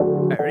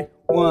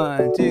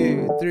1,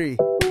 2, 3.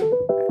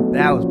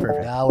 That was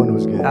perfect. That one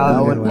was good. That was a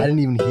good one, one. I didn't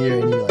even hear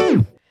any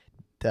like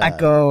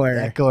Echo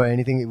or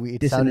anything.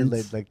 It sounded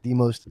dissonance. like the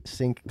most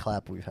sync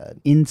clap we've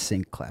had. in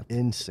sync clap.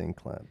 In sync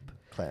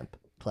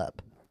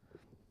clap.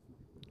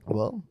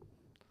 Well,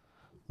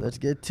 let's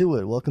get to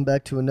it. Welcome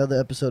back to another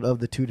episode of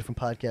the Two Different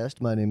Podcast.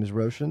 My name is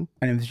Roshan,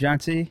 My name is John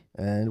C.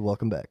 and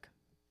welcome back.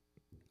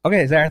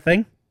 Okay, is that our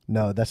thing?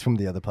 No, that's from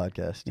the other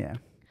podcast. Yeah.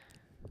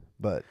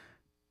 But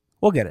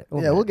We'll get it.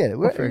 we'll get it.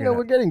 We'll We're, figure it out.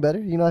 we're getting better.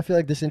 I feel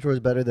like this intro is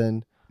better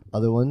than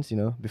other ones.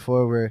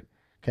 Before we're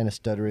kind of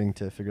stuttering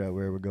to figure out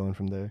where we're going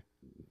from there.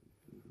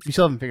 You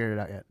still haven't figured it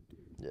out yet.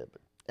 Yeah,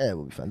 but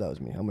we'll be fine. That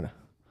was me. I'm gonna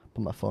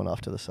put my phone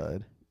off to the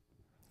side.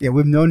 Yeah, we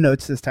have no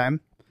notes this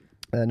time.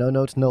 No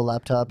notes, no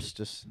laptops,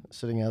 just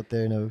sitting out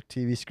there. No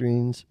TV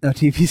screens, No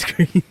TV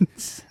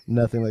screens.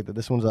 nothing like that.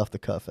 This one's off the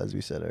cuff, as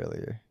we said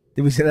earlier.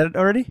 Did we say that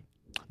already?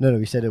 No,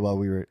 we said it while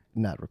we were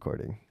not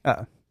recording.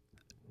 Oh.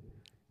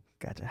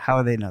 Gotcha. How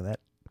would they know that?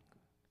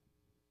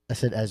 I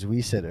said as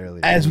we said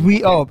earlier.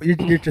 But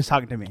you're just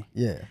talking to me.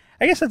 Yeah,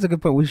 I guess that's a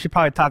good point. We should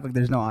probably talk like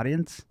there's no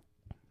audience.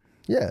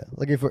 yeah.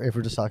 Like if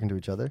we're just talking to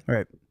each other. All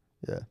right.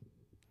 Yeah.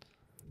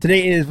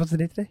 Today is, what's the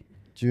date today?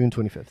 June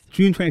 25th.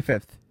 June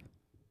 25th.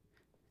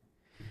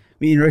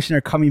 Me and Roshan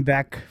are coming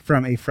back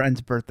from a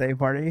friend's birthday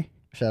party.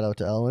 Shout out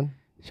to Alwyn.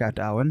 Shout out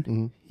to Alwyn.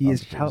 Mm-hmm. He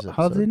is, how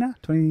old is he now?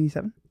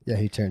 27? Yeah,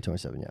 he turned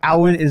 27. Yeah.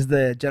 Alwyn is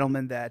the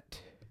gentleman that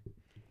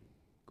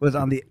was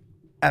on the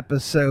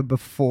episode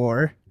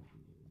before.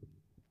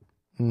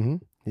 Mm-hmm.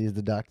 He's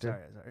the doctor.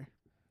 Sorry.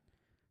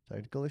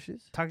 Technical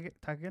issues. Talk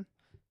again.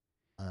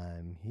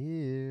 I'm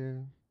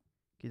here.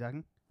 Keep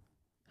talking.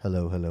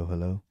 Hello. I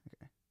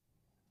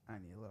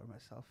need to lower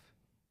myself.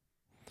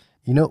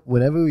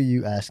 Whenever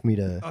you ask me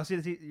to, Oh, see,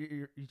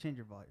 you change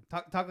your volume.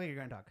 Talk like you're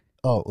going to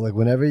talk. like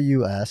whenever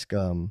you ask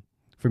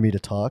for me to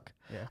talk,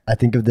 Yeah. I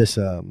think of this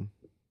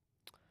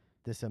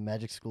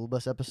Magic School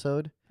Bus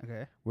episode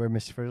Okay. where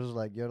Miss Frizzle's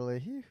like yodel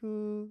hee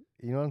hoo.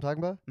 You know what I'm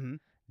talking about? Mm-hmm.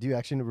 Do you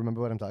actually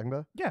remember what I'm talking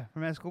about? Yeah,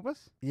 from a school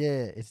bus.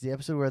 Yeah, it's the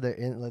episode where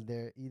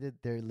they're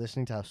either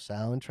listening to how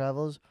sound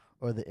travels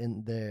or they're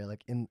in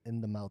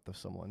the mouth of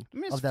someone.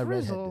 Miss Of that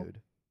Frizzle. redhead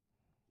dude.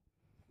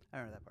 I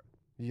remember that part.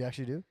 You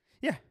actually do?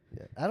 Yeah.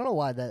 Yeah. I don't know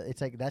why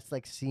that's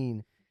like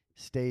scene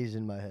stays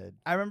in my head.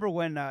 I remember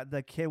when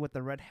the kid with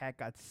the red hat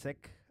got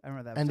sick. I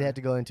remember that. And they episode. had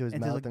to go into his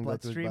Into, mouth like, and go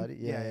through his bloodstream? body.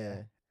 Yeah.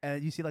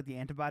 And you see like the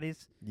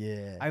antibodies.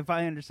 Yeah. I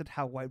finally understood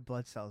how white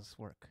blood cells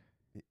work.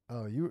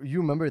 Oh, you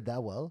remember it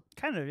that well?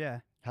 Kind of, yeah.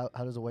 How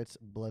does a white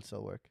blood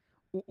cell work?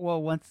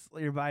 Well, once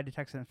your body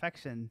detects an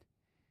infection,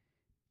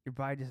 your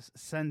body just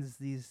sends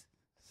these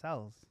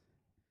cells.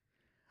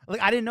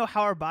 Like, I didn't know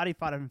how our body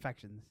fought off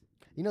infections.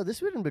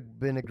 This would have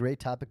been a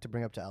great topic to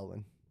bring up to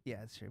Alwyn. Yeah,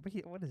 that's true. But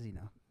what does he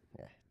know?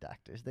 Yeah,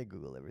 doctors, they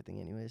Google everything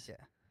anyways. Yeah.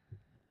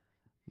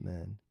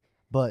 Man.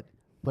 But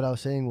what I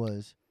was saying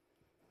was,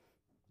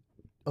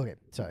 okay,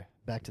 sorry,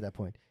 back to that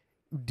point.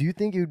 Do you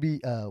think it would be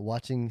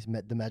watching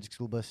the Magic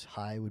School Bus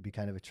high would be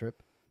kind of a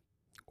trip?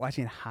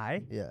 Watching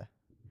high? Yeah.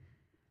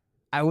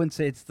 I wouldn't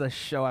say it's the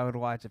show I would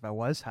watch if I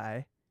was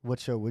high. What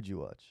show would you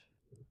watch?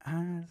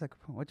 It's like,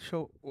 what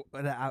show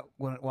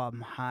while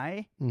I'm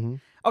high? Mm-hmm.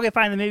 Okay,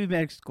 fine. Then maybe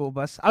Magic School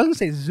Bus. I was going to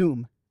say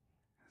Zoom.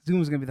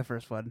 Zoom's going to be the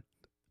first one.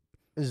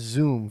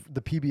 Zoom,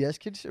 the PBS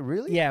kids show?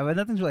 Really? Yeah, but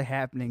nothing's really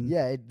happening.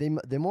 Yeah,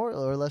 they more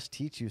or less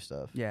teach you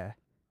stuff. Yeah.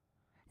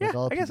 Like Yeah,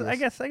 all I guess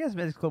PBS.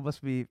 Magic School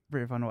Bus would be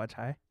pretty fun to watch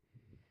high.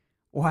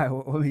 Why?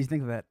 What made you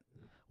think of that?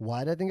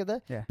 Why did I think of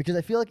that? Yeah. Because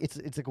I feel like it's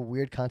like a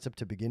weird concept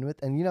to begin with.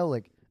 And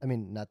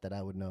not that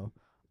I would know.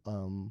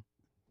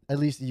 At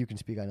least you can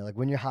speak on it. Like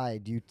when you're high,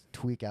 do you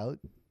tweak out?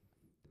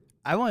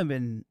 I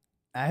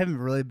haven't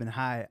really been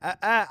high.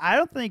 I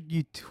don't think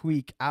you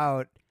tweak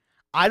out.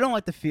 I don't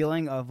like the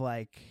feeling of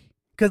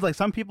because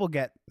some people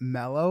get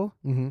mellow.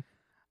 Mm-hmm.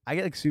 I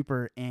get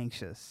super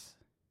anxious.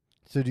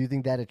 So do you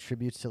think that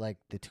attributes to like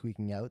the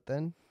tweaking out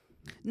then?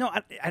 No,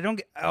 I don't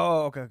get.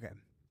 Oh, okay.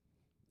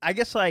 I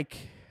guess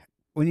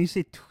when you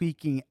say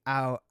tweaking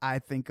out, I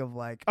think of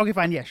okay,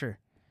 fine, yeah, sure,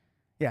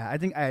 yeah. I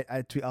think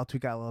I'll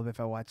tweak out a little bit if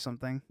I watch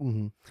something.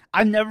 Mm-hmm.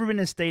 I've never been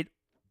in a state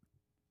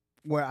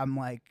where I'm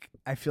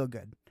I feel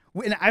good.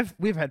 And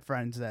we've had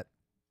friends that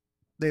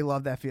they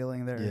love that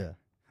feeling.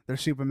 They're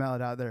super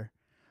mellowed out. They're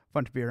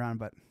fun to be around,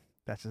 but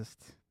that's just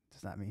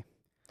not me.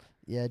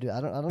 Yeah, dude. I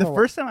don't The know.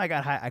 first time I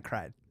got high, I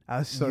cried.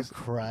 You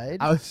cried.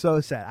 I was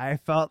so sad. I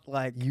felt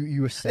like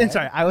You were sad. And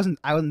sorry, I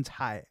wasn't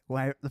high.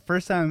 The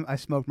first time I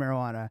smoked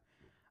marijuana,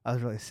 I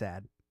was really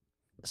sad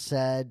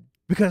Sad.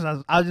 because I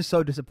was just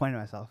so disappointed in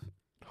myself.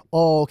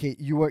 Oh, okay.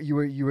 You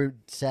were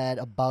sad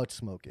about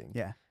smoking.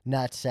 Yeah,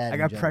 Not sad. I in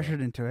got general.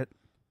 pressured into it.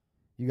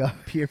 You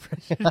got Peer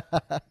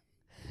pressure.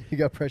 you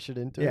got pressured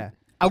into Yeah, it.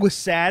 I was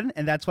sad,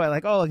 and that's why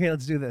okay,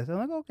 let's do this. I'm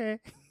like, okay,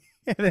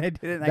 and then I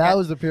did it. And That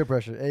was the peer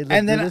pressure. Hey, let's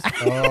And do then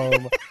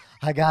this.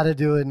 I gotta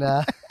do it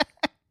now.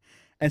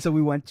 and so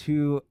we went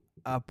to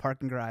a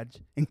parking garage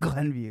in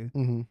Glenview,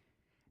 Mm-hmm.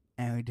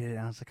 and we did it.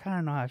 And I was like, I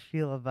don't know how I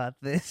feel about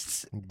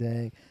this.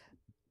 Dang.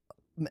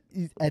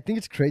 I think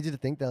it's crazy to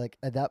think that like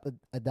at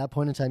that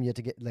point in time you had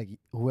to get like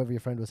whoever your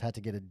friend was had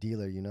to get a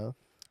dealer, you know?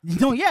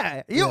 No,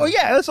 yeah. Oh,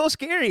 yeah, it was so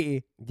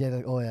scary. Yeah,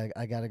 like, oh yeah,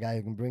 I got a guy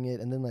who can bring it,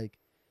 and then like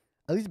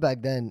at least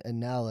back then and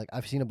now, like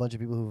I've seen a bunch of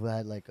people who've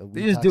had like a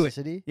weed just do it.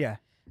 toxicity. Yeah.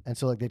 And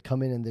so like they'd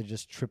come in and they're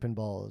just tripping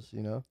balls,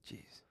 you know?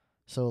 Jeez.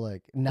 So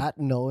like not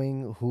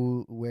knowing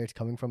where it's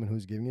coming from and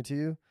who's giving it to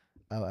you,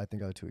 I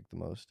think I would tweak the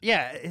most.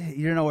 Yeah,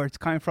 you don't know where it's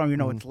coming from. You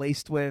know what it's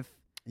laced with.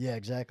 Yeah,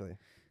 exactly.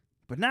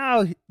 But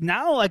now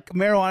like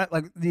marijuana,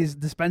 like these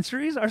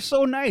dispensaries are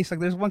so nice.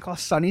 Like there's one called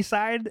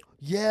Sunnyside.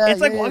 Yeah,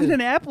 it's like walking in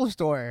an Apple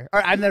store.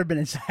 Or I've never been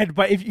inside,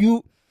 but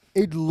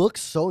it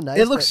looks so nice.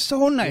 It looks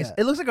so nice. Yeah.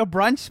 It looks like a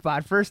brunch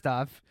spot. First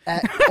off,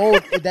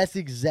 that's the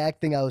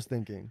exact thing I was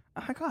thinking.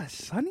 Oh my god,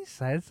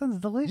 Sunnyside! It sounds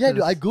delicious. Yeah,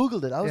 dude, I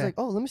googled it. I was like,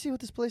 oh, let me see what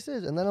this place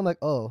is, and then I'm like,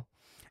 oh.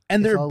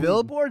 And their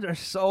billboards are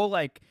so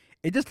like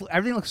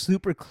everything looks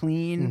super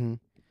clean.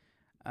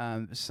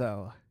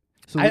 So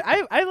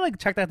I like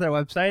checked out their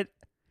website.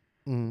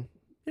 You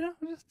know,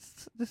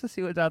 just to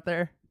see what's out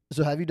there.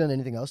 So have you done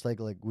anything else? Like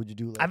would you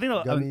do like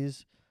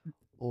gummies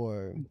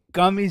or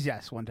gummies?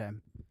 Yes, one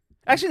time.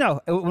 Actually, no.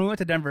 When we went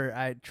to Denver,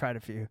 I tried a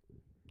few.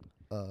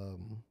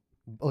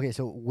 Okay,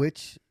 so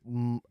which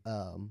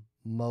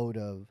mode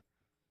of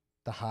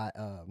the hot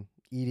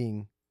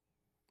eating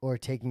or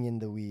taking in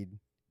the weed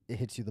it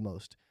hits you the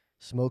most?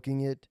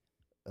 Smoking it,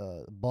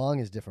 bong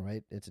is different,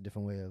 right? It's a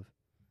different way of.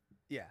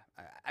 Yeah.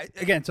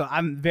 Again, so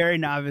I'm very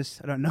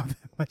novice. I don't know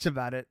that much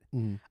about it.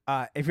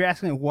 If you're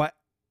asking me what,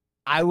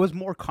 I was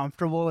more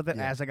comfortable with it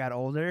as I got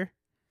older,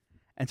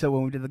 and so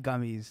when we did the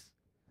gummies,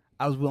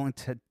 I was willing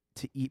to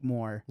eat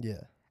more.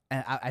 Yeah.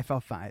 And I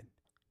felt fine.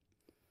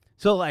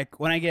 So like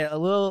when I get a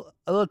little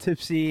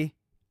tipsy,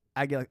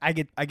 I get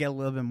a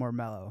little bit more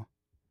mellow.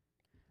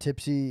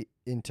 Tipsy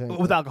in terms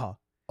with alcohol.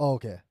 Oh,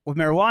 okay. With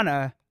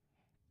marijuana,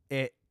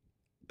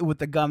 with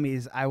the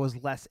gummies, I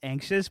was less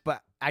anxious,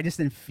 but I just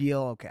didn't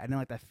feel okay. I didn't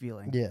like that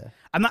feeling. Yeah.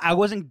 I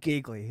wasn't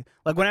giggly.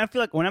 Like when I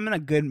feel like when I'm in a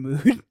good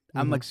mood,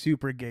 I'm like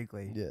super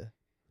giggly. Yeah.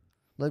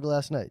 Like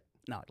last night.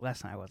 No,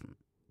 last night I wasn't.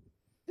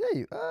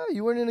 Yeah,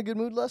 you weren't in a good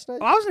mood last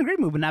night? Well, I was in a great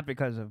mood, but not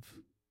because of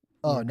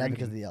not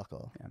because of the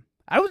alcohol. Yeah.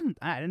 I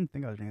didn't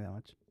think I was drinking that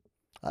much.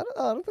 I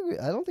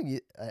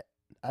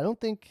don't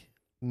think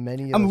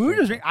many of I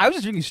mean, I was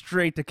just drinking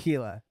straight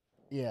tequila.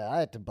 Yeah, I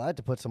had to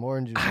put some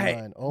orange juice in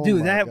mine. Oh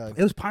dude, my God.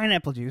 It was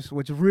pineapple juice,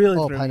 which really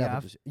threw me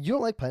off. Juice. You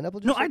don't like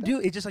pineapple juice? No, like I do.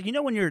 It's just like, you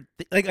know when you're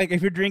like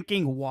if you're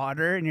drinking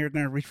water and you're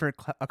gonna reach for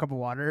a cup of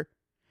water,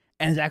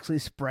 and it's actually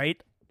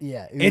Sprite.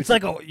 Yeah, it's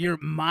like your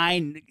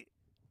mind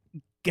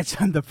gets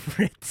on the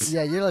fritz.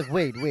 Yeah, you're like,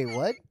 wait,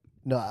 what?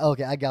 No,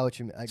 okay, I got what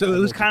you mean. So it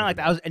was kind of like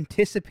that. I was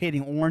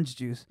anticipating orange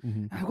juice.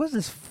 What's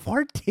this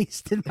fart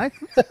taste in my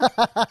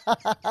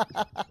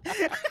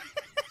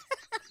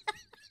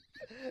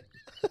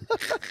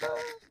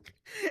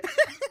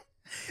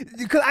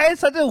Because I had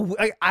such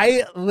a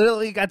I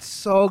literally got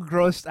so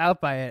grossed out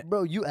by it.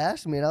 Bro, you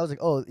asked me and I was like,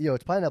 oh,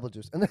 it's pineapple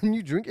juice. And then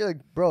you drink it like,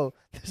 bro,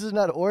 this is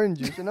not orange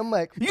juice. And I'm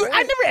like,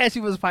 I never asked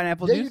you if it was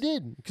pineapple juice. Yeah, you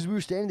did. Because we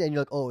were standing there and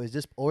you're like, oh, is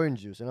this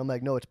orange juice? And I'm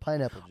like, no, it's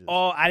pineapple juice.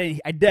 Oh, I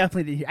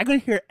definitely didn't hear. I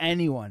couldn't hear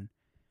anyone.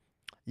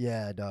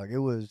 Yeah, dog. It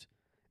was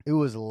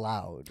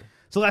loud.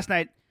 So last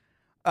night,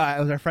 it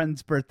was our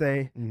friend's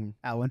birthday.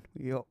 Alan,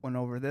 we went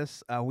over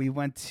this. We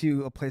went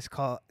to a place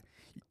called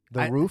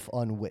The Roof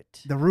on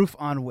Wit. The Roof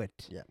on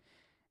Wit. Yeah.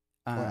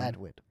 Or at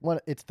Wit.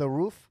 It's The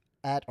Roof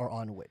at or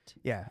on Wit.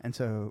 Yeah, and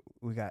so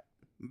we got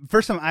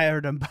first time I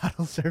ever done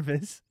bottle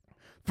service.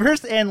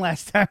 First and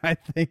last time, I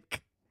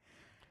think.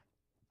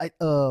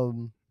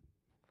 Bottle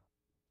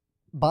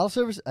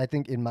service, I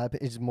think, in my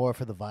opinion, is more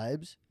for the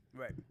vibes.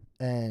 Right.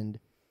 And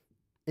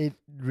it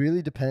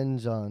really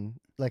depends on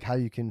like how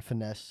you can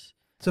finesse.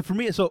 So for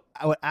me,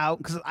 I would out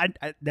because I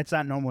that's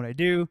not normal what I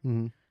do.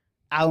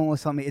 Alan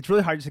was telling me it's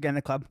really hard just to get in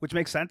the club, which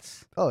makes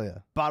sense. Oh yeah,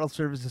 bottle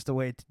service is the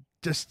way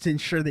to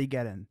ensure they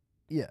get in.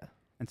 Yeah,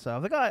 and so I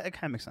was like, oh, it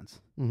kind of makes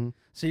sense.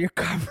 So your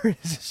cover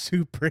is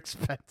super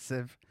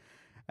expensive,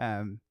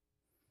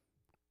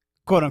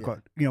 quote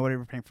unquote. You know, whatever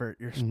you're paying for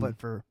your split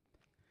for.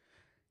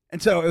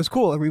 And so it was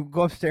cool. Like, we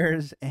go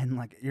upstairs and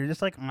like you're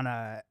just like on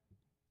a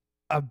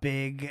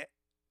big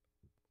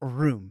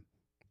room.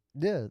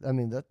 Yeah, I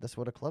mean that's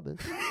what a club is.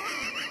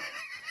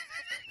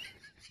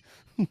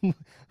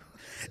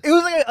 It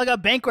was like a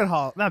banquet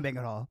hall, not a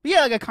banquet hall, but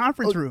yeah, like a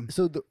conference room.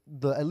 So the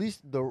at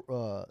least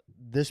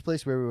this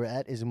place where we were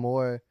at is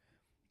more.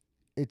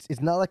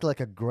 It's not like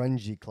a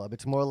grungy club.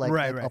 It's more like,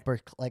 right. upper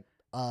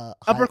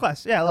upper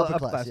class, yeah, upper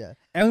class. Yeah.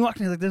 And we walked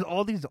in, like there's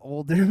all these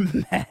older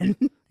men.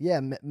 Yeah,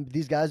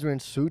 these guys were in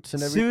suits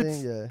and everything.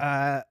 Suits,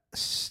 yeah,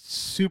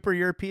 super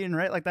European,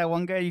 right? Like that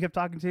one guy you kept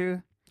talking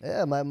to.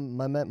 Yeah,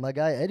 my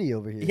guy Eddie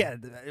over here. Yeah,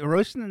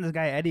 Roshan and this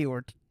guy Eddie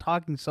were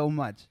talking so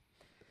much.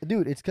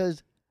 Dude, it's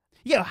because.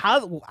 Yeah, how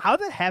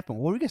that happened?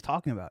 What were you guys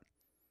talking about?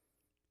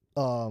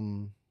 What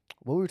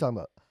were we talking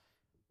about?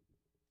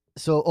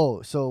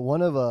 So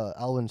one of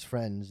Alwyn's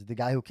friends,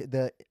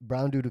 the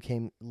brown dude who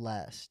came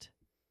last.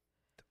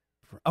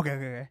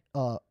 Okay.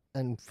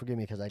 And forgive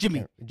me because I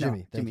Jimmy. can't.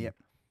 Jimmy. Jimmy. Yep.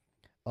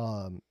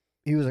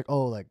 he was like,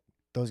 oh, like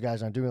those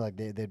guys aren't doing like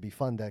they'd be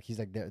fun. That he's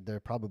like they're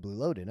probably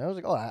loaded. And I was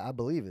like, oh, I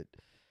believe it.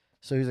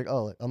 So he's like,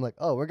 oh, I'm like,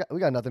 oh, we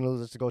got nothing to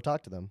lose. Let's go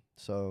talk to them.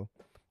 So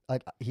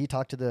like he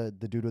talked to the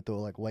dude with the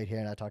like white hair,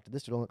 and I talked to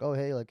this dude. I'm like, oh,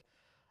 hey, like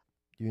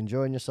you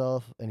enjoying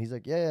yourself? And he's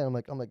like, yeah. And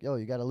I'm like, yo,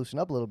 you got to loosen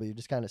up a little bit. You're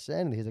just kind of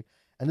standing. He's like,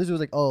 and this was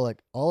like, oh,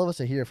 like all of us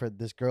are here for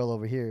this girl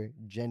over here,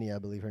 Jenny, I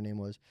believe her name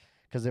was,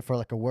 because they're for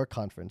like a work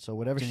conference. So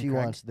whatever Jenny she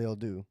Craig. wants, they'll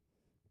do.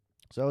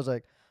 So I was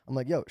like, I'm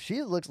like, yo,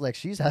 she looks like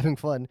she's having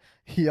fun.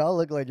 Y'all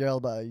look like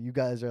you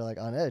guys are like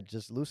on edge.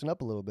 Just loosen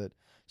up a little bit.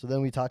 So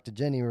then we talked to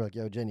Jenny. We're like,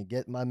 yo, Jenny,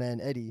 get my man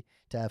Eddie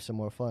to have some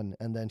more fun.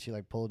 And then she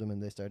like pulled him,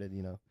 and they started, I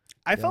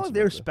Yeah, felt like some they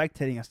were of the-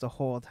 spectating us the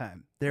whole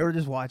time. They were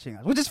just watching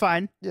us, which is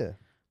fine. yeah.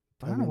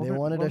 But I don't mean, know, they what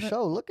wanted a if-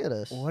 show. Look at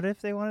us. What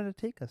if they wanted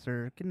to take us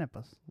or kidnap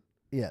us?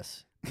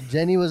 Yes.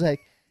 Jenny was like,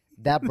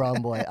 that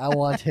brown boy, I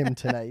want him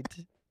tonight.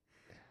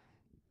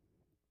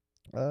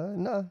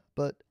 No,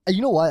 but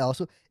you know why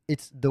also?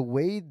 It's the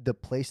way the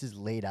place is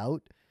laid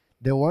out.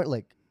 There weren't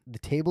like, the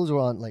tables were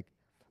on like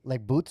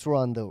booths were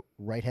on the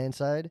right-hand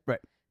side. Right.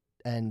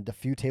 And the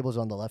few tables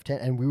were on the left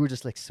hand, and we were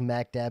just like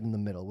smack dab in the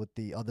middle with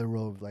the other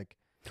row of like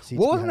seats.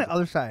 What was on behind the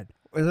other side?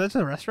 Was that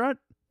a restaurant?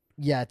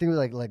 Yeah, I think it was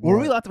like Were more-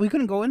 we allowed we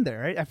couldn't go in there,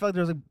 right? I felt like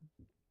there was like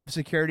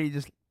security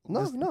just.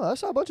 No, just- I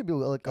saw a bunch of people.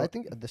 Like Oh. I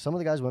think some of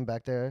the guys went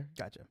back there.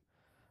 Gotcha.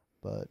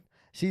 But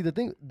see,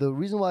 the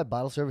reason why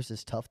bottle service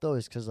is tough though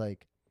is because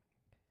like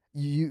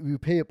you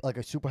pay like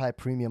a super high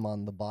premium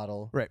on the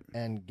bottle, Right.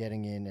 and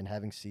getting in and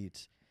having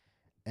seats,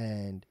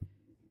 and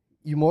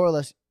you more or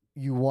less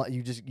you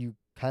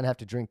kind of have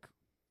to drink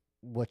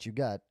what you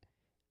got,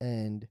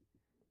 and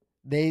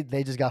they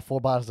just got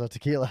 4 bottles of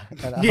tequila.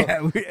 And Yeah,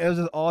 it was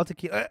just all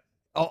tequila.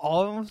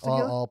 All of them was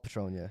tequila. all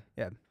Patron, yeah.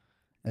 Yeah.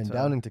 And So-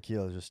 downing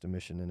tequila is just a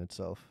mission in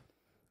itself.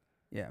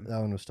 Yeah. That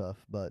one was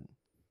tough, but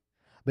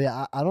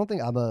yeah, I don't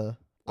think I'm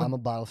a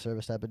bottle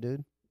service type of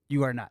dude.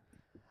 You are not.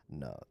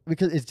 No,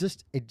 because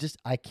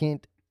I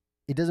can't.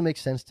 It doesn't make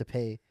sense to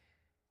pay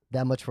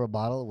that much for a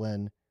bottle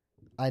when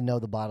I know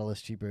the bottle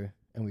is cheaper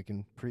and we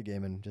can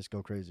pregame and just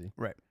go crazy.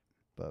 Right.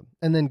 But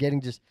and then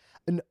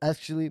and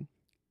actually,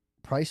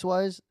 price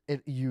wise,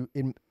 you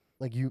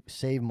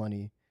save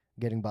money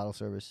getting bottle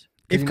service.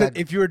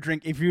 If you're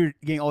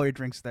getting all your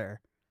drinks there,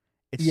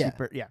 it's Yeah.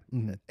 cheaper. Yeah.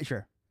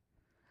 Sure.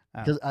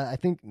 Because I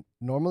think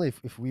normally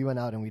if we went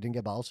out and we didn't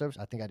get bottle service,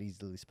 I think I'd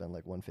easily spend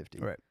like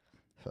 $150. Right.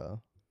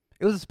 So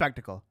It was a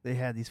spectacle. They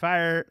had these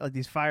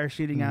fire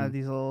shooting out of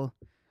these little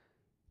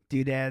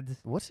doodads.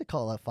 what's it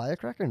called? A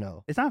firecracker?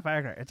 No, It's not a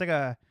firecracker. It's like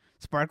a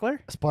sparkler.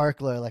 a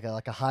sparkler, like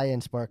a high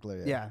end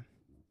sparkler. Yeah.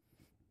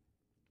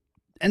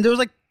 And there was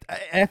like,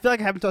 I feel like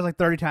it happened to us like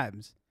 30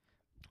 times.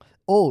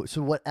 Oh,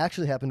 so what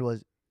actually happened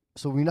was,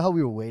 so we know how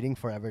we were waiting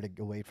forever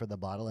to wait for the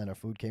bottle and our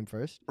food came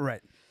first.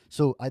 Right.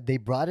 So they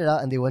brought it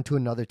out and they went to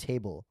another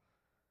table.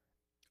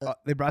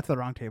 They brought it to the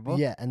wrong table.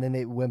 Yeah, and then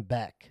they went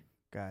back.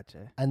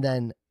 Gotcha. And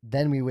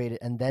then we waited,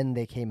 and then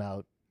they came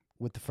out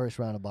with the first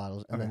round of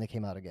bottles, and then Okay. they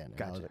came out again. And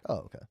I was Gotcha. like,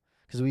 oh, okay.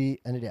 Because we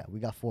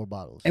got 4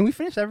 bottles. And we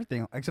finished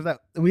everything except that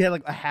we had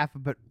like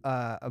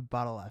a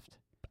bottle left.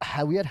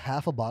 We had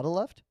half a bottle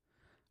left.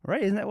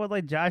 Right? Isn't that what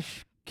like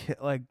Josh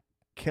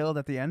killed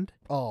at the end?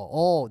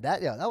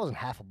 That wasn't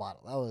half a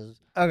bottle. That was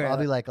Okay.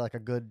 probably like a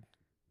good,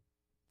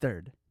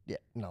 third. yeah,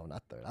 no,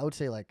 not third. I would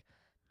say like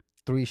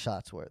 3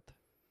 shots worth.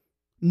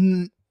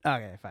 Okay,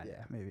 fine.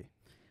 Yeah, maybe.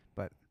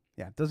 But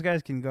yeah, those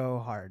guys can go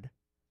hard.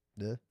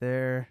 Yeah.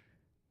 They're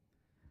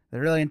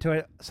really into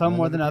it. Some One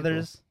more of the than people.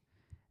 others.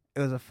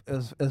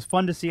 It was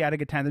fun to see. I had a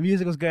good time. The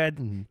music was good.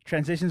 Mm-hmm.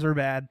 Transitions were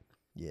bad.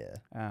 Yeah.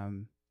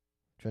 Um,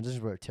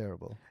 Transitions were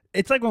terrible.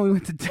 it's like when we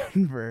went to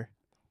Denver.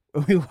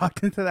 When we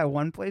walked into that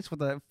one place with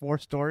the 4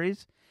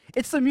 stories.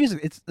 It's the music.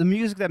 It's the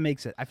music that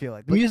makes it. I feel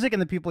like the music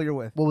and the people you're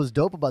with. What was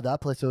dope about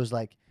that place, it was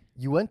like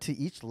you went to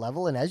each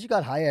level, and as you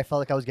got higher, I felt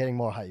like I was getting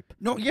more hype.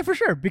 No, yeah, for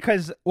sure.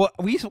 Because we're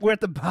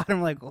at the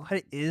bottom. Like,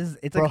 what is?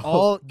 It's like Bro,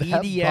 all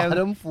that EDM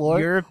bottom floor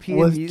European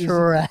was music.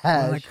 trash.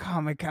 We're like, oh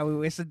my god, we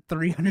wasted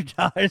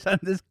 $300 on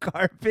this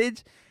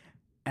garbage.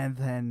 And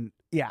then,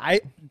 yeah,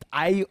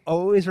 I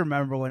always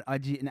remember when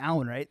Ajit and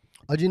Alan, right?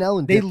 Ajit and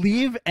Alan, They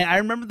leave, and I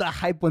remember the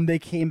hype when they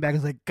came back.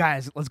 It's like,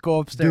 guys, let's go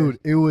upstairs. dude,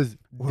 it was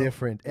Whoa.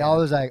 different. Yeah. I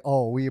was like,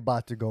 oh, we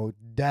about to go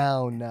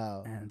down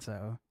now. And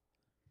so,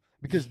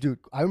 Because, dude,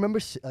 I remember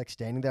like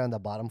standing there on the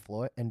bottom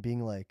floor and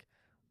being like,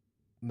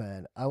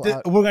 man,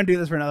 we're gonna do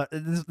this for another.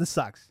 This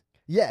sucks.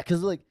 yeah,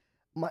 because like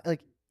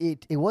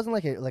it wasn't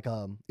like it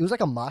was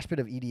like a mosh pit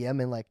of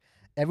EDM, and like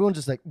everyone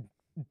just like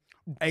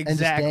and just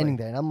Exactly. standing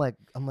there, and I'm like,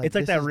 It's like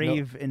this that is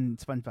rave in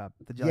SpongeBob.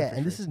 The yeah, jellyfish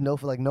and this race.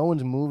 is like no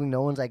one's moving,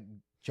 no one's like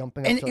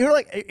jumping up. And you're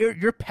like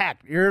you're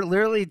packed. You're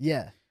literally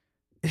yeah.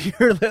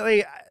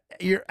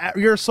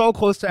 you're so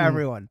close to Mhm.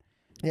 everyone.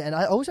 Yeah, and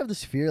I always have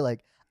this fear,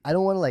 like I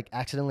don't want to like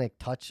accidentally like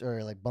touch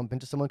or like bump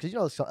into someone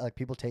because like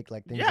people take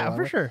like things. the Yeah, wrong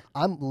for way. sure.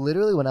 I'm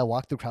literally when I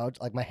walk through crowds,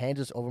 like my hand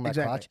is over my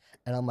Exactly. crotch,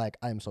 and I'm like,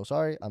 I'm so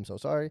sorry, I'm so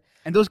sorry.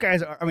 And those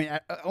guys are. I mean,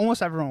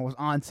 almost everyone was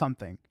on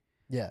something.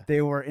 Yeah,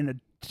 They were in a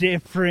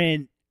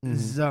different Mhm.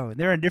 zone.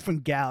 They're in a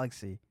different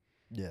galaxy.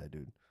 yeah,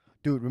 dude.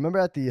 Remember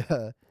at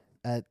the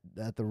at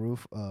the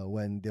roof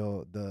when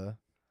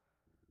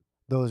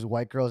those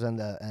white girls and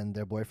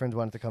their boyfriends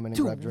wanted to come in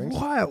and grab drinks.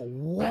 What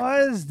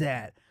was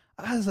that?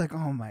 I was like,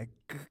 oh my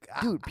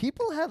god, Dude,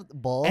 people have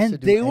balls and to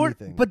do were,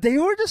 anything. but they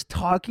were just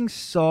talking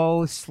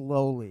so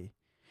slowly.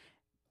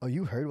 Oh,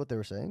 you heard what they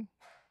were saying?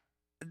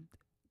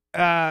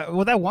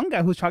 Well, that one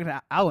guy who was talking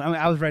to Alan, I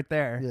mean, I was right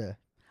there. Yeah.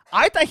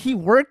 I thought he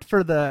worked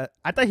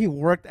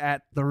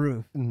at the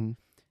roof. Mm-hmm. And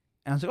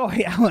I was like, oh,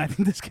 hey, Alan, I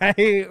think this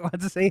guy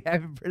wants to say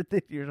happy birthday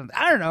to you or something.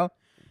 I don't know.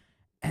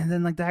 And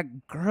then, like,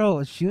 that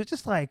girl, she was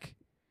just like,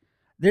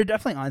 they're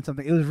definitely on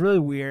something. It was really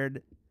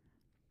weird.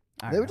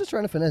 They were just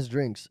trying to finesse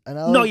drinks. And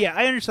I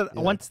I understood.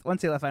 Yeah. Once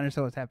they left, I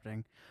understood what's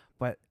happening.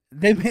 But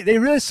they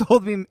really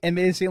sold me and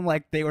made it seem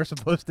like they were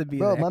supposed to be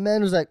there. My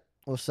man was like,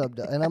 what's up,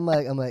 dog? And I'm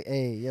like,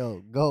 hey,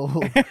 yo,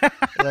 go.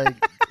 Like,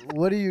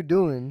 what are you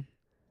doing?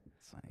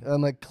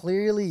 I'm like,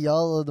 clearly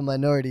y'all are the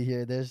minority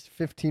here. There's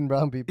 15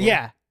 brown people.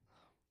 Yeah.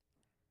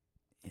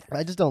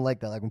 I just don't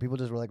like that. Like when people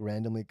just like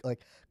randomly like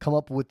come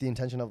up with the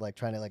intention of like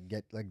trying to like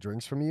get like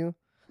drinks from you.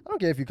 I don't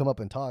care if you come up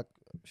and talk.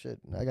 Shit,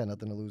 I got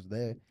nothing to lose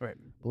there. Right.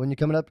 But when you're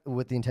coming up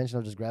with the intention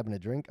of just grabbing a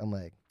drink, I'm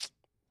like,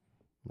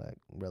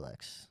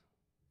 relax.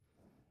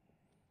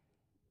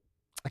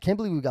 I can't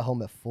believe we got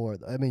home at 4.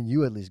 I mean,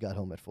 you at least got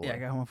home at 4. Yeah, I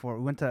got home at 4.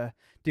 We went to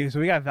so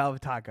we got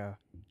Velvet Taco.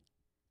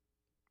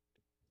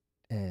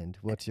 And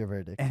what's your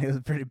verdict? And it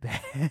was pretty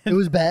bad. It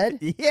was bad?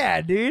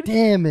 Yeah, dude.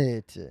 Damn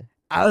it.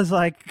 I was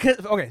like,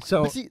 okay,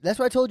 so. But see, that's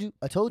what I told you.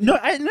 No,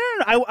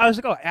 I was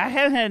like, oh, I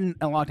haven't had it in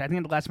a long time. I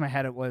think the last time I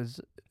had it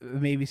was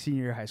maybe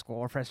senior year of high school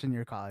or freshman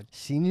year of college.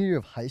 Senior year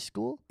of high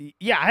school?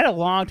 Yeah, I had a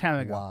long time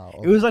ago. Wow.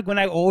 Okay. It was like when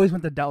I always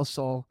went to Del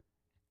Sol,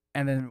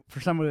 and then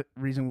for some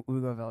reason we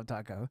would go to Velvet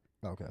Taco.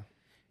 Okay.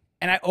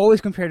 And I always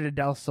compared it to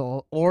Del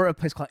Sol or a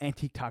place called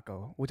Antique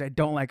Taco, which I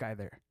don't like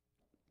either.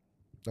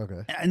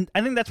 Okay. And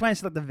I think that's why I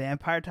said like the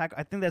vampire taco.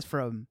 I think that's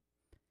from.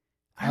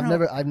 I've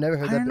never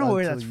heard that. I don't know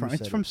where that's you from.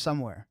 said It's from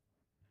somewhere.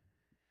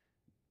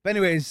 But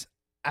anyways,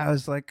 I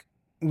was like,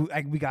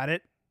 we got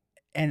it,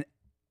 and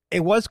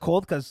it was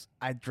cold because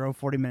I drove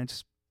 40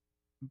 minutes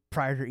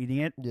prior to eating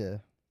it. Yeah.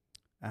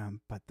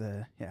 But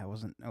I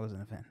wasn't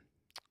a fan.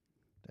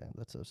 Damn,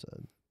 that's so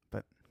sad.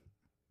 But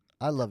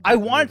I loved it. I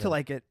wanted to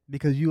like it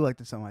because you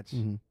liked it so much.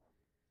 Mm-hmm.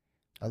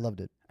 I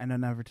loved it. I know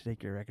never to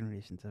take your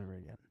recommendations ever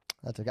again.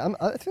 That's okay.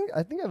 I think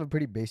I have a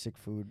pretty basic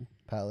food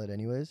palate,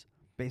 anyways.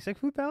 Basic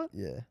food palate?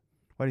 Yeah.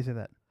 Why do you say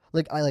that?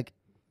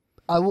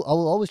 I will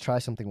always try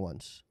something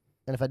once,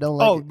 and if I don't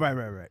like it,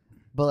 right.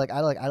 But like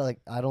I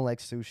don't like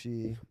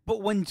sushi.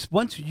 But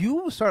once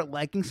you start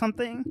liking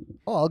something,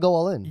 I'll go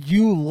all in.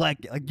 You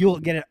like it. Like you'll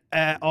get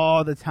it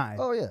all the time.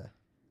 Oh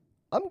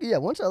yeah.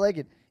 Once I like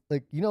it,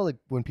 like like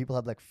when people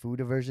have like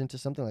food aversion to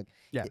something, like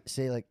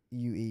say like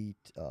you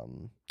eat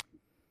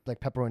like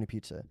pepperoni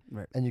pizza,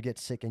 right? And you get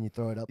sick and you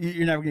throw it up.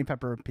 You're never getting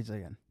pepperoni pizza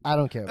again. I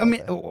don't care. I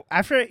mean,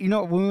 after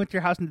when we went to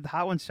your house and did the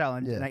Hot Ones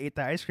challenge, and I ate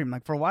the ice cream,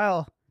 like for a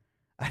while,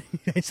 I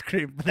ate ice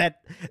cream, but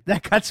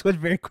that got switched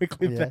very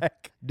quickly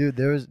back. Dude,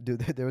 there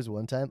was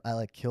one time I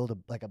like killed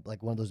like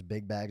one of those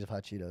big bags of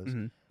hot Cheetos,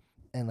 mm-hmm.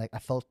 and like I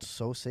felt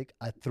so sick,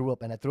 I threw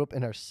up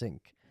in our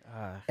sink,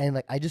 and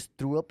like I just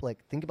threw up.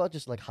 Like think about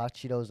just like hot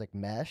Cheetos like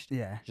mashed,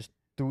 just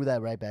threw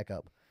that right back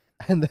up.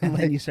 And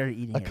then you started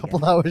eating a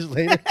couple hours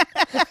later.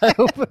 I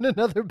opened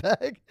another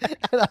bag,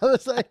 and I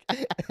was like,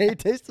 "Hey, it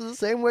tasted the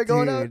same way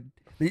going out."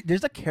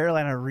 There's a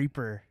Carolina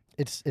Reaper.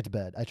 It's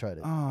bad. I tried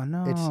it. Oh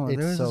no! It's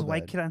there was so this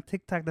white bad. kid on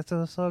TikTok that's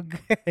so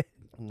good.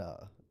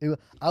 No,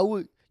 I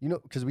would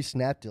because we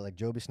snapped it. Like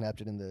Joby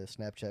snapped it in the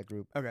Snapchat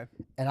group. Okay.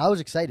 And I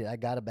was excited. I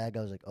got a bag.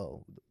 I was like,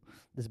 "Oh,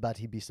 this is about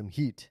to be some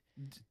heat."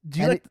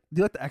 Do you like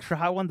the extra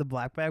hot one, the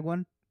black bag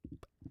one?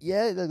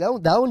 Yeah,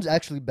 that one's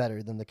actually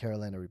better than the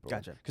Carolina Reaper.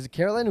 Gotcha. Because the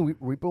Carolina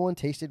Reaper one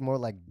tasted more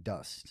like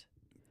dust.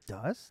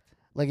 Dust?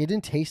 Like it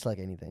didn't taste like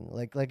anything.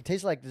 Like it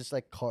tasted like just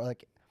like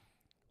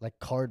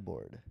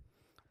cardboard.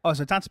 Oh,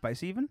 so it's not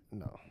spicy even?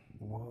 No.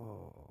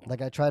 Whoa.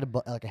 Like I tried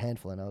like a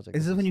handful, and I was like,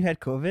 "Is this when you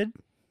had COVID?"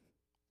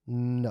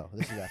 No,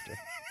 this is after.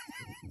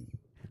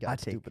 Hot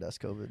take. Stupid ass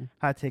COVID.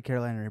 Hot take: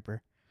 Carolina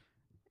Reaper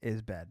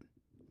is bad.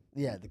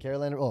 Yeah, the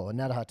Carolina. Oh,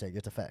 not a hot take.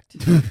 It's a fact.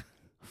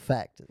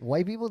 Fact.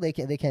 White people they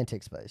can't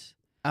take spice.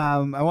 I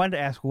wanted to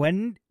ask,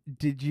 when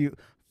did you?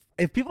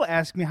 If people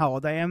ask me how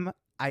old I am,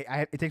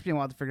 it takes me a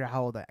while to figure out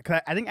how old I am.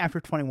 Because I think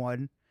after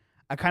 21,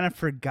 I kind of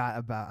forgot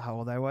about how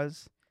old I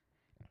was,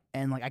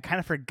 and like I kind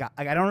of forgot.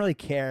 Like I don't really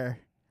care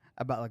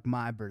about like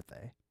my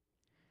birthday.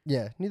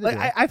 Yeah, neither do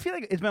I feel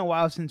like it's been a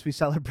while since we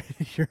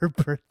celebrated your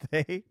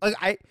birthday. Like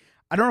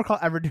I don't recall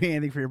ever doing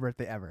anything for your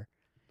birthday ever.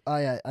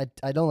 I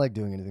don't like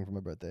doing anything for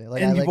my birthday.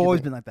 Like, and you've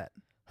always been like that.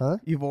 Huh?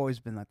 You've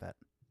always been like that.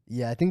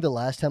 Yeah, I think the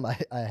last time I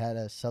had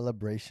a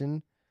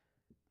celebration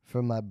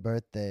for my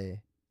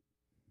birthday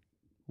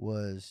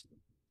was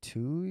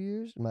 2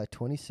 years. My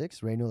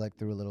 26th, Rainu like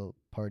threw a little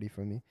party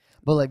for me,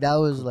 but like that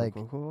was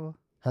cool.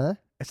 Huh?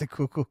 I said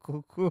cool.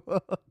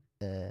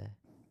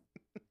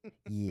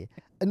 Yeah.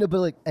 No, but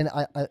like, and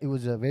I it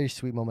was a very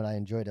sweet moment. I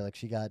enjoyed it. Like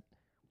she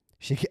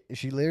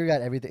literally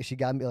got everything. She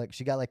got me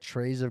she got like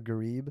trays of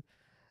Garib,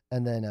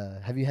 And then,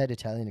 have you had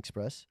Italian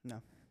Express?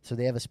 No. So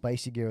they have a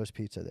spicy gyros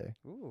pizza there.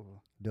 Ooh.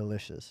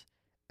 Delicious.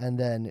 And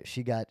then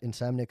she got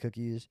insomnia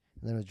cookies,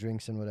 and then with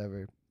drinks and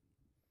whatever.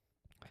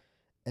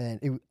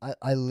 And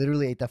I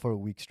literally ate that for a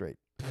week straight.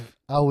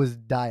 I was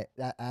dying.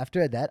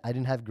 After that, I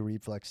didn't have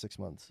Garib for like 6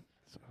 months.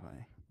 So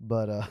funny.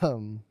 But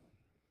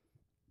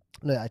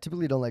no, I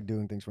typically don't like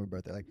doing things for my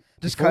birthday. Like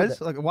Just cause?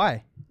 Like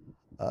why?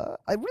 I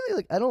really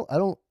like. I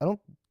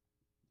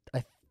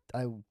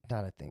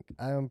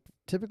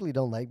typically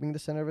don't like being the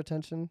center of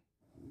attention.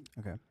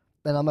 Okay.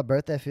 And on my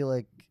birthday, I feel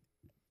like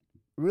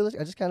really,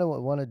 I just kind of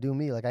want to do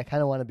me. Like I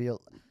kind of want to be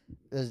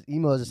as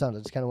emo as it sounds. I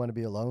just kind of want to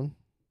be alone.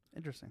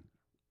 Interesting.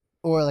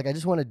 Or like I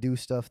just want to do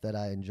stuff that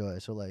I enjoy.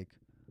 So like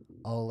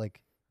I'll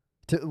like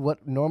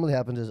what normally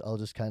happens is I'll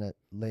just kind of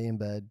lay in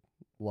bed,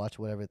 watch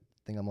whatever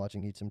thing I'm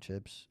watching, eat some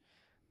chips,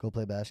 go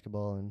play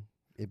basketball, and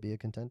it'd be a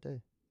content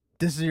day.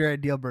 This is your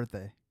ideal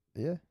birthday.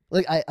 Yeah.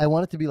 Like I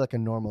want it to be like a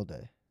normal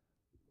day.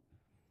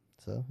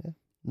 So yeah,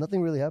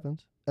 nothing really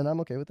happens, and I'm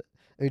okay with it.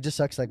 It just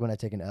sucks like when I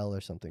take an L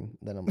or something.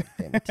 Then I'm like,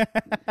 damn it.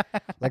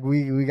 Like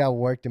we got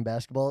worked in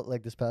basketball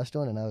like this past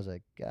one, and I was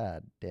like,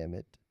 God damn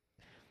it.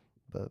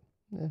 But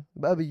yeah,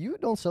 but you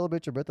don't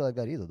celebrate your birthday like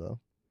that either, though.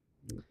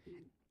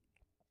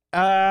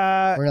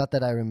 Or not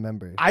that I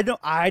remember. I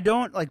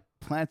don't like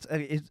plan.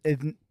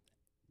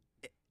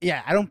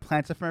 Yeah, I don't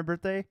plan stuff for my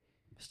birthday.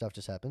 Stuff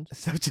just happens.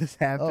 Stuff just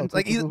happens.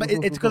 Oh, cool, But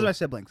it's because of my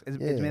siblings. It's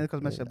mainly because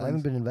of my siblings. I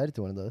haven't been invited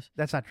to one of those.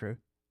 That's not true.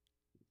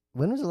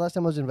 When was the last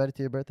time I was invited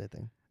to your birthday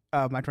thing?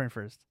 My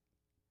 21st.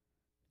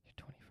 Your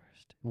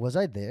 21st. Was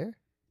I there?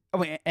 Oh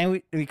wait, and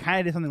we kind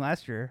of did something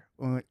last year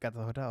when we got to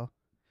the hotel.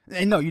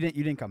 And no, you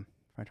didn't come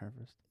for my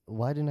 21st.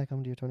 Why didn't I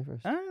come to your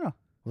 21st? I don't know.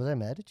 Was I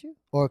mad at you,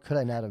 or could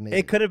I not have made it?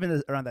 It could have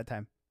been around that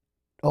time.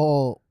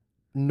 Oh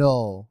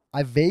no,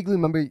 I vaguely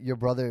remember your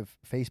brother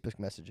Facebook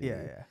messaging. Yeah,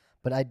 me, yeah.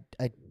 But I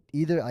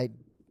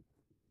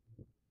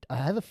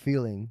have a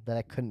feeling that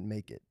I couldn't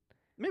make it.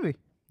 Maybe.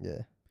 Yeah,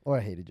 or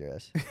I hated your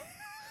ass.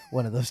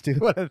 One of those two.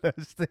 One of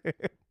those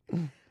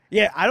two.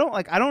 Yeah, I don't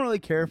really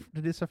care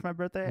to do stuff for my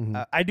birthday. Mm-hmm.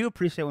 I do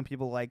appreciate when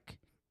people like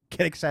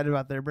get excited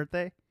about their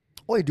birthday.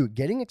 Oh, wait, dude,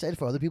 getting excited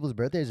for other people's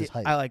birthdays is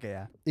hype. I like it.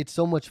 Yeah, it's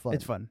so much fun.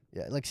 it's fun.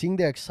 Yeah, like seeing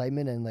their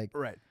excitement and like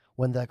Right.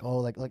 when like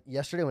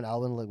yesterday when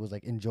Alvin was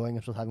like enjoying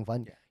himself, having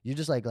fun. Yeah. You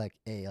just like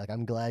hey, like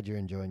I'm glad you're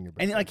enjoying your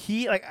birthday.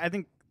 And I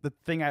think the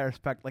thing I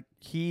respect, like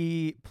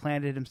he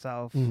planned it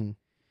himself.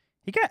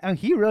 Mm-hmm.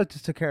 He really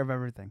just took care of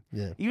everything.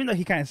 Yeah. Even though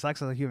he kind of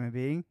sucks as a human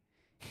being,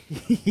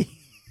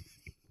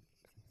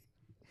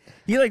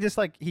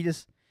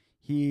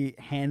 he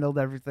handled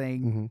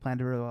everything, Mm-hmm.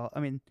 planned it really well. I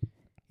mean,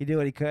 he did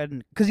what he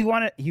could, because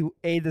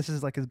this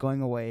is like his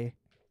going away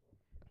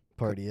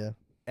Party, yeah.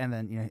 and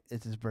then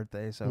it's his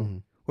birthday, so Mm-hmm.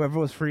 whoever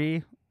was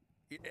free,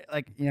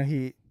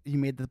 he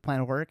made the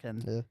plan work,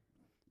 and Yeah.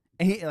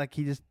 and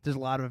he just there's a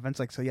lot of events.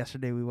 Like, so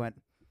yesterday we went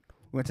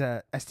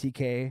to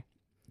STK.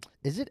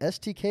 Is it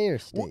STK or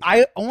steak? Well,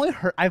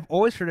 I've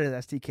always heard it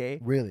as STK,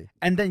 Really?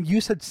 and then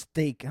you said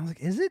steak, and I was like,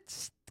 is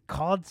it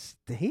called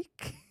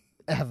steak?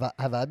 Have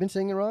I been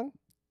saying it wrong?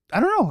 I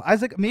don't know. I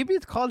was like, maybe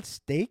it's called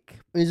steak.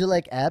 Is it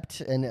like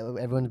apt and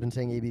everyone's been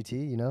saying ABT?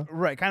 You know?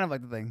 Right, kind of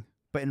like the thing,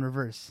 but in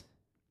reverse.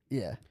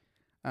 Yeah.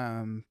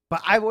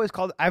 But I've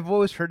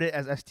always heard it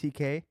as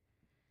STK.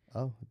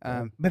 Oh.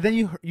 But then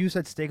you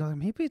said steak. I was like,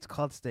 maybe it's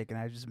called steak, and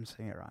I've just been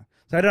saying it wrong.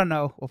 So I don't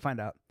know. We'll find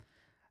out.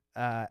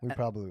 We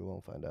probably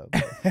won't find out.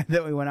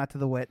 Then we went out to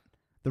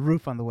the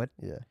roof on the WIT.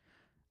 Yeah.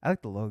 I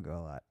like the logo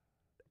a lot.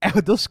 And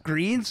with those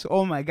screens,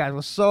 oh my gosh, it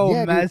was so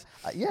yeah,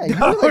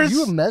 you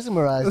were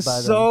mesmerized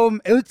by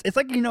them. It's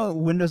like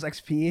Windows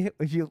XP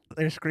if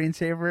their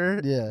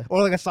screensaver, Yeah.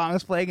 or like a song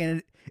is playing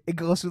and it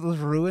goes through those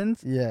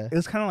ruins. Yeah. It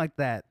was kind of like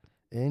that.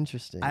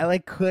 Interesting. I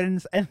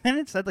couldn't, and then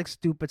it said like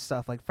stupid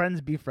stuff like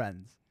 "friends be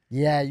friends."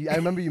 Yeah, I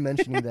remember you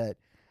mentioning that,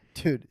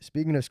 dude.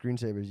 Speaking of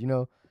screensavers,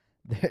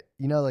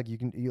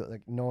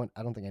 like no one.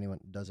 I don't think anyone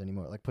does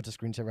anymore. Like puts a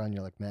screensaver on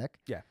your like Mac.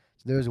 Yeah.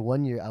 So there was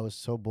one year I was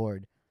so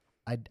bored,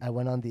 I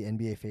went on the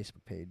NBA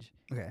Facebook page.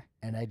 Okay.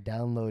 And I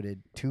downloaded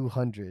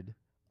 200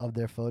 of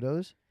their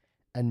photos,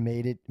 and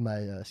made it my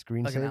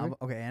screensaver. Like an album.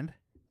 Okay, and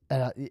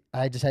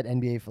I just had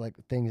NBA for like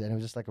things, and it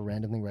was just like a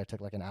random thing where I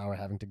took like an hour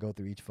having to go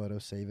through each photo,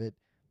 save it,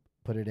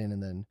 put it in,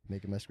 and then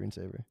make it my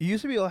screensaver. you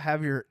used to be able to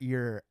have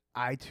your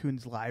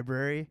iTunes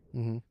library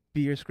Mm-hmm.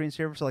 be your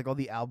screensaver, so like all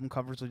the album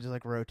covers would just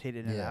like rotate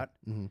in and out.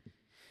 Mm-hmm.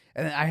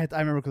 And then I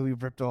remember because we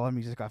ripped all our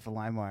music off of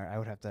LimeWire, I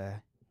would have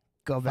to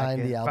go back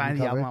Find and the album find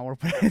the cover? album.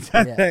 Put it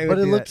inside. Yeah. But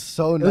it looked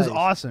so nice. It was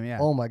awesome. Yeah.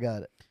 Oh my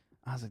god.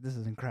 I was like, this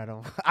is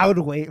incredible. I would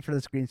wait for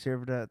the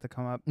screensaver to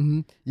come up,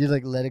 Mm-hmm. You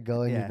like let it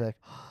go, and Yeah. you'd be like,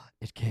 oh,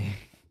 it came.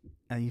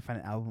 and you find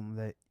an album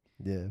that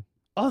Yeah.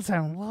 all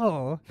time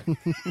low.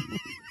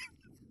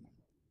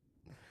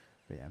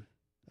 But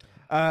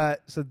yeah.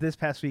 So this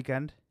past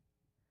weekend,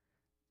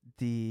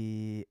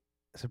 the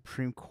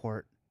Supreme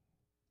Court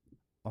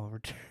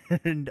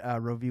overturned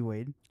Roe v.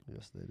 Wade.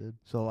 Yes, they did.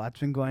 So a lot's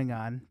been going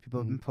on. People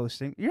have been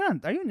posting. Are you on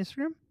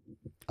Instagram?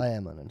 I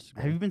am on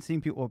Instagram. Have you been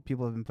seeing what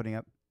people have been putting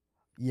up?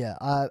 Yeah,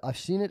 I've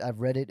seen it. I've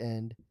read it,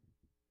 and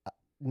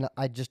No,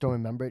 I just don't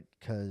remember it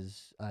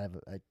because I have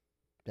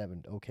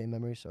an okay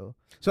memory. So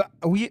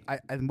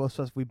and most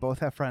of us, we both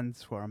have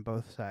friends who are on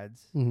both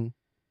sides. mm-hmm.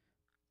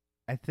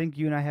 I think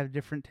you and I have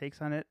different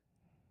takes on it.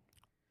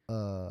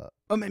 uh,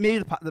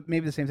 Maybe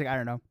the same thing. I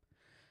don't know.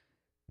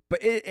 But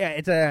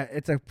it's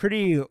a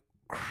pretty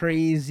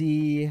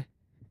crazy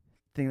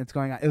thing that's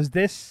going on.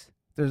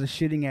 There was a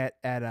shooting at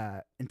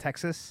in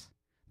Texas.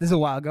 This is a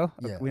while ago.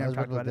 yeah, We never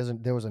talked about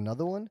it. there was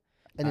another one,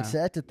 and it's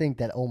sad to think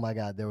that, oh my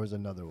God, there was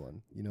another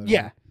one. You know? What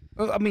Yeah.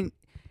 Well, I mean,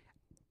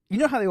 you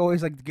know how they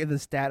always like to give the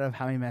stat of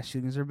how many mass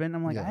shootings there have been?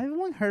 I'm like, Yeah. I've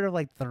only heard of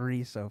like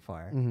 3 so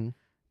far. Mm-hmm.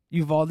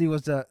 Uvalde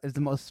is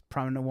the most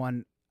prominent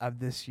one of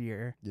this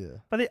year. Yeah.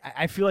 But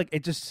I feel like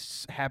it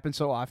just happens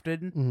so often.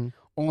 Mm-hmm.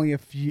 Only a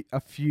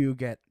few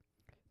get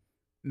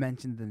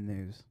mentioned in the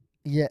news.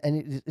 Yeah,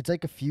 and it's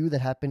like a few that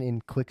happen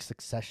in quick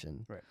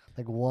succession. Right.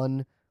 Like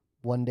one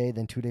day,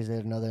 then 2 days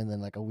later another, and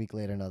then like a week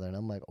later another. And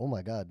I'm like, oh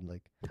my God,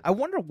 like. I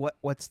wonder what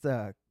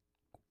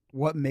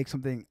makes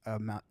something a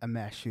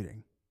mass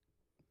shooting.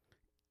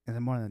 Is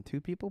it more than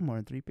 2 people? More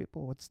than 3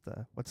 people? What's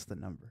the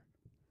number?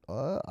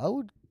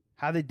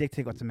 How they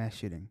dictate what's a mass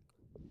shooting?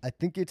 I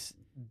think it's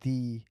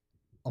the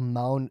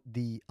amount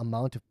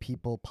of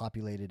people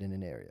populated in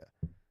an area.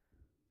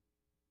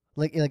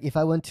 Like if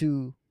I went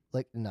to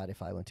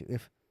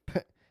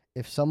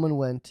if someone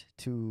went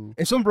to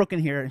If someone broke in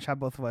here and shot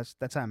both of us,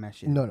 that's not a mass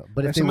shooting. no,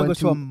 but if if they someone went goes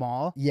to a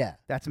mall, yeah,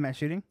 that's a mass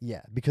shooting.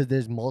 yeah, because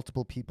there's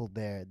multiple people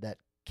there that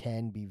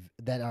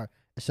are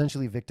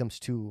essentially victims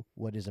to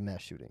what is a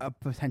mass shooting. A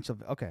potential.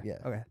 Okay. Yeah.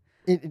 Okay.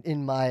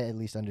 In my at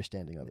least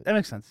understanding of it. That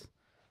makes sense.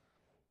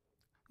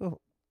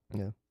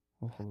 Yeah.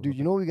 Dude,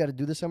 you know what we got to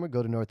do this summer?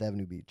 Go to North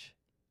Avenue Beach.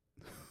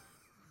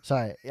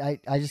 Sorry,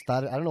 I just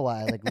thought I don't know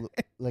why I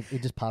like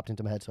it just popped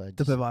into my head. So I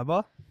To play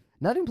volleyball?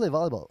 not even play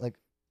volleyball. Like,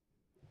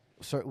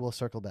 we'll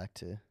circle back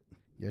to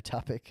your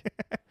topic,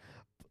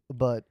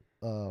 but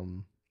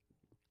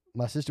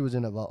my sister was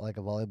in a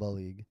volleyball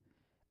league,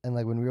 and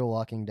like when we were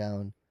walking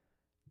down,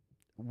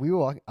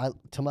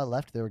 to my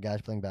left there were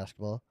guys playing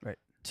basketball. Right.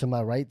 To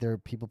my right there were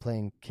people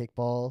playing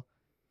kickball,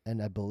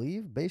 and I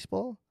believe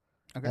baseball.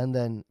 Okay. And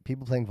then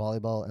people playing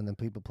volleyball, and then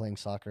people playing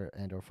soccer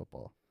and or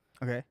football.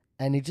 Okay.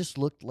 And it just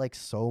looked like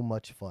so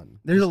much fun.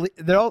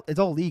 It's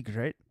all leagues,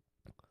 right?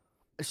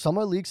 Some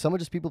are leagues, some are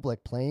just people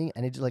like playing,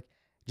 and it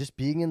just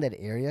being in that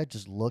area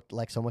just looked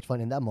like so much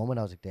fun. In that moment,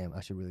 I was like, damn, I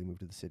should really move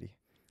to the city.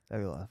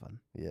 That'd be a lot of fun.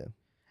 Yeah.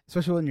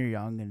 Especially when you're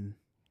young and.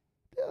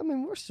 Yeah, I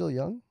mean, we're still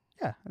young.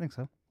 Yeah, I think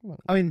so. Come on.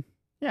 I mean,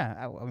 yeah,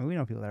 I mean, we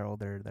know people that are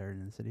older that are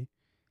in the city.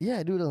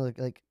 Yeah, dude,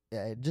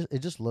 yeah, it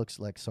just looks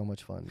like so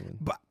much fun, man.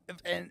 But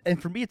and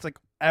for me, it's like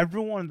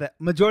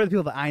majority of the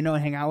people that I know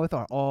and hang out with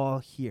are all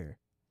here,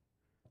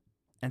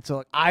 and so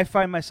like, I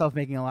find myself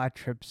making a lot of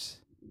trips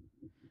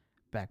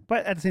back.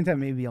 But at the same time,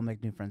 maybe I'll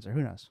make new friends, or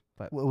who knows.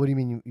 But What do you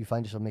mean you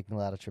find yourself making a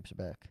lot of trips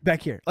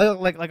back here,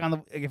 like on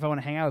the if I want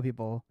to hang out with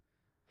people,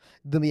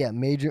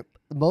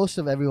 most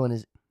of everyone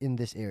is in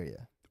this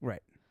area,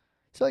 right?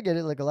 So I get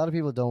it. Like a lot of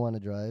people don't want to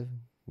drive.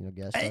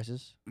 Gas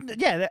prices.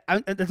 Yeah,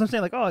 that's what I'm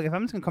saying. Like, if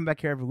I'm just gonna come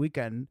back here every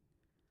weekend,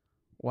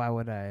 why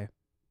would I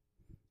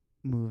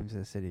move into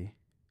the city?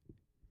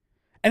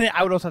 And then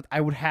I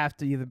would have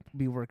to either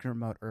be working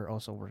remote or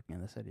also working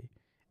in the city.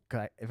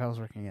 Cause if I was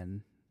working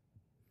in,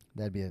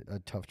 that'd be a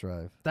tough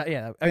drive.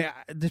 I mean,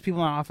 there's people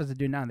in my office that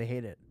do now and they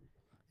hate it.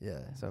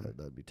 Yeah, so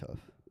that'd be tough.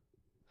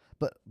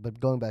 But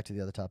going back to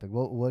the other topic,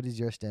 what is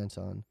your stance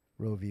on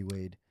Roe v.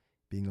 Wade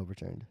being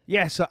overturned?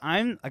 Yeah, so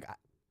I'm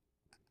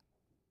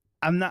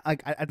not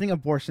like I think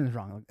abortion is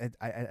wrong.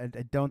 I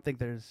don't think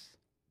there's.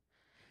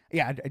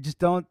 Yeah, I just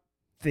don't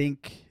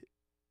think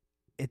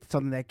it's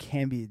something that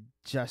can be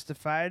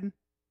justified.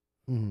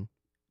 Mm-hmm.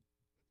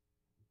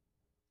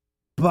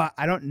 But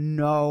I don't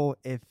know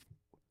if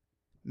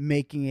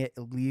making it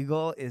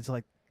illegal is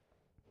like.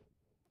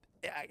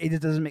 It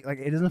just doesn't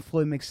it doesn't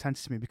fully make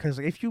sense to me because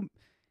like,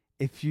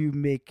 if you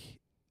make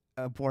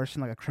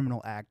abortion like a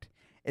criminal act,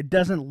 it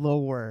doesn't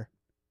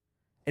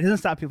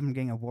stop people from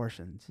getting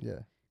abortions.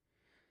 Yeah.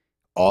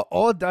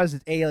 All it does is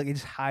it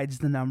just hides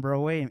the number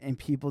away, and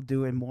people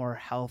do it in more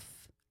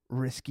health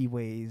risky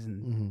ways,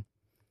 and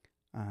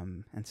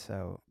and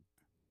so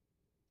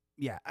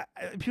yeah,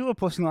 people are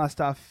posting a lot of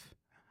stuff,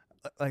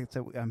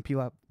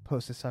 people have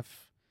posted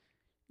stuff,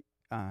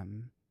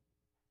 and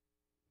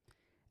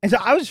so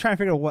I was just trying to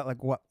figure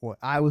out what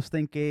I was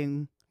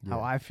thinking,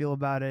 how I feel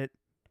about it,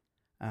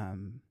 but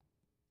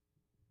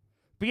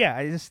yeah,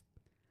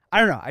 I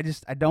don't know, I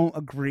don't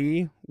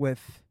agree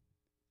with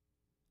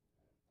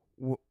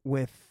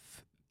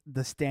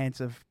the stance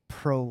of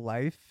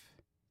pro-life,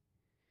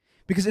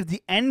 because if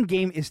the end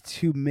game is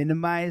to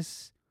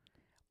minimize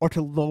or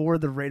to lower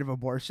the rate of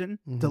abortion,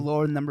 to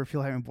lower the number of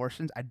people having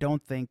abortions, I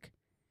don't think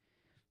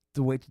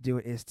the way to do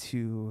it is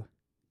to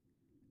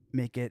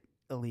make it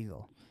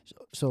illegal.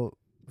 So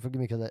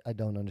forgive me because I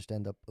don't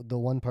understand the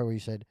one part where you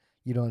said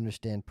you don't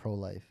understand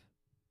pro-life.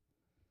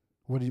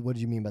 What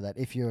do you mean by that?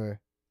 If you're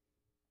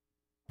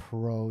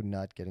pro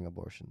not getting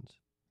abortions,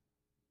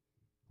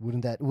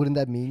 wouldn't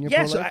that mean you're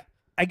pro-life? So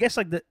I guess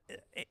like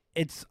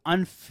it's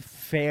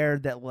unfair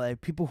that like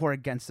people who are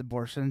against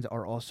abortions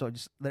are also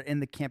just they're in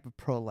the camp of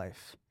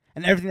pro-life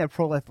and everything that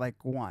pro-life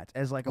like wants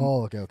as like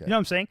okay. You know what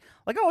I'm saying?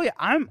 Like, oh yeah,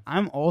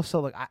 I'm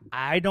also like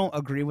I don't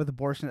agree with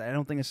abortion. I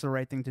don't think it's the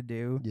right thing to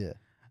do.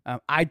 Yeah.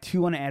 I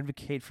too want to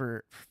advocate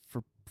for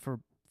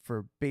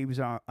babies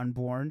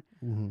unborn.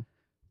 Mm-hmm.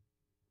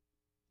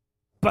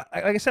 But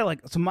like I said, like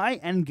so my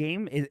end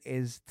game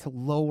is to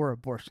lower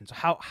abortion. So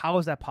how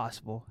is that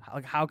possible?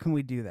 How can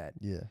we do that?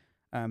 Yeah.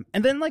 And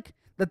then like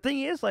the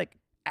thing is like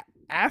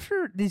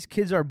after these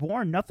kids are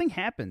born, nothing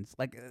happens.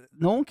 Like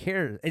no one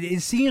cares.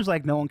 It seems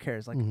like no one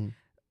cares. Like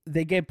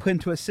they get put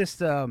into a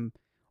system,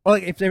 or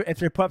like if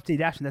they're put up to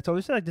adoption, that's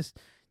always like just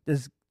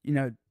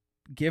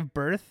give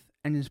birth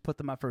and just put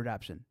them up for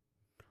adoption.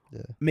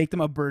 Yeah. Make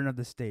them a burden of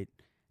the state,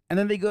 and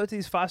then they go to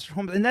these foster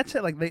homes, and that's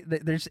it. Like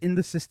they're just in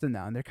the system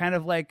now, and they're kind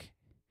of like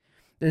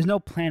there's no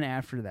plan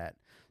after that.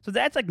 So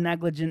that's like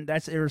negligent.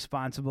 That's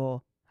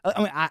irresponsible.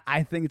 I mean,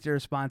 I think it's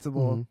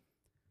irresponsible.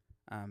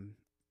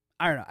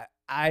 I don't know.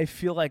 I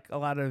feel like a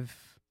lot of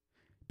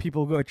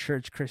people who go to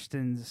church,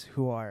 Christians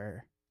who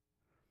are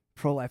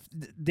pro-life,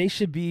 they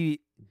should be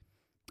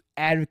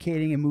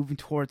advocating and moving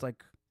towards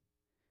like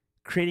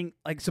creating,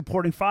 like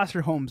supporting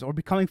foster homes or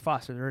becoming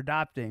fosters or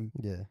adopting.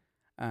 Yeah.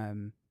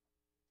 And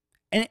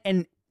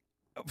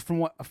from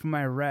what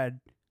I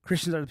read,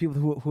 Christians are the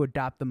people who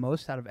adopt the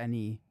most out of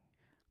any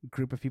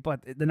group of people.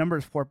 The number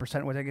is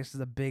 4%, which I guess is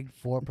a big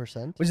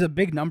 4%, which is a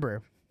big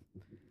number.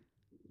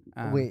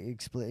 Wait,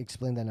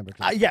 explain that number.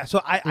 Yeah,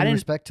 so I didn't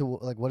respect to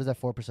like what is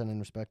that 4% in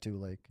respect to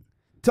like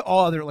to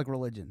all other like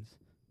religions.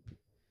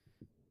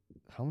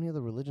 How many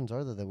other religions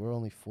are there that we're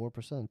only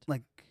 4%?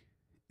 Like,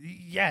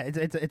 yeah, it's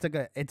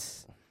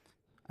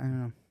I don't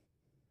know.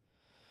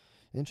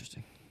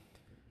 Interesting.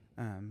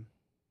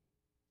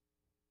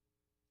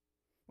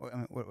 What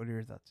are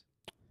your thoughts?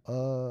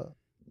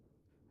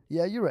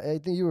 Yeah, you're right. I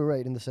think you were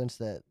right in the sense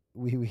that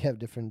we have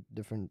different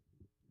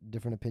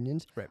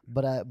opinions. Right.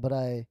 But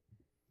I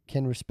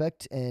can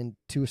respect and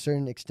to a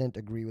certain extent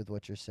agree with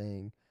what you're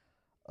saying.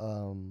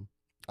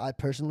 I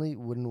personally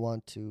wouldn't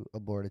want to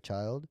abort a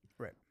child.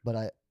 Right. But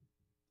I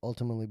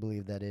ultimately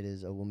believe that it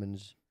is a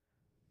woman's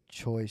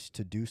choice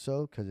to do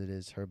so because it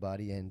is her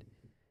body, and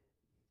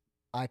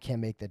I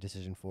can't make that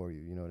decision for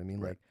you. You know what I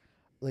mean? Right.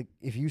 Like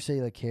if you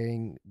say like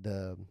carrying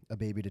a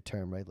baby to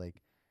term, right?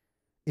 Like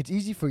it's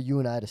easy for you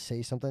and I to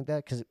say something like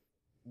that because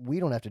we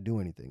don't have to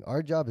do anything.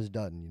 Our job is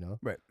done. You know.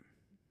 Right.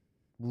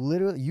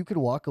 Literally, you could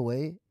walk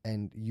away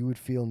and you would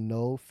feel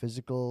no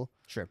physical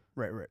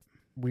right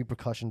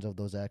repercussions of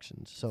those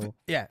actions. So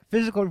yeah,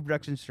 physical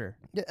reproduction, sure.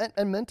 Yeah,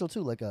 and mental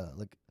too. Like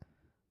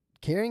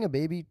carrying a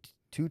baby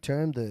to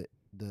term, the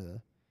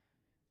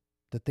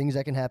things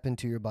that can happen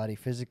to your body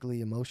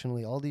physically,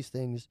 emotionally, all these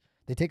things,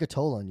 they take a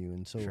toll on you.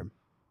 And so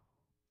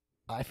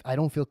I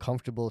don't feel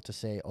comfortable to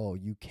say, oh,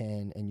 you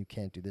can and you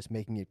can't do this,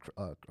 making it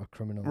a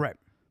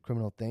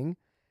criminal thing.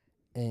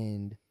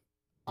 And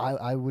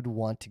I would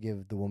want to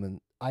give the woman.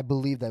 I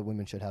believe that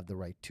women should have the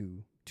right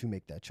to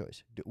make that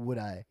choice. Would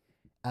I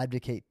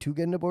advocate to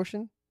get an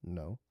abortion?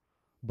 No,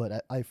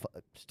 but I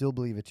still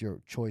believe it's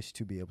your choice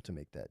to be able to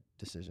make that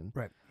decision.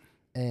 Right.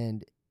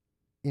 And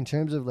in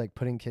terms of like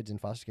putting kids in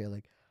foster care,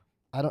 like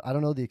I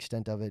don't know the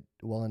extent of it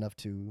well enough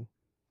to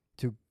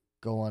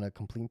go on a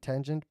complete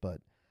tangent, but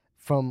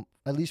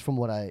at least from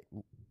what I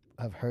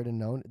have heard and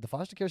known, the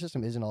foster care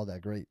system isn't all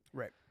that great.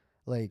 Right.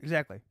 Like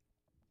exactly.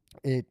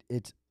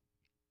 It's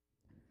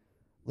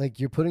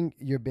like you're putting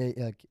your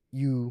like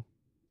you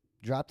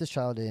drop this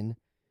child in,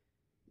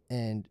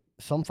 and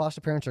some foster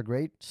parents are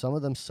great, some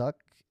of them suck,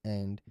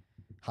 and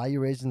how you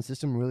raised in the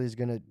system really is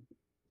gonna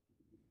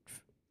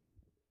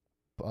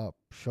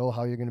show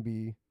how you're gonna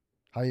be,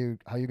 how you're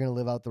gonna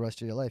live out the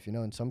rest of your life, you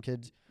know. And some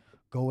kids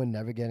go and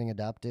never getting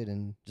adopted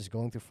and just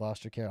going through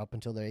foster care up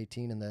until they're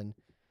 18, and then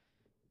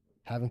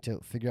having to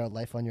figure out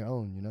life on your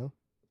own, you know.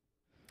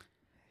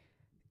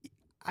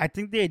 I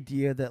think the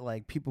idea that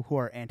like people who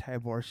are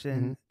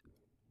anti-abortion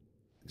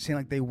saying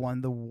like they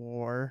won the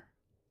war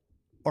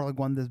or like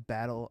won this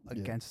battle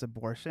against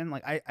abortion,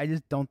 like I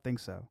just don't think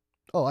so.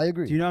 Oh, I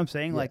agree. Do you know what I'm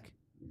saying? Yeah. Like,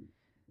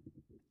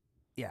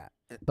 yeah.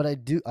 But I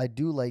do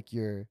like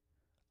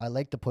I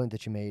like the point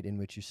that you made in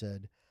which you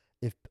said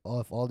if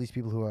all these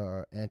people who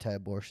are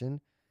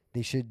anti-abortion,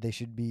 they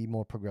should be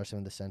more progressive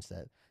in the sense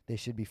that they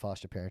should be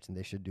foster parents and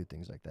they should do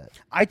things like that.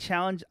 I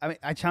challenge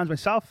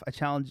myself. I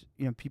challenge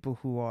people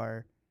who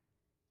are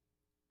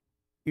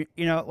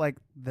like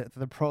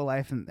the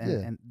pro-life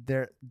and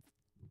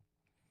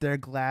they're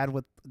glad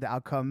with the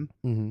outcome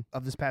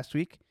of this past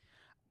week.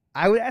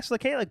 I would ask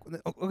like, hey, like,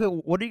 okay,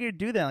 what are you gonna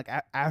do then? Like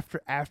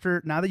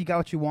after now that you got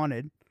what you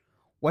wanted,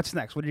 what's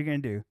next? What are you gonna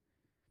do?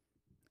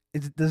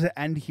 Does it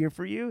end here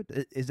for you?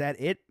 Is that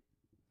it?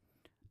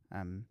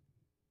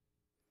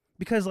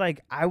 Because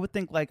like I would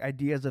think like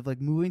ideas of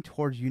like moving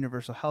towards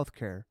universal health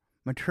care,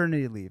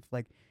 maternity leave,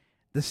 like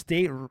the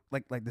state,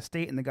 like the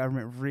state and the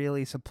government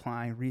really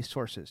supplying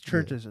resources.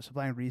 Churches are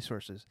supplying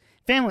resources.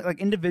 Family, like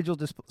individuals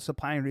just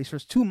supplying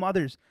resources to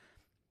mothers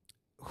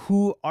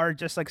who are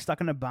just like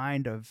stuck in a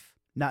bind of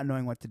not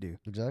knowing what to do.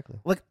 Exactly.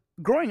 Like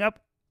growing up,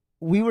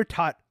 we were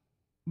taught,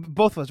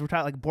 both of us were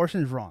taught like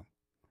abortion is wrong,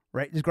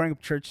 right? Just growing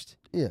up churched.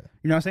 Yeah.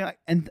 You know what I'm saying? Like,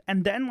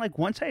 and then like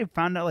once I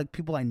found out like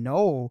people I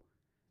know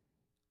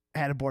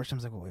had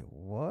abortions, I was like, wait,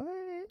 what?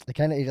 It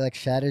kind of like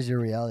shatters your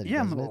reality.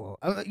 Yeah,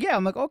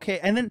 I'm like, okay.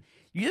 And then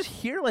you just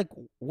hear like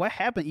what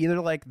happened. Either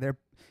like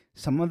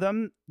some of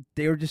them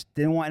they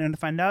didn't want anyone to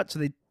find out, so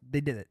they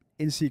did it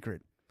in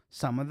secret.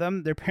 Some of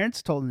them their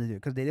parents told them to do it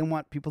because they didn't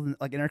want people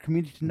like in our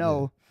community to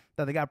know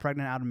that they got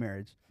pregnant out of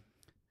marriage.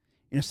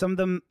 You know, some of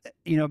them,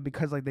 you know,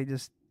 because like they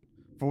just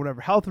for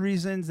whatever health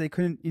reasons they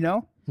couldn't, you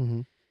know.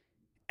 Mm-hmm.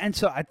 And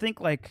so I think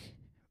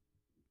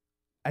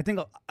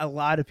a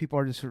lot of people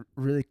are just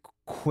really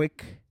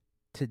quick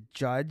to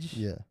judge.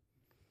 Yeah.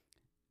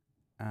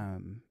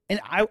 And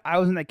I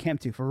was in that camp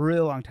too for a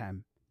really long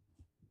time.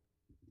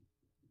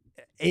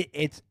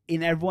 It's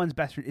in everyone's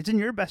best. It's in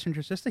your best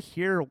interest just to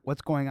hear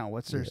what's going on,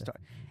 what's their story.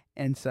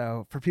 And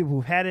so for people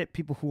who've had it,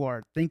 people who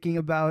are thinking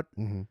about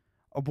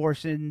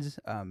abortions,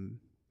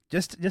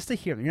 just to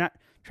hear them. You're not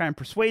trying to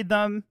persuade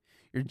them.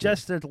 You're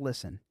just there to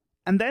listen.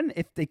 And then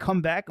if they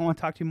come back and want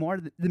to talk to you more,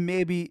 then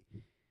maybe,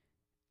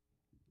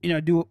 you know,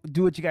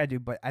 do what you gotta do.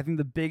 But I think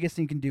the biggest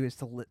thing you can do is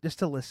just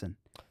to listen.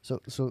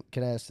 So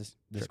can I ask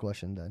this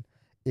question then?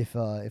 If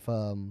a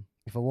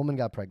woman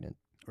got pregnant,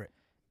 right,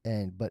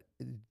 but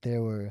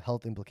there were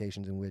health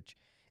implications in which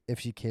if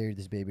she carried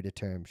this baby to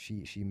term,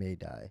 she may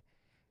die,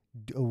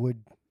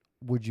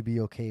 would you be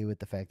okay with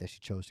the fact that she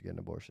chose to get an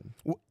abortion?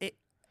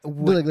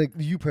 Like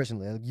you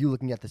personally, like you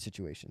looking at the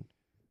situation.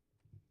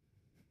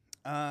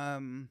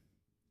 And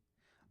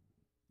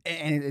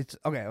it's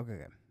okay.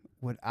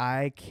 Would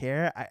I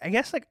care? I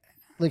guess like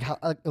how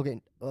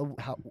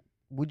how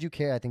would you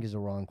care? I think is a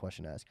wrong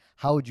question to ask.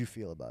 How would you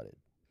feel about it?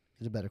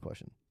 Is a better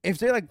question. If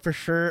they like for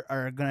sure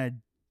are gonna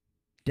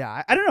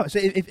die, I don't know. So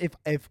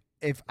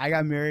if I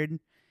got married,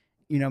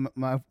 you know,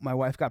 my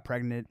wife got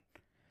pregnant,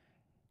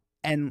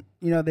 and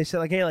you know they said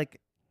like, hey, like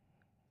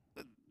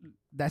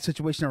that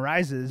situation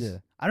arises. Yeah.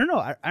 I don't know.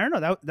 I don't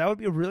know. That would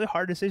be a really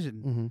hard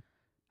decision. Mm-hmm.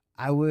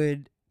 I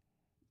would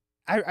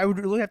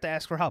really have to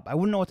ask for help. I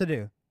wouldn't know what to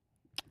do.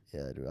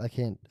 Yeah, dude, I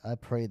can't. I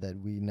pray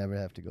that we never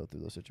have to go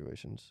through those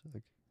situations.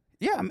 Like,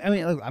 yeah,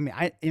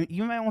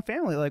 even my own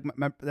family, like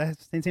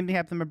that's the same thing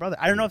happened to my brother.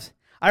 I don't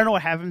know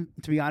what happened,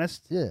 to be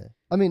honest. Yeah,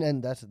 I mean,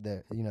 and that's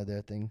their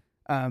thing.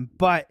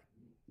 But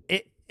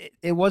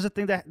it was a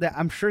thing that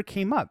I'm sure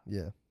came up.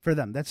 Yeah, for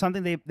them, that's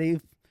something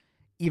they've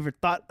either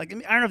thought. Like, I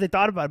mean, I don't know if they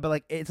thought about it, but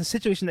like it's a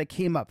situation that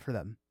came up for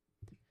them.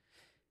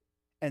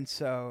 And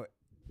so,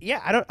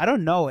 yeah, I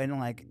don't know, and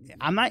like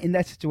I'm not in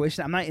that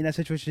situation. I'm not in that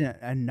situation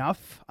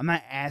enough. I'm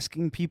not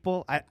asking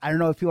people. I don't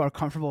know if people are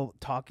comfortable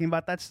talking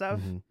about that stuff.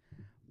 Mm-hmm.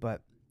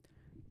 But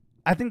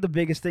I think the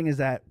biggest thing is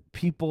that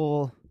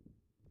people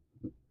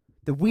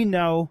that we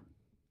know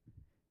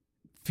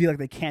feel like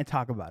they can't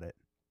talk about it.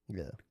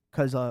 Yeah.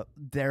 Because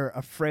they're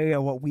afraid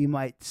of what we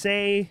might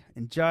say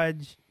and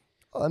judge.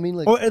 Oh, I mean,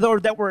 like... Or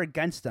that we're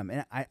against them.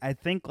 And I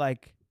think,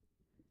 like...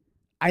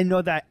 I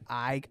know that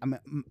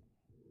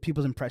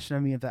people's impression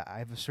of me is that I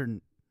have a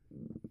certain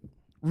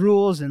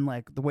rules and,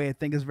 like, the way I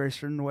think is a very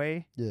certain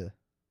way. Yeah.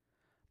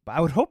 But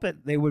I would hope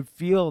that they would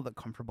feel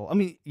comfortable. I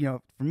mean, you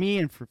know, for me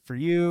and for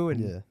you. And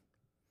yeah.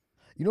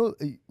 You know,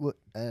 what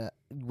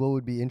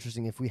would be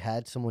interesting if we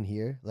had someone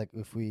here, like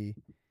if we...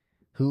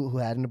 Who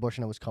had an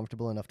abortion that was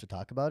comfortable enough to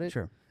talk about it.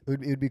 Sure. It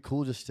would be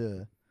cool just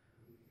to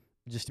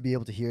be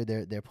able to hear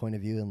their point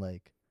of view and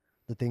like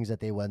the things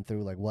that they went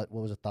through, like what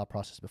was the thought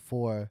process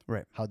before,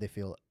 right? How they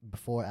feel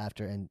before,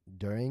 after, and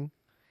during.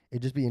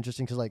 It'd just be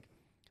interesting because like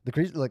the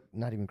crazy, like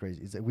not even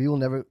crazy, is that we will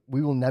never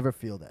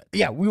feel that.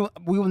 Yeah, we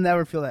will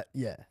never feel that.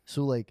 Yeah.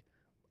 So like,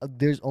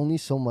 there's only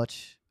so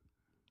much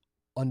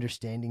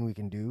understanding we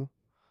can do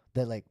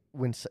that like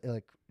when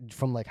like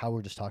from like how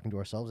we're just talking to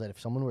ourselves, that if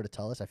someone were to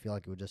tell us, I feel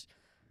like it would just.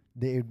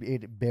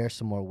 It bears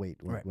some more weight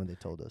when they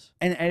told us.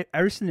 And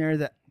every scenario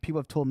that people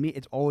have told me,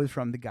 it's always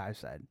from the guy's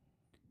side.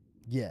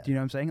 Yeah. Do you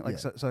know what I'm saying?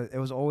 Like, yeah. so it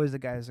was always the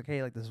guy's like,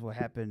 hey, like this is what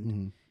happened.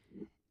 Mm-hmm.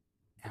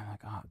 And I'm like,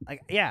 oh,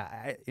 like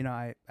yeah,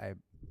 I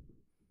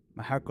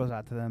my heart goes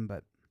out to them,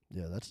 but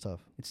yeah, that's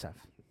tough. It's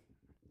tough.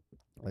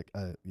 Like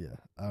I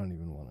don't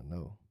even want to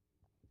know.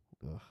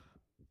 Ugh.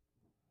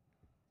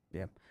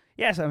 Yeah.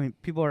 Yeah. So I mean,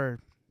 they're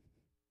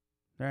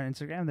on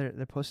Instagram.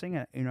 They're posting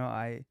it. You know,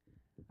 I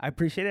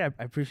appreciate it.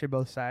 I appreciate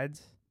both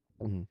sides.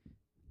 Mm-hmm.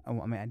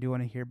 I mean, I do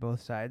want to hear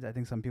both sides. I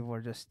think some people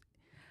are just...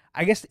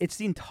 I guess it's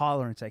the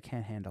intolerance I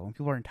can't handle. When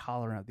people are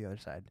intolerant of the other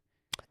side.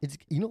 It's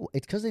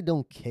it's because they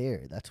don't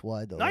care. That's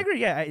why, though. No, I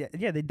agree. Yeah,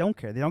 they don't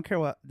care. They don't care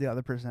what the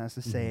other person has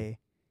to say.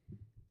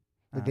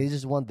 Like they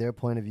just want their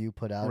point of view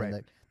put out. Right. And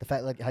like the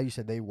fact, like how you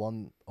said, they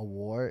won a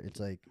war. It's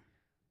like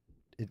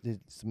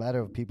it's a matter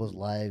of people's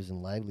lives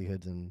and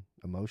livelihoods and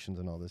emotions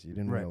and all this. You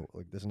didn't know,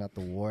 like this is not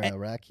the war in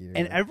Iraq here.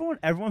 And like,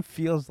 everyone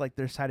feels like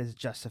their side is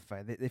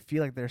justified. They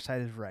feel like their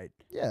side is right.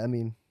 Yeah, I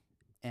mean,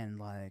 and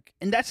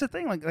that's the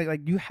thing.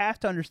 Like you have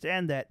to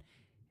understand that.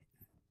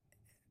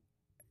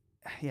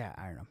 Yeah,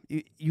 I don't know.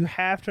 You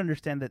have to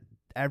understand that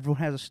everyone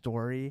has a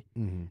story.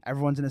 Mm-hmm.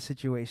 Everyone's in a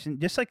situation.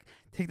 Just like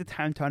take the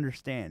time to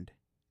understand.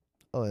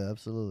 Oh yeah,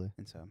 absolutely.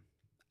 And so,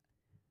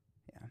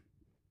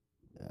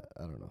 yeah.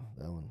 I don't know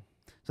that one.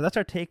 So that's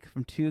our take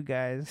from two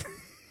guys.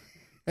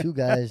 Two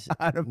guys,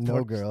 Out of no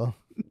Porch. girl.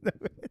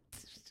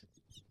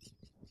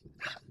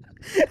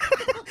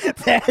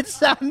 That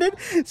sounded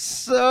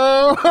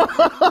so.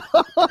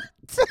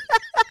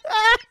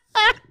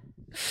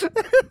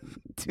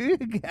 Two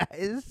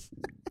guys.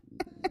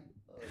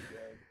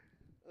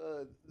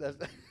 Oh god. That's.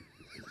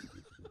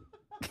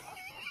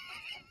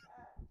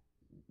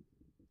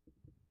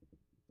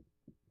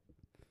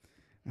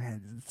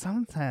 Man,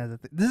 sometimes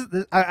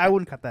I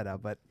wouldn't cut that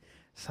out, but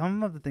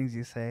some of the things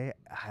you say,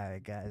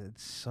 guys,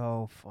 it's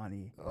so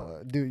funny.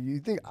 Dude, you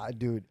think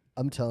dude,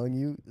 I'm telling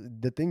you,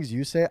 the things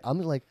you say, I'm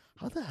like,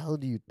 how the hell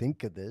do you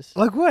think of this?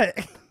 Like what?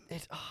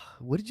 It's,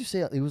 what did you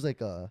say? It was like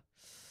 2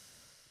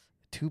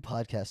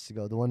 podcasts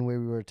ago. The one where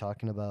we were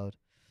talking about.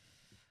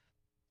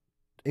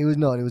 It was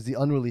the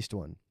unreleased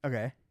one.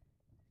 Okay.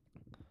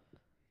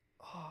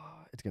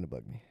 It's gonna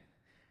bug me.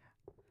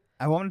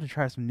 I wanted to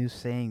try some new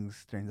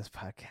sayings during this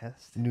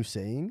podcast. New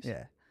sayings?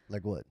 Yeah.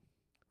 Like what?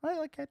 I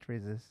like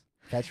catchphrases.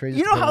 Catchphrases?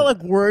 You know how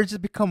like words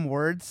just become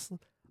words?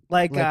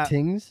 Like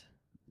tings?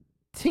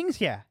 Tings,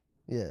 yeah.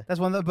 Yeah. That's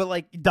one of the, but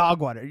like dog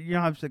water. You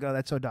know how I'm just like, oh,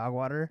 that's so dog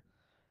water?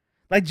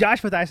 Like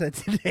Josh what I said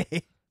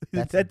today.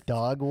 That's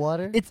dog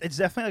water? It's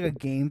definitely like a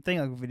game thing,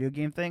 like a video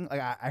game thing. Like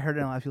I heard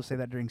a lot of people say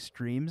that during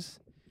streams.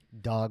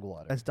 Dog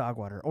water. That's dog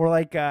water. Or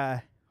like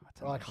or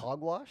like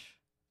hogwash?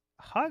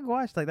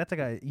 Hogwash, like that's like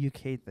a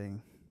UK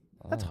thing.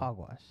 That's Oh.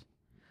 hogwash.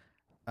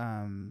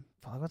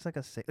 What's like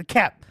a say?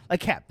 Cap. Like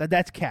cap.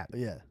 That's cap.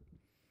 Yeah.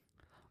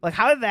 Like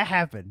how did that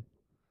happen?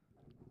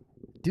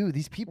 Dude,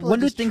 these people are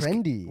just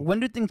trendy. When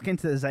do things get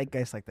into the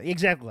zeitgeist like that?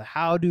 Exactly.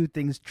 How do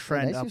things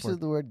trend nice use upward? of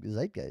the word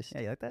zeitgeist.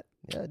 Yeah, you like that?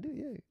 Yeah, I do.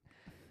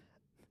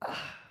 Yeah.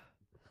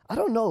 I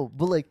don't know,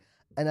 but like,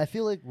 and I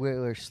feel like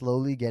we're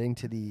slowly getting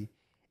to the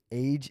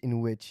age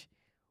in which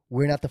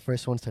we're not the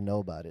first ones to know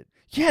about it.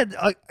 Yeah,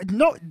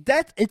 no,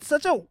 it's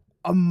such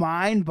a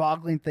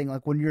mind-boggling thing.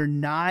 Like when you're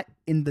not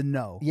in the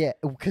know. Yeah,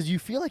 because you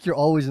feel like you're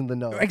always in the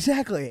know.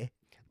 Exactly.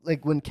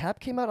 Like when Cap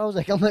came out, I'm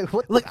like,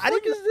 what Like, the I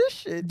fuck didn't- is this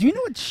shit? Do you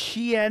know what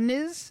Shein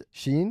is?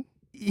 Shein?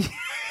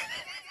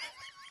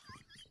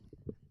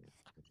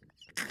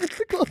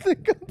 The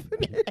clothing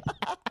company.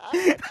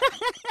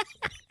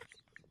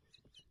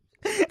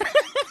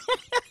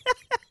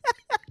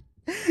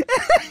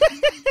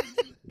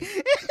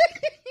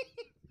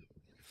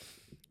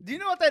 Do you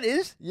know what that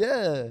is?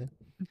 Yeah.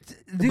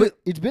 Dude, But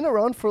it's been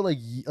around for like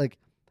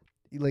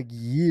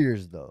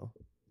years though.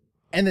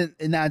 and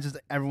now just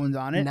everyone's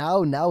on it.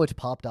 Now it's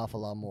popped off a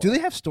lot more. Do they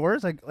have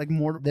stores like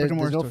more? There's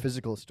more no stores?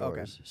 physical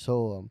stores.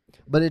 So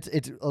but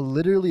it's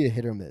literally a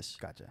hit or miss.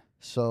 Gotcha.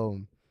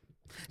 So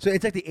So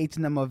it's like the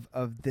H&M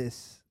of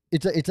this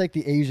it's like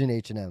the Asian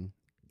H&M.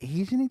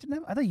 Asian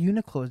H&M. I thought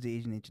Uniqlo is the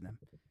Asian H&M.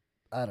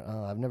 I don't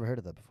know. I've never heard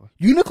of that before.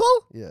 Uniqlo?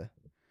 Yeah.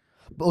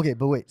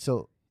 But wait.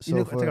 So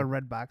Uniqlo, for, it's like a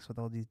red box with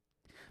all these.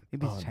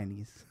 Maybe Oh, it's no.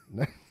 Chinese.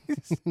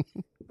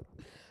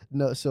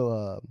 no.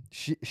 So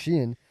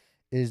Shein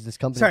is this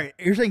company. Sorry,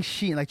 you're saying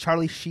Shein, like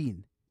Charlie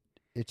Sheen.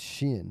 It's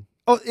Shein.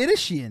 Oh, it is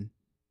Shein.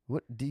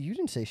 What? You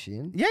didn't say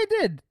Shein? Yeah, I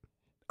did.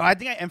 Oh, I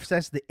think I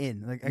emphasized the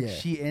in, like Yeah.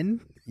 Shein.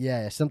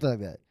 Yeah, something like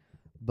that.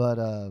 But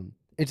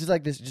it's just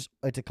like this.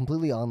 It's a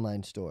completely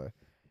online store,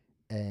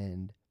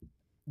 and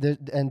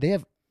they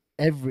have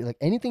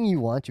anything you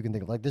want you can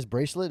think of. Like this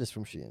bracelet is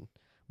from Shein,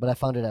 but I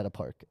found it at a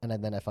park, and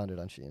then I found it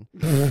on Shein.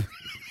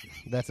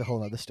 That's a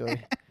whole other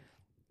story.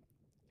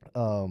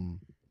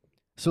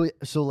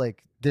 So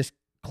like this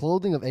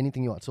clothing of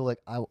anything you want. So like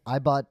I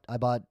bought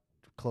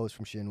clothes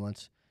from Shein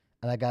once,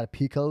 and I got a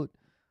pea coat.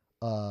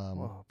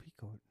 Whoa,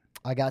 peacoat.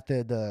 I got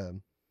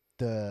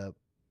the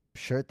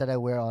shirt that I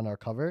wear on our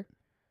cover.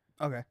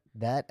 Okay.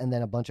 That and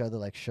then a bunch of other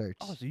like shirts.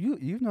 Oh, so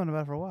you've known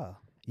about it for a while.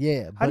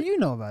 Yeah. How do you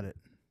know about it?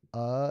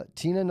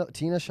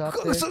 Tina shops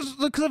there.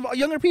 Because of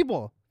younger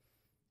people.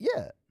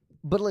 Yeah,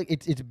 but like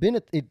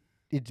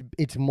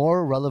it's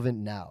more relevant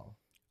now.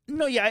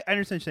 No, yeah, I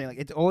understand what you're saying. Like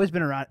it's always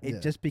been around. It Yeah.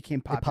 just became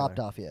popular. It popped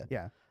off, yeah.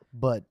 Yeah.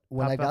 But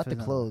when I Popped off got the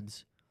is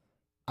clothes,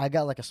 I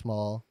got like a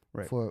small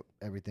Right. for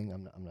everything.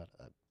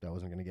 I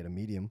wasn't gonna get a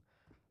medium,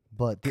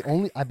 but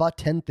I bought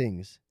 10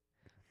 things.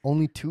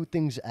 Only 2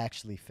 things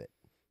actually fit.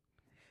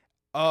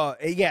 Oh,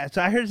 yeah.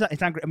 So I heard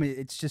it's not great. I mean,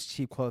 it's just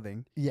cheap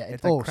clothing. Yeah,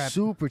 It's like crap.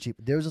 super cheap.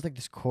 There was just like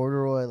this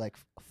corduroy like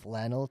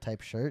flannel type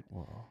shirt,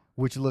 Whoa.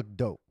 which looked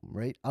dope,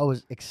 right? I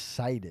was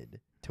excited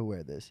to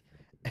wear this.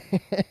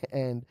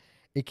 And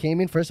it came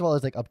in, first of all, it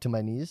was like up to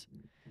my knees.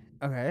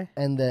 Okay.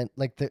 And then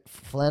like the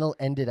flannel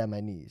ended at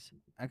my knees.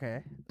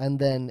 Okay. And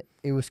then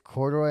it was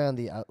corduroy on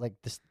the out, like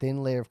this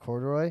thin layer of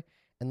corduroy,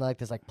 and like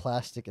this like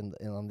plastic on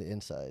the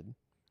inside.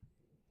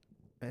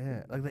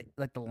 Yeah.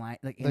 Like the line.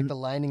 Like The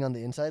lining on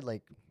the inside,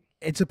 like,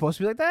 it's supposed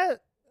to be like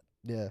that.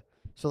 yeah.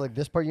 So like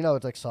this part,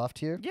 it's like soft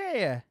here. Yeah.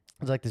 Yeah.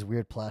 It's like this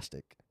weird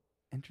plastic.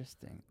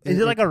 Interesting. It- Is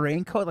it it- like a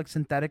raincoat, like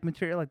synthetic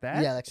material, like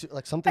that? Yeah,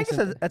 like something. I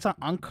guess that's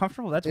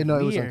uncomfortable. That's no,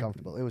 weird. it was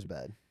uncomfortable. It was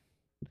bad.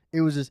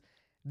 It was just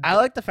I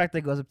like the fact that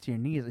it goes up to your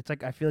knees. It's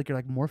like I feel like you're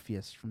like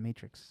Morpheus from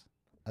Matrix.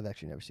 I've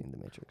actually never seen The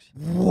Matrix.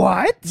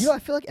 What? You know, I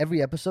feel like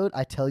every episode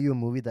I tell you a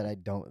movie that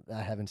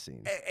I haven't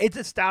seen. It's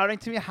astounding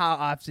to me how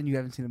often you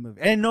haven't seen a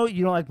movie. And I know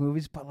you don't like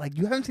movies, but like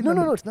you haven't seen.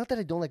 No. It's not that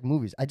I don't like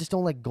movies. I just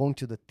don't like going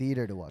to the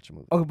theater to watch a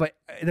movie. Okay, but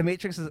The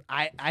Matrix is.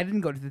 I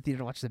didn't go to the theater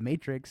to watch The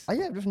Matrix.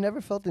 I've just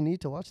never felt the need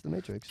to watch The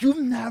Matrix.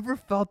 You've never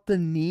felt the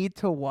need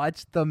to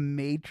watch The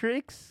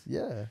Matrix?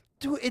 Yeah.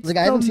 Dude, it's like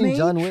The I haven't Matrix. seen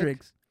John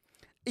Wick.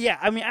 Yeah,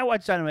 I mean, I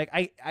watched John Wick.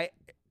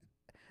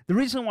 The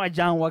reason why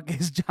John Wick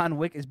is John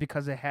Wick is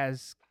because it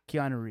has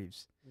Keanu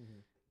Reeves. Mm-hmm.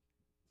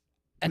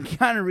 And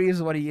Keanu Reeves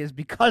is what he is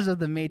because of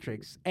The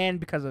Matrix and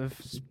because of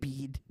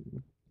Speed.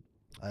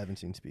 I haven't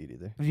seen Speed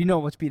either. Do you know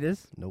what Speed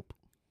is? Nope.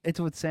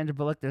 It's with Sandra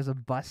Bullock. There's a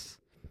bus.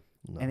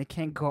 No. And it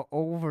can't go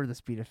over the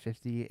speed of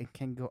 50. It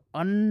can go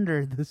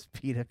under the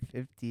speed of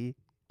 50.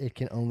 It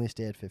can only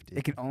stay at 50.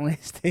 It can only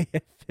stay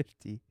at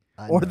 50.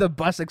 I Or know. the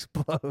bus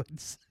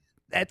explodes.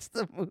 That's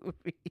the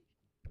movie.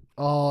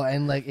 Oh,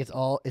 and like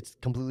it's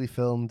completely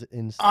filmed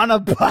in On a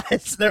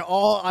bus. They're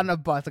all on a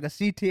bus, like a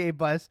CTA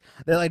bus.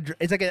 They're like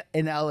it's like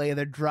in LA.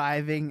 They're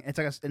driving. It's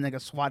like a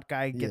SWAT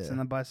guy gets in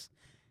the bus.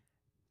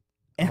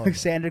 And like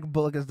Sandra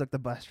Bullock is like the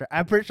bus driver.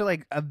 I'm pretty sure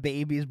like a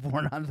baby is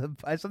born on the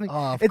bus. Something.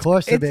 Oh, of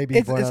course the baby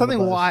is born It's on the something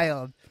bus.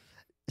 wild.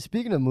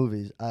 Speaking of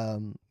movies,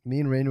 me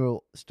and Rainer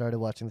started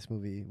watching this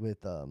movie with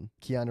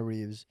Keanu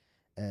Reeves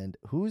and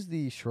who's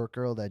the short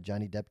girl that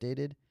Johnny Depp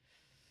dated?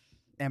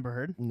 Amber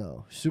Heard.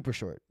 No, super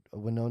short.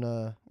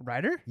 Winona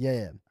Ryder.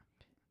 Yeah.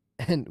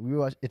 And we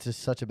watched. It's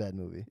just such a bad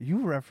movie.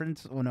 You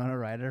reference Winona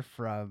Ryder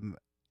from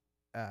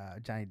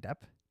Johnny Depp.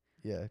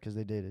 Yeah, because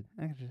they dated.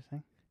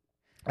 Interesting.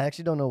 I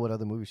actually don't know what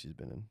other movie she's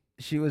been in.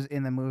 She was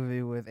in the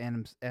movie with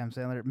Adam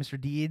Sandler, Mr.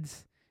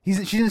 Deeds.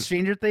 She's in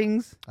Stranger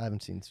Things. I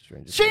haven't seen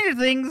Stranger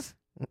Things.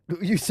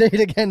 You say it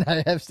again.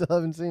 I still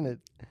haven't seen it.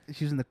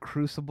 She was in The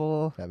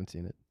Crucible. I haven't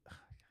seen it.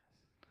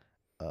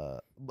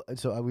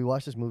 So we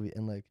watched this movie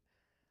and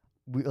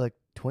we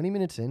 20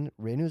 minutes in,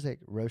 Rainu was like,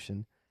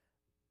 Roshan,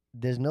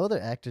 there's no other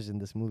actors in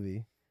this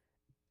movie.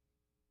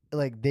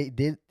 Like they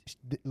did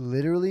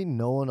literally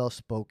no one else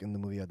spoke in the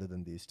movie other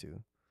than these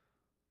two.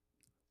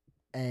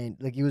 And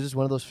like it was just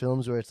one of those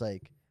films where it's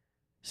like,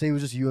 say it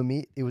was just you and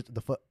me, it was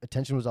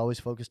attention was always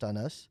focused on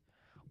us,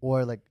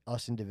 or like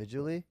us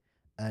individually,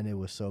 and it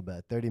was so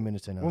bad. 30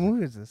 minutes in. What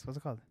movie is this? What's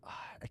it called?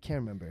 I can't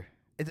remember.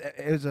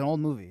 It was an old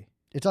movie.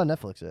 It's on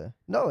Netflix. Yeah.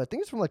 No, I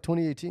think it's from like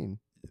 2018.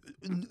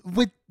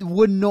 With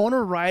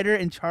Winona Ryder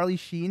and Charlie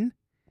Sheen.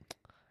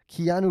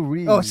 Keanu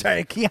Reeves. Oh,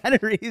 sorry,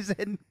 Keanu Reeves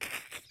and.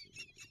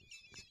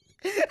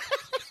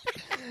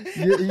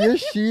 You're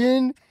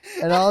Sheen,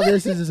 and all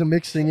this is a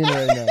mixed singing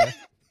right now.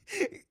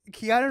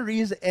 Keanu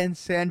Reeves and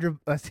Sandra.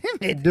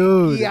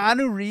 Dude.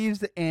 Keanu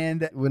Reeves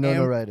and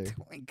Winona Ryder.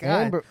 Oh my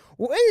God.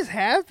 What is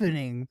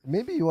happening?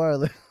 Maybe you are a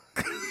little.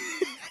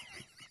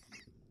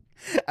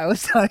 I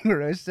was telling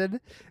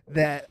Roasted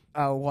that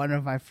one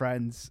of my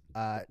friends,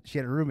 she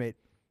had a roommate,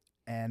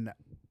 and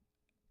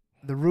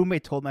the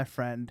roommate told my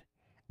friend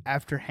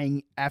after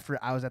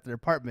I was at their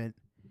apartment,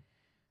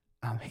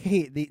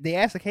 hey, they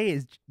asked like, hey,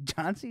 is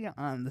John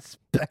on the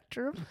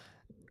spectrum?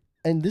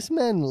 And this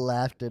man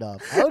laughed it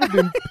off. I would have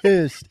been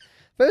pissed.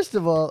 First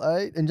of all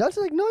right, and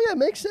Johnson's like, no, yeah, it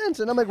makes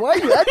sense. And I'm like, why are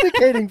you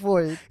advocating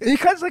for it?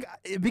 Because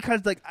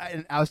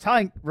I was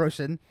telling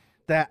Roshan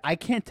that I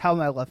can't tell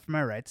my left from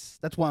my rights.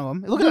 That's one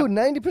of them. Dude,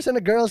 90%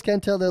 of girls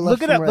can't tell their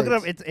left from right. Look it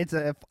up. It's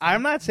a.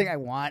 I'm not saying I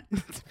want.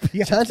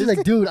 Johnson's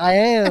like, dude, I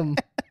am.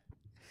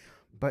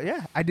 But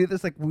yeah, I do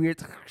this like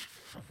weird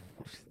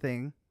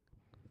thing.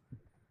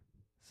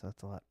 So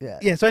that's a lot. Yeah.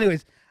 Yeah. So,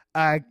 anyways,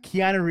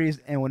 Keanu Reeves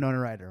and Winona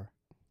Ryder,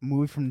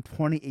 movie from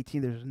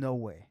 2018. There's no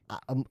way.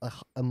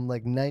 I'm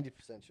like 90%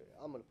 sure.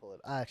 I'm gonna pull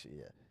it. Actually,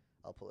 yeah,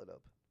 I'll pull it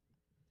up.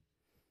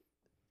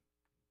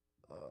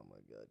 Oh my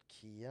God,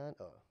 Keanu.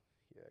 Oh,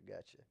 here I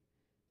got you.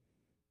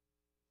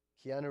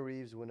 Keanu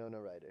Reeves, Winona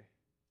Ryder.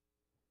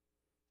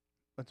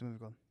 What's the movie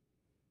called?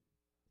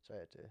 Sorry,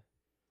 I have to.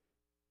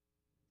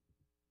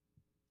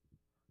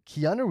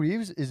 Keanu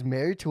Reeves is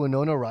married to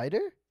Winona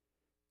Ryder?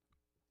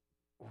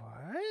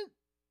 What?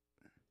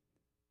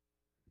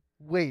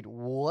 Wait,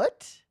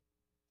 what?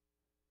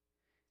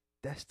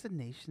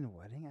 Destination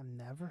Wedding? I've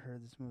never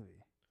heard this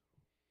movie.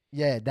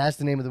 Yeah, that's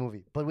the name of the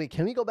movie. But wait,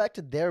 can we go back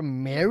to they're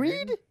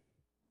married?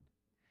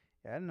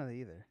 Yeah, I didn't know that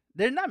either.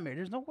 They're not married.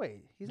 There's no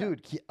way.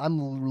 Dude,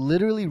 I'm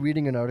literally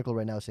reading an article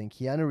right now saying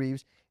Keanu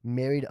Reeves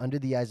married under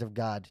the eyes of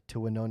God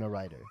to Winona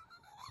Ryder.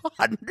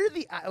 Under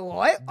the eye?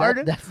 What?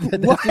 That's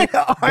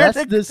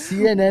the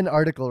CNN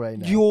article right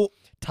now.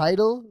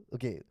 Title,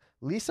 okay,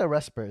 Lisa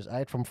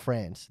Respers, from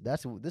France.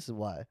 This is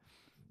why.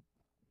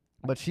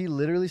 But she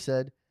literally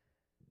said,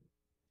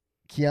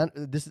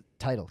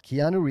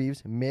 Keanu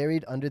Reeves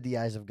married under the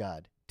eyes of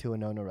God to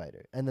Winona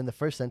Ryder. And then the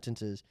first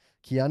sentence is,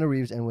 Keanu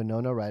Reeves and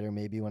Winona Ryder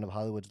may be one of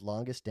Hollywood's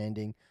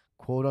longest-standing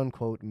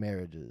quote-unquote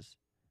marriages.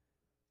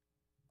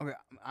 Okay,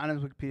 on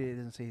his Wikipedia, it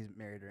doesn't say he's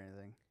married or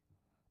anything.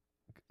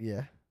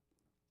 Yeah.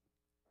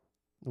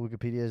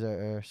 Wikipedia is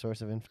our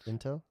source of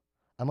intel.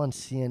 I'm on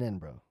CNN,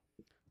 bro.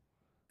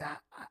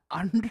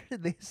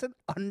 They said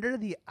under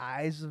the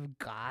eyes of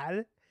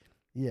God.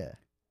 Yeah.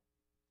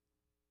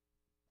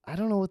 I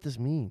don't know what this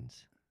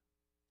means.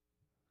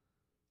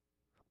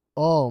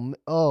 Oh.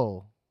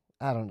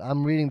 I don't know.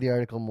 I'm reading the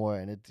article more,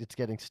 and it's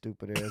getting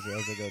stupider as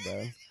I go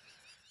down.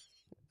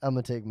 I'm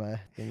going to take my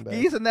thing back.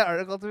 Can you send that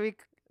article to me?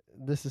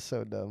 This is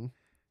so dumb.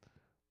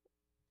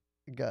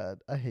 God,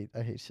 I hate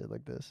shit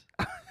like this.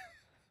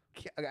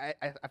 Okay,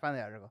 I found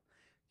the article.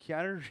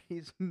 Keanu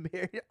Reeves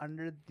married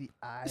under the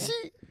eye.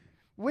 See,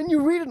 when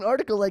you read an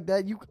article like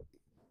that, you're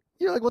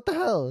like, what the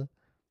hell?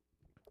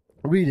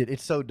 Read it.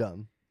 It's so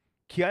dumb.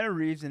 Keanu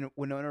Reeves and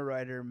Winona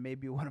Ryder may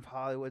be one of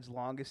Hollywood's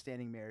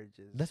longest-standing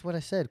marriages. That's what I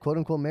said. "Quote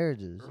unquote"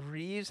 marriages.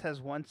 Reeves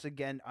has once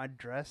again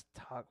undressed.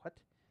 What?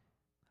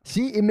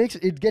 See,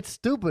 it gets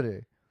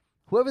stupider.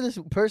 Whoever this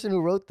person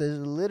who wrote this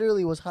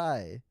literally was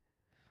high.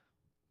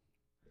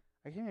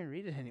 I can't even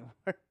read it anymore.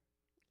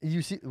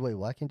 You see? Wait,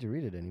 why can't you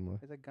read it anymore?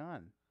 Is it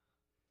gone?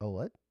 Oh,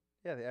 what?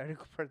 Yeah, the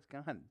article part's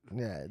gone.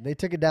 Yeah, they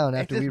took it down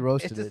after we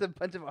roasted it. It's just a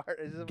bunch of art.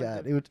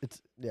 God,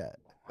 it's yeah.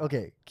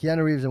 Okay,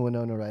 Keanu Reeves and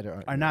Winona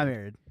Ryder are not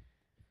married,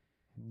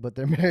 but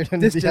they're married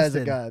under the eyes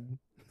of God.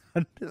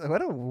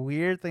 What a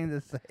weird thing to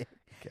say.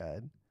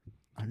 God,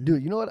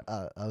 dude, you know what?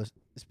 I was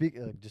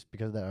speaking just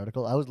because of that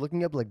article. I was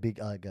looking up like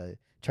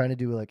trying to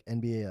do like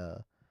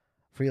NBA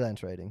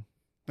freelance writing.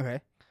 Okay.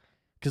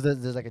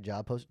 Because there's like a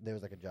job post. There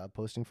was like a job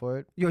posting for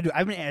it. Yo, dude,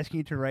 I've been asking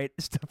you to write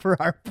stuff for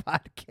our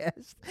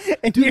podcast.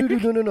 And dude,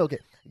 no. Okay,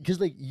 because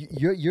like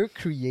you're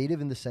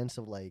creative in the sense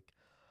of like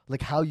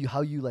how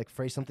you like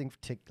phrase something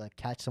to like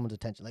catch someone's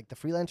attention. Like the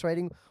freelance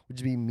writing would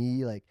just be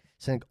me like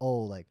saying,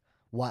 oh, like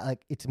why,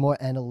 like it's more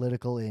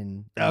analytical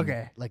in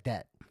okay, like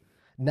that.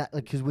 Not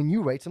like because when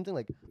you write something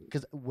like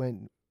because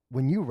when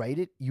you write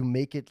it, you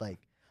make it like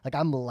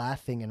I'm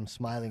laughing and I'm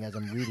smiling as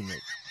I'm reading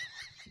it.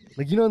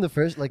 Like in the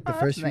first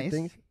few nice.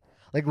 things.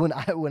 Like when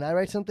I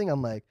write something,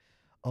 I'm like,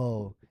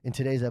 oh, in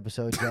today's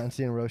episode, Jancy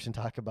and Roshan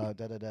talk about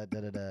da da da da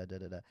da da da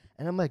da,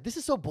 and I'm like, this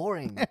is so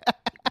boring.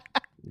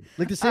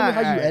 Like the same way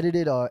how you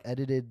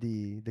edited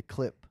the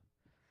clip,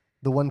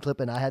 the one clip,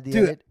 and I had the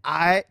edit.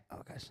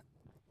 Oh gosh,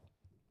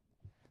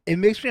 it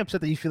makes me upset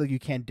that you feel like you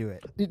can't do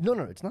it. No,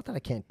 it's not that I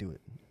can't do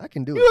it. I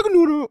can do it. I can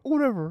do it.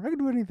 Whatever. I can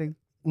do anything.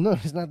 No,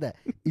 it's not that.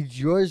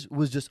 Yours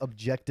was just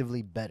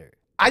objectively better.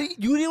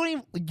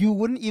 You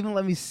wouldn't even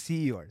let me see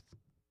yours.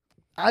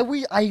 I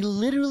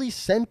literally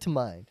sent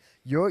mine.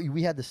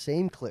 We had the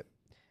same clip,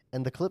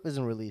 and the clip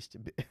isn't released,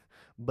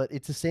 but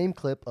it's the same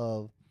clip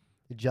of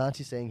John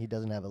C. saying he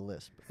doesn't have a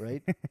lisp,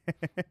 right?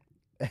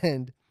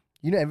 And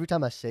every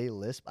time I say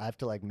lisp, I have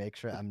to like make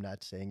sure I'm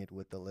not saying it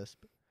with the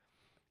lisp.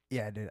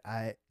 Yeah, dude.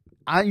 I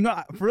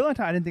for a long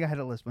time I didn't think I had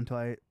a lisp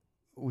until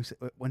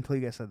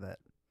you guys said that.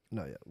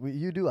 No, yeah,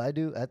 you do. I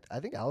do. I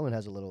think Alwyn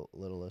has a little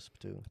lisp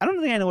too. I don't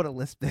think I know what a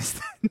lisp is.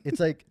 It's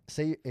like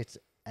say it's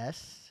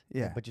S.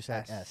 Yeah, but you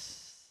say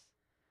S.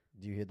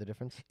 Do you hear the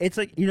difference? It's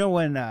like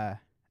when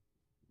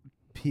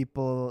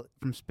people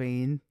from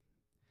Spain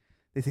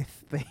they say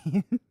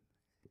Spain.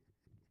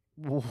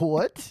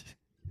 What?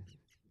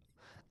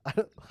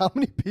 How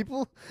many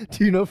people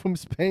do you know from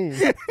Spain?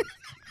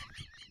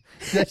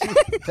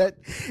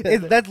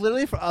 That's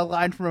literally a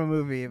line from a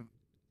movie.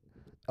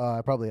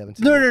 I probably haven't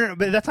seen it. No,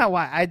 but that's not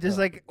why. I just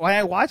when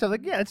I watch, I was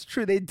like, yeah, it's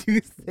true. They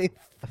do say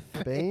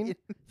Spain.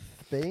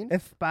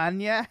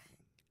 España.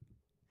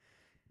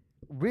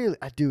 Really,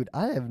 dude,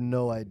 I have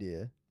no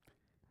idea.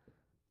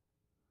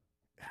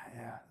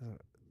 Yeah.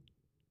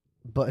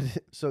 But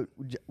so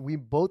we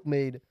both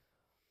made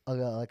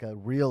a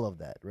reel of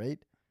that, right?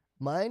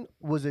 Mine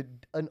was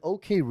an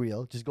okay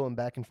reel, just going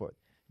back and forth.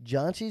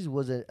 Johnson's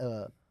was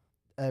a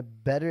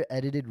better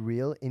edited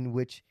reel in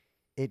which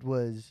it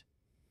was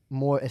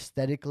more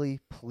aesthetically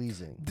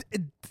pleasing.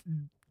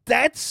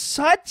 That's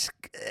not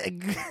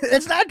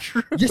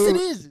true. Yes, it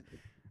is.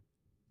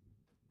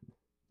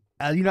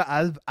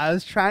 I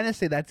was trying to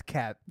say that's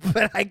cap,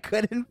 but I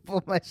couldn't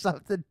pull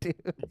myself to do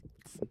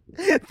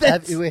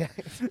it.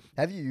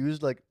 Have you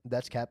used like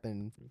that's cap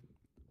in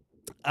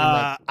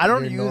I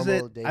don't use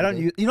it. I don't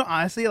use.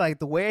 Honestly, like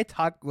the way I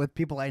talk with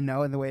people I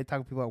know and the way I talk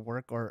with people at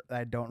work, or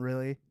I don't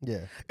really.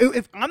 Yeah.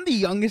 If I'm the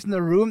youngest in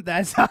the room,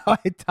 that's how I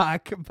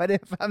talk. But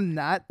if I'm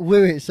not,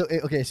 wait. So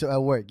okay. So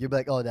at work, you're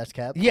like, oh, that's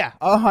cap. Yeah,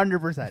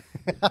 100%.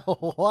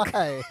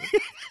 Why?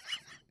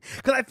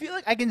 Because I feel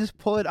like I can just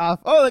pull it off.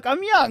 Oh, like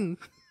I'm young.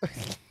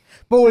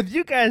 But with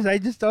you guys, I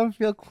just don't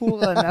feel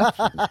cool enough.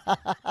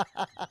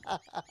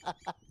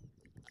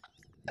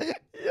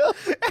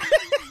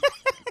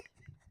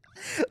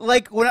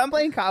 Like when I'm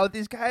playing COD with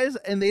these guys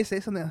and they say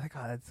something, I'm like,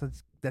 oh,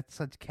 that's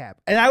such cap.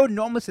 And I would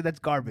normally say that's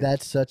garbage.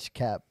 That's such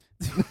cap.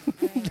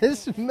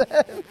 This man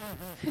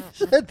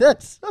said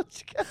that's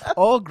such cap.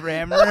 All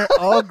grammar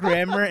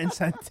and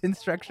sentence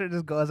structure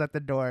just goes out the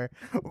door.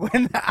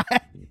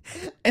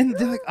 And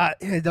they're like,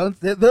 they'll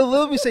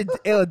literally say,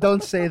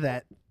 don't say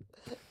that.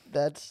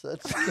 That's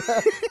such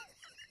cap.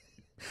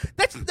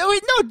 No,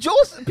 Joel.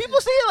 People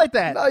say it like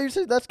that. No, you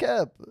say that's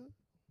cap.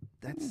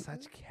 That's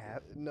such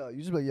cap. No, you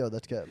just like, yo,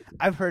 that's cap.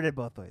 I've heard it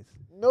both ways.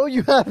 No,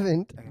 you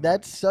haven't. Okay.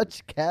 That's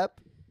such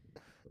cap.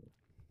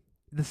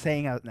 the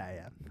saying out. Nah,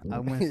 yeah.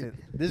 I'm gonna say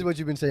This is what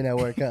you've been saying at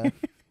work, huh?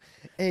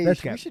 Hey,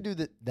 That's we cap. should do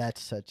the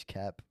That's Such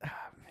Cap.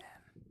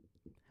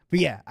 But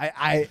yeah,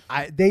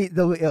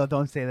 they'll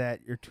don't say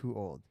that. You're too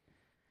old.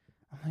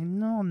 I'm like,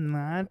 no, I'm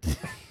not.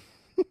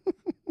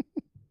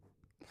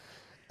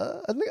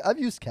 I think I've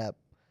used cap.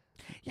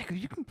 Yeah, because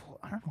you can pull.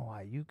 I don't know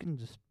why. You can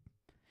just.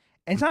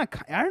 And it's not.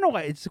 I don't know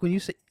why. It's when you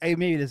say.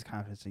 Maybe it is a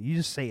confidence thing. You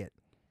just say it.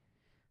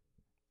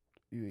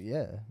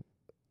 Yeah.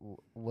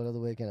 What other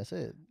way can I say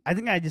it? I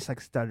think I just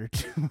like stuttered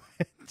too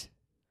much.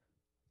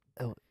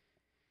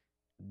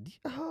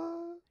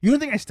 You don't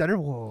think I stutter?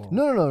 Whoa.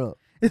 No.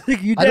 It's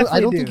like you I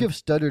definitely don't do. think you've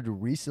stuttered in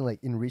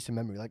recent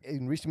memory. Like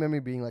in recent memory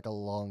being like a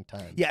long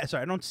time. Yeah,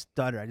 sorry. I don't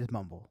stutter. I just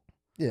mumble.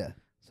 Yeah.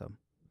 So.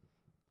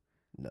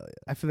 No, yeah.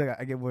 I feel like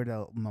I get word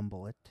I'll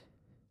mumble it.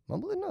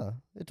 Mumble it? No.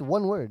 It's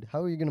one word.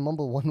 How are you gonna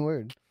mumble one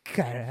word?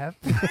 Gotta have.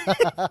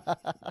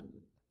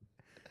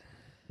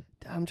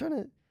 I'm trying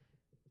to.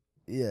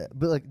 Yeah,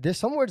 but like, there's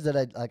some words that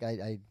I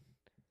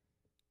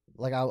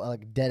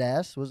like dead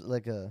ass was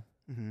like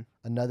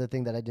another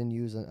thing that I didn't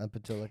use up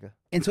until like a.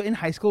 And so in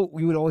high school,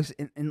 we would always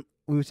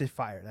we would say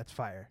fire. That's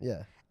fire.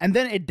 Yeah. And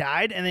then it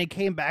died, and then it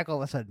came back all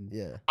of a sudden.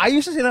 Yeah. I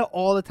used to say that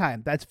all the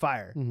time. That's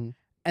fire. Mm-hmm.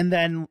 And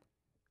then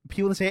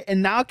people would say it,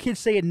 and now kids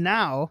say it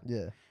now.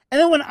 Yeah. And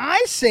then when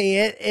I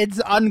say it, it's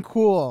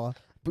uncool.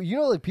 But you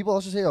know, like people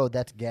also say, "Oh,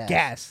 that's gas."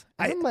 Gas.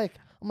 I'm like,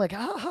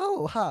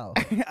 how?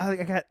 I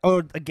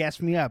got gas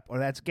me up, or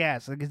that's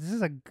gas. Like, is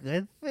this a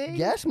good thing?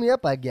 Gas me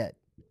up, I get.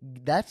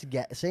 That's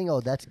gas. Saying,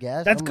 "Oh, that's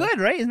gas." That's I'm good, like,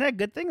 right? Isn't that a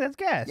good thing? That's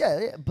gas.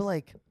 yeah, but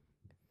like,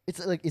 it's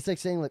like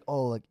saying like,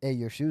 "Oh, like, hey,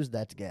 your shoes,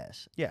 that's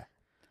gas." Yeah.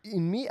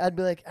 In me, I'd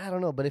be like, I don't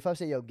know, but if I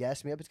say, "Yo,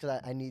 gas me up," it's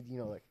because I need,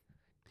 like.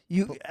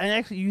 And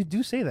actually, you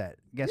do say that.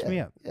 Gas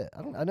me up. Yeah,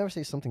 I never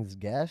say something's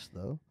gas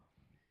though.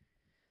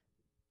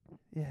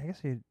 Yeah, I guess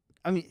you.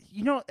 I mean,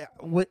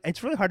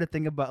 it's really hard to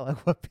think about like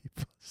what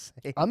people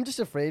say. I'm just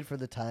afraid for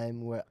the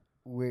time where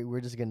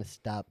we're just gonna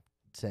stop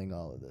saying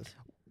all of this.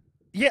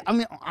 Yeah, I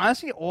mean,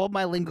 honestly, all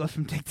my lingo's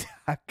from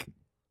TikTok.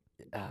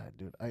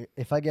 Dude,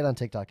 if I get on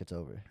TikTok, it's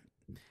over.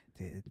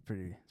 Dude, it's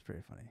pretty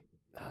funny.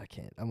 I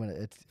can't. I'm gonna.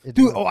 It's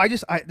Dude.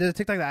 There's a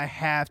TikTok that I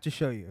have to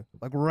show you,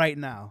 like right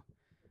now.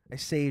 I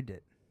saved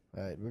it.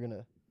 All right, we're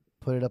gonna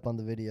put it up on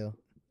the video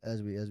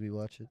as we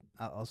watch it.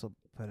 I'll also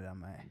put it on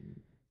my.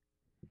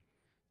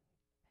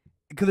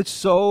 Because it's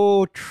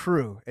so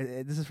true.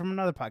 This is from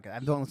another podcast. I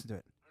don't listen to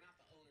it. Are not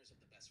the owners of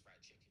the best fried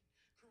chicken.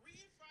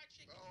 Korean fried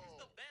chicken is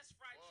the best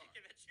fried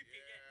chicken that you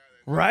can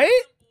get.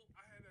 Right?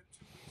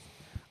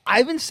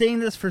 I've been saying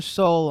this for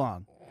so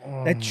long.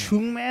 That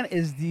Chungman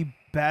is the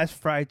best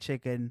fried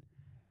chicken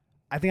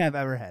I think I've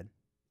ever had.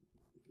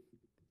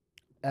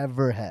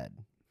 Ever had?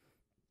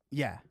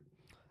 Yeah.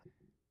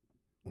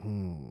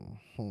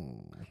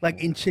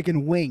 Like in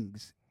chicken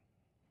wings.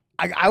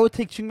 I would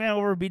take Chungman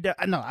over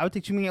I would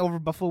take Chungman over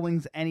Buffalo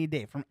Wings any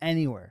day from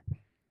anywhere.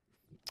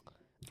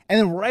 And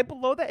then right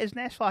below that is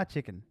Nashville Hot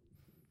Chicken.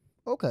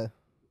 Okay.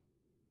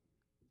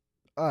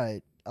 All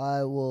right.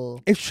 I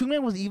will. If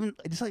Chungman was even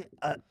just like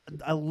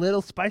a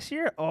little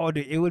spicier, dude,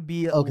 it would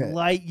be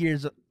light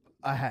years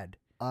ahead.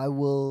 I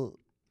will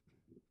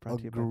Brought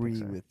to you by agree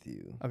Pixar. with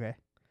you. Okay.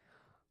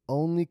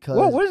 Only because.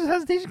 Whoa, where's the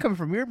hesitation coming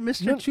from? You're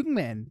Mr.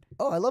 Chungman.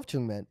 Oh, I love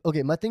Chungman.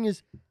 Okay, my thing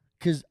is,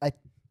 because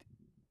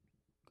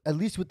at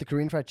least with the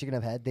Korean fried chicken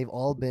I've had, they've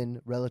all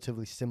been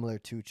relatively similar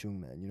to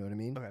Chungman. You know what I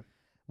mean? Okay.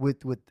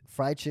 With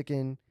fried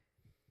chicken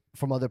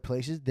from other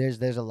places,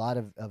 there's a lot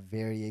of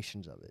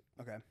variations of it.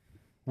 Okay.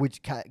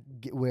 Which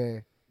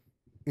where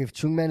if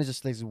Chungman is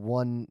just like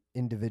one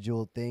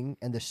individual thing,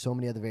 and there's so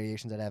many other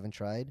variations that I haven't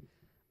tried.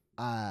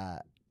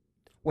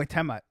 Wait,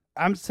 time out.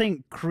 I'm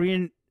saying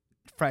Korean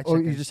fried chicken.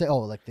 Or you just say,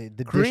 like the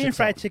Korean dish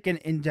fried itself. chicken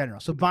in general.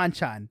 So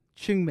Banchan,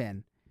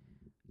 Chungman,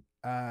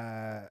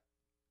 that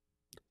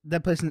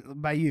place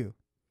by you.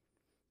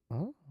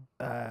 Huh?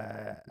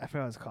 I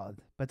forgot what it's called,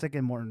 but it's like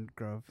in Morton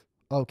Grove.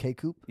 Oh,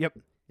 K-Coop? Yep.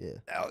 Yeah.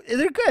 Oh,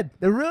 they're good.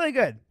 They're really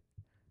good.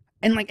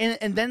 And like,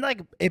 and then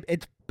like,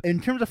 it's in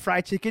terms of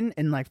fried chicken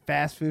and like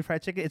fast food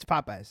fried chicken, it's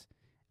Popeyes,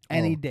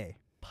 any day.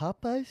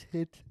 Popeyes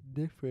hits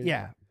different.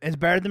 Yeah, it's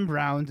better than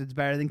Browns. It's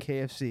better than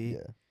KFC. Yeah.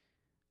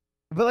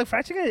 But like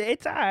fried chicken,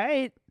 it's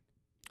alright.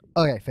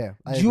 Okay, fair.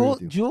 I agree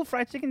with you. Jewel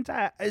fried chicken's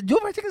alright. Jewel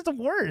fried chicken's the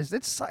worst.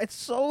 It's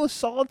so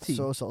salty.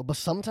 So, but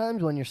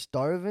sometimes when you're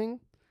starving,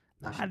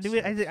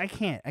 dude, I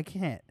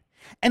can't.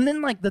 And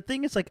then like the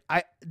thing is like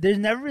there's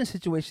never been a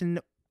situation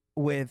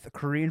with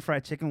Korean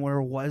fried chicken where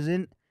it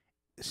wasn't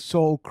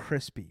so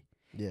crispy.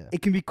 Yeah.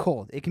 It can be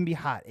cold. It can be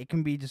hot. It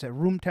can be just at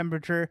room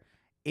temperature.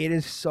 It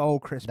is so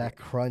crispy. That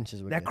crunch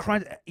is what that gets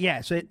crunch. it.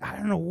 Yeah. So I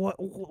don't know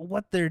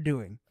what they're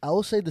doing. I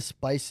will say the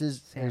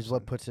spices is Samsung.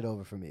 what puts it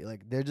over for me.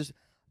 Like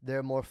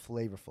they're more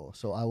flavorful.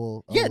 So I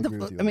will. Yeah. agree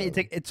with you I on mean,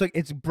 that it's like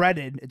it's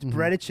breaded. It's Mhm.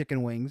 breaded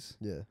chicken wings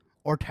one. Yeah.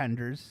 or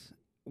tenders.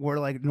 Where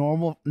like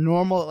normal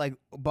like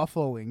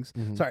buffalo wings.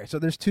 Mhm. Sorry. So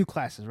there's two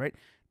classes, right?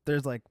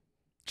 There's like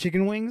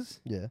chicken wings.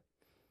 Yeah.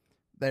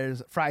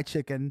 There's fried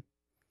chicken,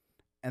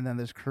 and then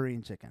there's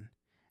Korean chicken.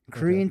 Okay.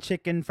 Korean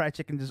chicken, fried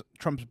chicken just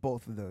trumps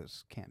both of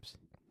those camps.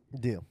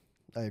 Deal.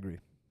 I agree.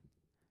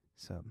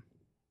 So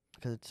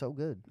because it's so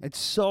good. it's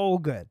so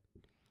good.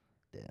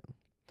 Damn.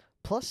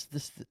 Plus,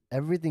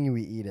 everything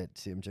we eat at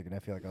CM Chicken, I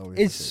feel like I always.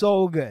 It's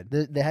so good.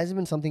 There hasn't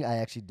been something I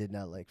actually did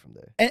not like from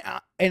there.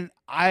 And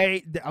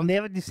they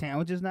have like these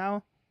sandwiches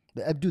now.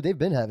 Dude, they've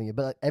been having it,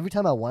 but like, every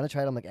time I want to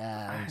try it, I'm like,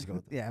 I'm just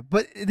going. Yeah,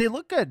 but they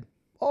look good.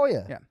 Oh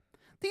yeah. Yeah.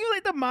 Do you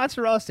like the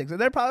mozzarella sticks?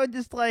 They're probably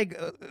just like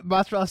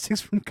mozzarella sticks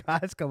from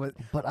Costco.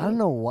 But I don't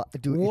know what,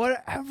 dude.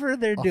 Whatever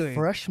they're doing.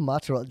 Fresh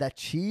mozzarella, that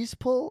cheese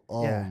pull.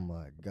 Oh Yeah.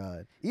 my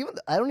god!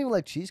 I don't even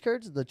like cheese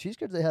curds. The cheese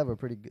curds they have are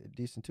pretty good,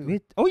 decent too. We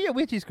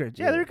have cheese curds.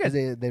 Yeah, they're 'cause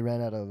good. They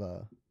ran out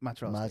of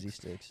Mozzarella Mozzie sticks.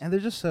 sticks. And they're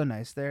just so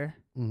nice there.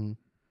 Mm-hmm.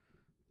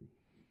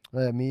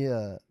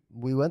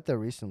 We went there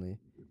recently,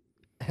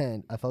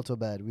 and I felt so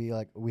bad. We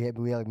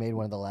made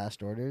one of the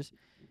last orders,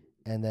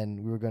 and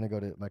then we were gonna go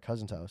to my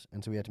cousin's house,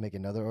 and so we had to make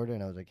another order.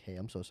 And I was like, "Hey,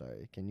 I'm so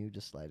sorry. Can you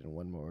just slide in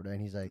one more order?"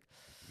 And he's like,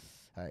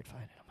 "All right,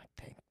 fine." And I'm like,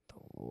 "Thank the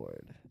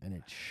Lord!" And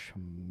it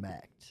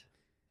schmacked.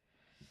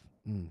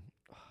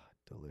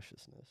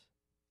 Deliciousness.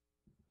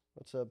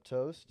 What's up,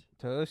 Toast?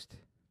 Toast.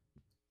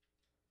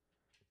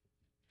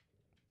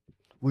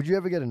 Would you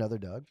ever get another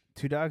dog?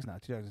 2 dogs? No,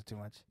 2 dogs is too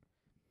much.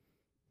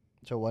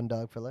 So 1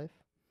 dog for life?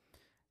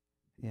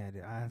 Yeah,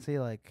 dude. Honestly,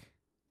 like,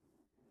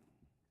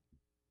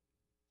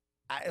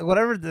 I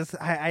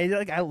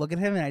look at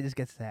him and I just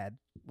get sad.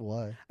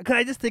 Why? Cause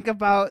I just think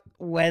about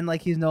when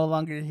like he's no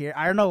longer here.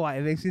 I don't know why.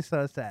 It makes me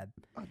so sad.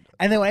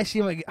 And then when I see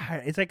him, like,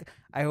 it's like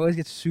I always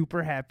get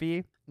super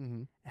happy.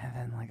 Mm-hmm. And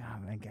then like,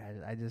 oh my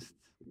god, I just.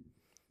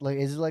 Like,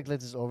 is it like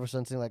this over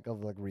something like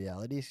of like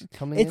reality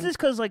coming? It's in? just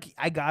because like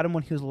I got him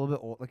when he was a little bit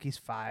old. Like he's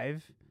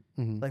 5,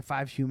 like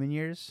 5 human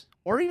years,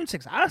 or even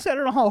 6. Honestly, I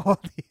don't know how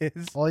old he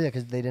is. Oh yeah,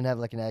 because they didn't have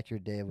like an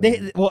accurate day of.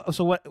 When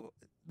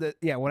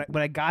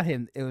I got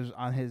him, it was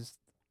on his.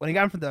 When I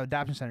got him from the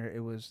adoption center, it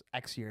was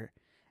X year,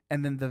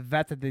 and then the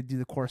vet that they do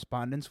the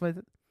correspondence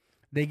with,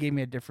 they gave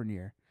me a different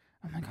year.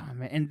 I'm like, oh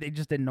man, and they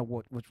just didn't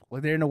know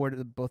they didn't know where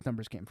both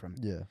numbers came from.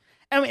 Yeah,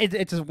 I mean,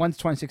 it's just one's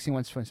 2016,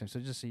 one's 2017,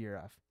 so just a year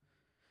off.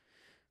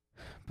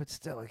 But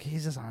still, like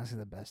he's just honestly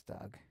the best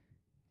dog.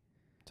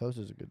 Toast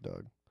is a good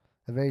dog.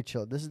 A very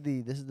chill. This is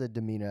the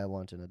demeanor I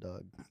want in a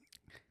dog.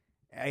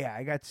 Yeah,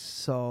 I got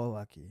so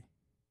lucky.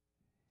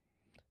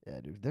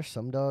 Yeah, dude. There's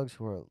some dogs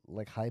who are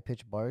like high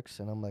pitched barks,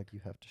 and I'm like, you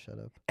have to shut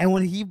up. And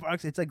when he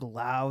barks, it's like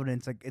loud,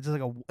 and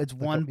it's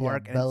one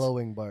bark, and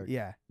bellowing bark.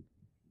 Yeah.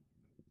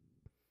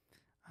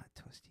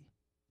 Toasty.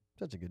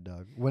 Such a good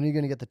dog. When are you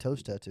gonna get the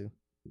Toast tattoo?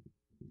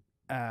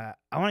 I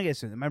want to get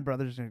soon. My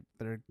brothers are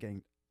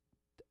getting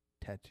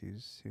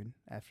tattoos soon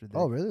after that.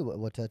 Oh, really?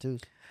 What tattoos?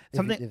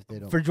 Something if they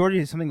don't. for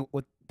Georgie. Something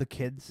with the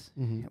kids.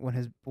 Mm-hmm.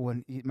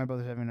 My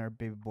brother's having our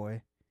baby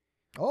boy.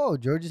 Oh,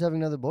 Georgie's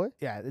having another boy?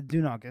 Yeah, due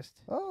in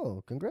August.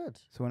 Oh,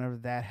 congrats. So whenever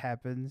that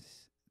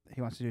happens,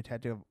 he wants to do a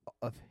tattoo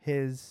of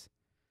his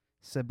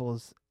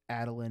Sybil's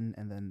Adeline,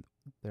 and then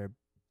their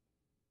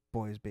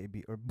boy's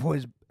baby or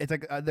boys. It's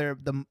like they're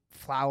the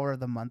flower of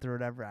the month or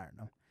whatever. I don't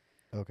know.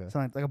 Okay.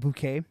 Something like a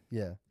bouquet.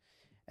 Yeah.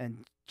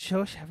 And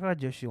Josh, I forgot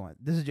Joshi wanted.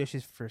 This is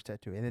Joshi's first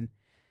tattoo. And then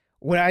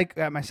when I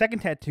got my second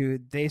tattoo,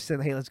 they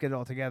said, "Hey, let's get it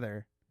all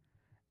together."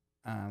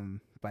 But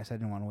I said I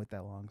didn't want to wait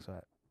that long, so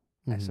I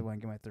said, "Want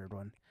to get my third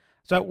one."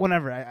 So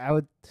whenever I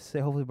would say,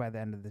 hopefully by the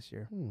end of this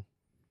year.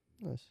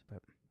 Nice.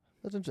 But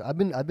that's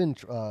interesting. I've been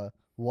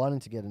wanting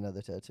to get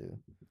another tattoo.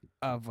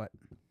 Of what?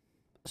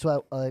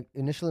 So I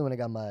initially when I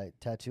got my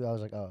tattoo, I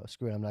was like, "Oh,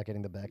 screw it! I'm not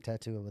getting the back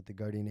tattoo of the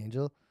guardian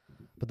angel."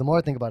 But the more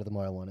I think about it, the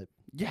more I want it.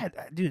 Yeah,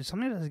 dude.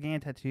 Something that's getting a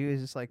tattoo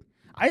is just like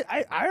I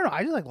don't know.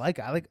 I just like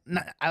it. I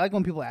like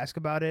when people ask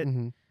about it.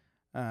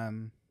 Yeah,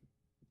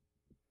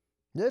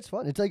 it's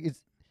fun. It's like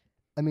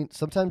I mean,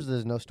 sometimes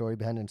there's no story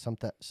behind it, and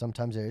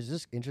sometimes there is.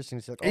 It's just interesting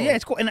to see. Like, oh, yeah,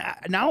 it's cool. And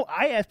now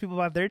I ask people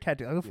about their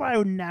tattoo. Like before, I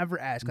would never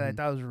ask because I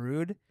thought it was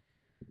rude.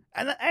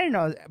 And I don't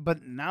know,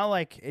 but now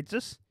like it's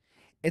just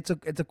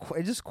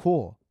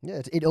cool.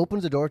 Yeah, it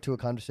opens the door to a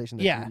conversation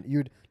that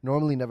you'd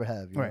normally never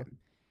have. You know?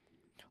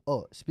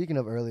 Oh, speaking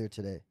of earlier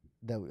today,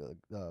 that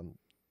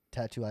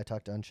tattoo, I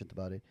talked to Anshit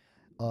about it.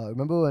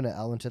 Remember when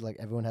Alan said like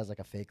everyone has like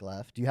a fake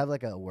laugh? Do you have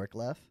like a work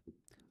laugh?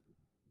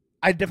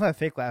 I definitely have a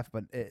fake laugh,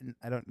 but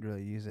I don't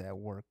really use it at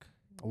work.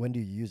 When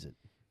do you use it?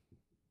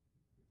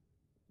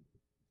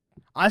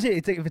 Honestly,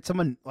 it's like if it's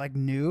someone like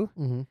new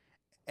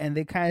and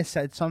they kind of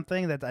said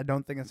something that I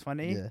don't think is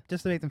funny,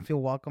 just to make them feel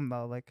welcome.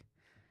 Though, like,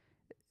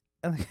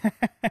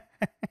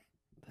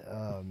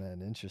 oh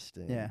man,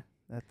 interesting. Yeah,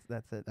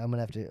 that's it.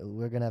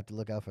 We're gonna have to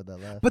look out for that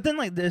laugh. But then,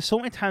 like, there's so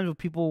many times where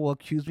people will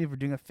accuse me for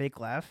doing a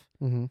fake laugh.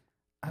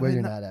 Where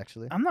you're not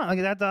actually. I'm not.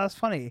 Like that's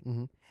funny.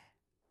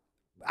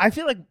 I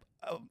feel like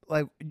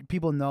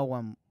people know when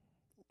I'm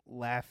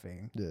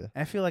laughing. Yeah. And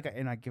I feel like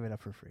I give it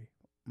up for free.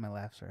 My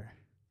laughs are.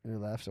 Your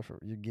laughs are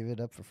you give it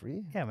up for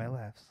free? Yeah, my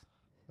laughs.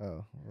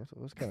 Oh,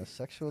 what kind of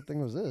sexual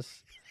thing was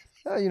this?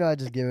 Oh, I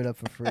just give it up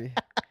for free.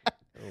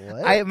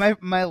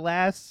 What? My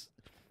laughs.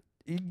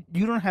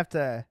 You don't have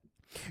to.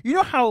 You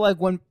know how like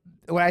when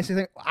when I say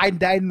something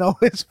I know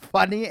it's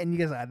funny, and you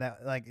guys are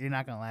that, like you're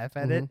not gonna laugh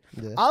at it.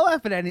 Yeah. I'll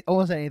laugh at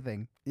almost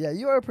anything. Yeah,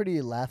 you are a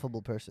pretty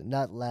laughable person.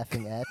 Not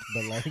laughing at,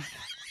 but like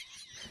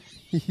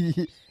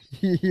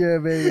you're a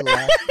very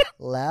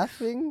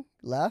laughy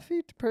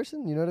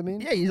person. You know what I mean?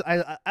 Yeah,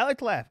 I like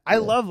to laugh. I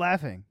love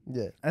laughing.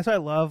 Yeah. That's why I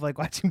love like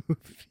watching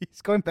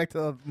movies. Going back to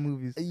the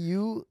movies.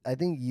 I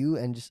think you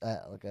and just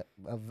like a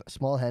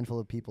small handful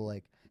of people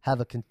like have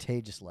a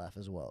contagious laugh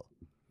as well.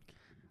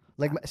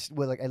 Like,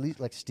 at least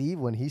like Steve,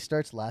 when he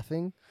starts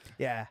laughing,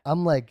 Yeah.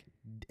 I'm like,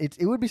 it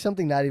would be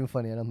something not even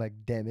funny, and I'm like,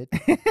 damn it.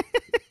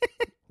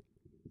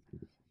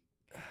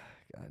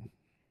 God.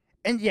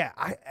 And yeah,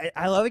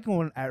 I love it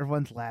when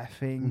everyone's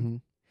laughing. Mm-hmm.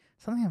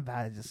 Something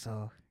about it just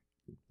so.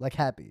 Like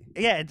happy.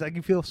 Yeah, it's like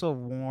you feel so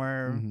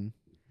warm.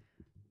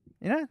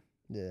 Mm-hmm. You know.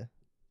 Yeah.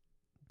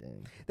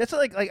 Dang. That's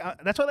what,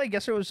 that's why like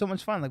yesterday was so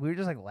much fun. Like we were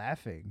just like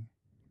laughing.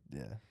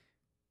 Yeah.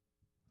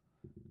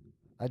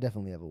 I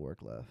definitely have a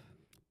work laugh.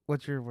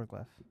 What's your work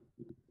laugh?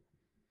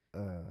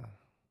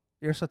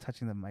 You're still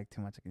touching the mic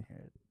too much. I can hear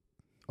it.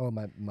 Oh,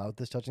 my mouth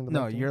is touching the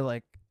No, mic? you're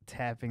like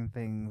tapping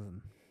things.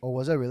 And Oh,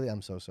 was I really?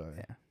 I'm so sorry.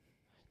 Yeah.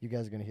 You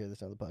guys are gonna hear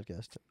this on the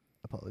podcast.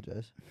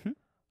 Apologize.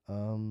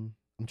 Mhm.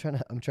 I'm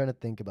trying to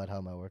think about how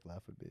my work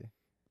laugh would be.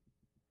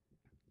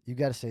 You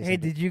gotta say hey, something.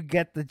 did you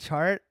get the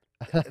chart?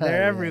 They're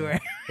Yeah. everywhere.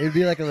 It'd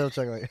be like a little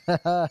chuckle, like,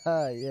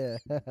 yeah,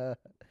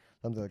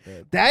 something like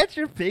that, That's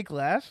your fake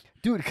laugh?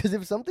 dude. Because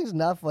if something's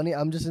not funny,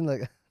 I'm just in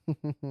like,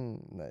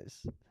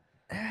 nice.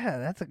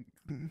 Yeah,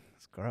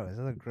 it's gross.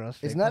 That's a gross.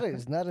 It's fake not laugh.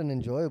 it's not an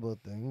enjoyable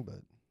thing, but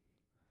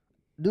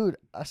dude,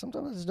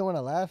 sometimes I just don't want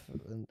to laugh,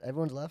 and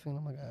everyone's laughing. And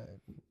I'm like, all right,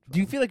 Do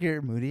you feel like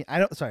you're moody?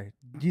 Sorry.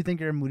 Do you think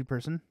you're a moody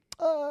person?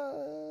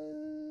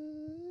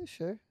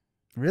 Sure.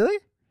 Really?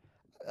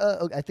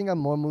 Okay, I think I'm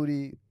more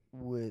moody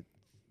with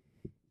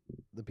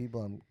the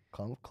people I'm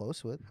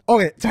close with.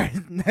 Okay, sorry.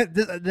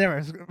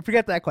 Never.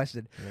 Forget that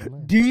question. Never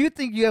mind. Do you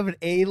think you have an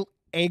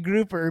A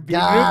group or a B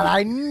God, group?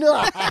 I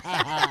know.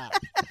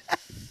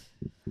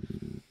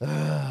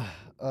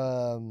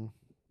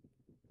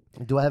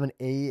 Do I have an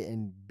A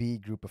and B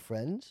group of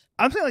friends?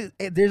 I'm saying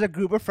like there's a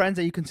group of friends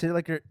that you consider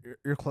like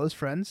your close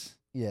friends,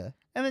 Yeah.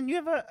 and then you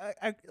have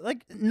a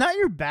like not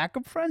your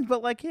backup friends,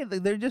 but like hey,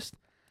 they're just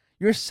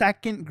your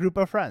second group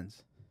of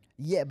friends.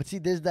 Yeah, but see,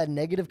 there's that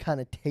negative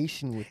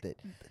connotation with it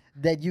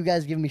that you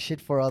guys give me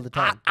shit for all the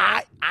time.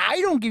 I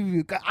don't give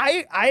you.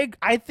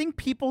 I think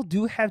people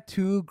do have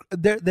two.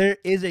 There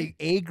is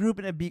a group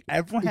and a B.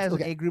 Everyone has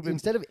Okay, an A group. And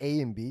instead of A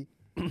and B,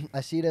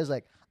 I see it as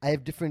like I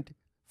have different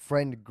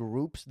friend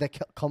groups that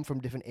come from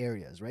different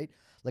areas, right?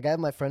 Like I have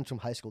my friends from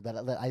high school that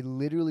I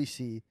literally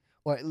see,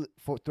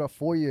 throughout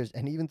 4 years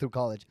and even through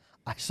college,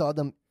 I saw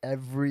them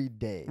every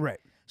day. right,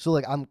 So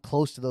like I'm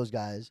close to those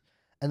guys,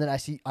 and then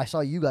I saw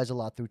you guys a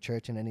lot through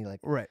church and any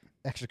like right.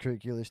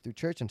 extracurriculars through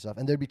church and stuff.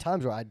 And there'd be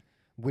times where I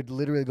would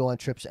literally go on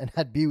trips and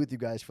I'd be with you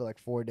guys for like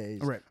 4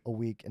 days, Right. a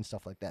week, and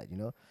stuff like that. You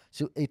know,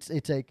 so it's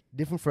like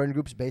different friend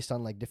groups based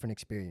on like different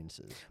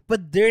experiences.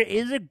 But there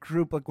is a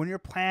group like when you're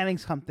planning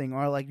something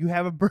or like you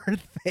have a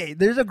birthday.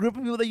 There's a group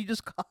of people that you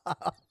just call.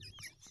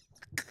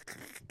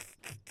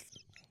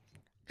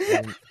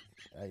 I'm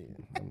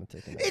gonna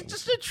take it. It's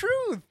just the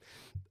truth.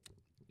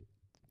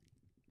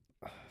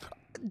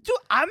 Dude,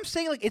 I'm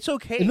saying like it's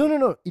okay.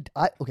 No.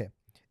 Okay.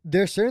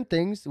 There are certain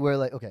things where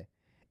like okay,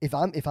 if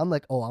I'm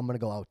like oh I'm gonna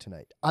go out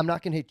tonight, I'm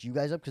not gonna hit you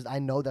guys up because I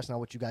know that's not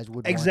what you guys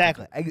would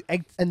Exactly. want to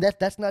do. And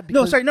that's not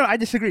because No, sorry, no, I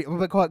disagree.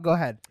 But go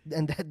ahead.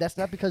 And that's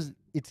not because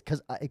it's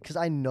because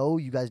I know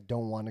you guys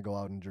don't want to go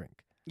out and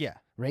drink, Yeah,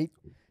 right?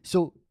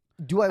 So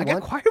do I I got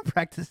want? choir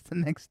practice the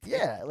next day.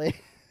 Yeah,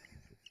 like.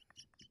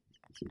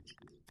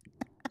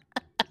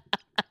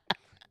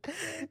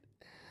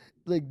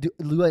 Like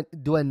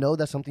do I know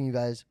that's something you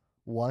guys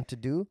want to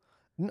do?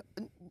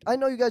 I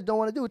know you guys don't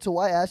want to do it, so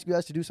why ask you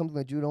guys to do something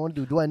that you don't want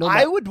to do? Do I know?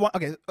 I would want.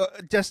 Okay,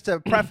 just to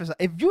preface,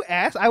 if you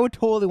ask, I would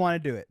totally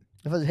want to do it.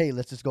 If I was, hey,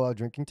 let's just go out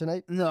drinking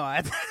tonight. No,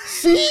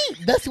 See,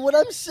 that's what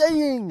I'm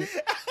saying.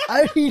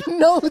 I already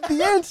know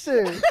the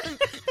answer.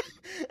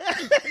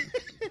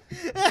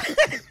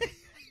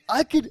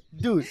 I could,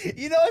 dude.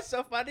 You know what's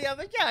so funny? I'm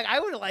like, yeah, like, I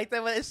would like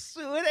that, but as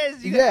soon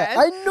as you Yeah, asked,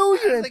 I know I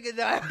you. was like,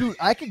 no. Dude,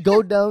 I could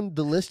go down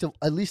the list of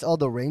at least all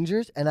the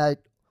Rangers, and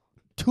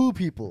 2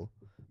 people,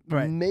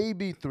 Right.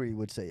 maybe 3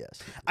 would say yes.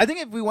 I think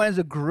if we went as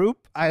a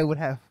group, I would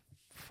have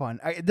fun.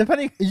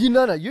 Depending,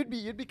 You'd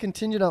be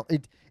contingent on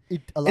it.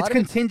 A lot it's of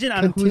it's contingent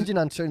on who's contingent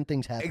on certain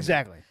things happening.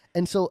 exactly.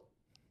 And so,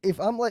 if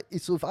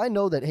I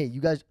know that hey,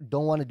 you guys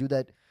don't want to do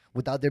that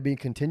without there being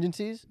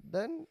contingencies,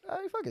 then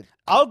fuck it.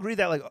 I'll agree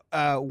that like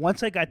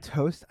once I got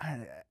toast,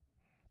 I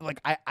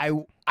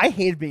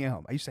hated being at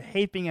home. I used to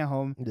hate being at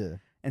home, Yeah.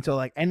 and so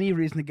like any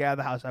reason to get out of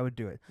the house, I would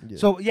do it. Yeah.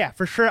 So yeah,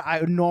 for sure, I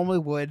normally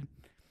would.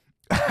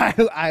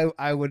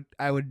 I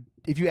would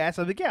if you asked,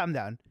 I'd be like, yeah, I'm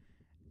down,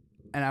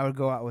 and I would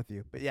go out with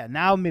you. But yeah,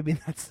 now maybe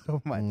not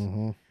so much.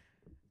 Mm-hmm.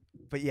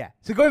 But yeah,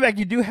 so going back,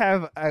 you do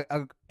have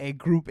a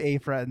group A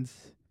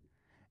friends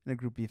and a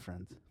group B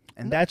friends,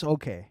 and that's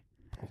okay.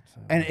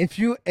 And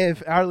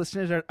if our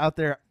listeners are out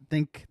there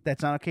think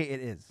that's not okay, it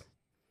is.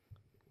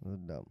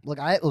 No. Look,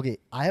 I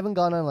haven't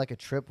gone on like a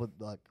trip with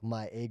like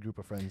my A group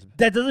of friends.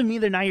 That doesn't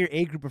mean they're not your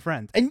A group of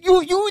friends. And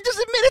you just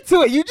admitted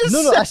to it. You just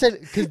No, I said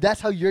because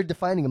that's how you're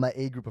defining my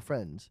A group of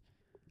friends.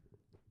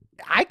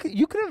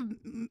 You could have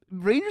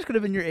Rangers could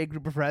have been your A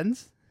group of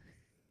friends.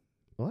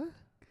 What?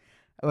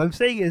 What I'm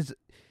saying is,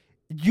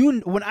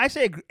 when I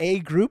say a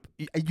group,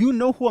 you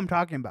know who I'm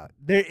talking about.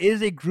 There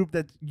is a group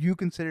that you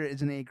consider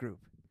is an A group.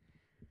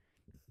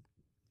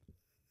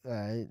 All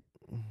right.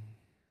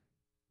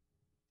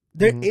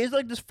 There is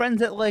like just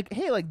friends that like,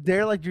 hey, like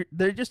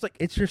they're just like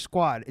it's your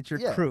squad, it's your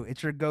crew,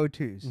 it's your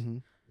go-tos.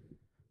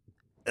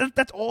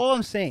 That's all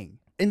I'm saying,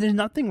 and there's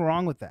nothing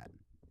wrong with that.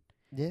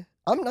 Yeah,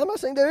 I'm not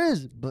saying there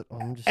is, but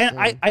I'm just. And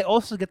saying. I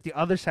also get the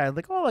other side,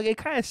 like, oh, like it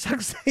kind of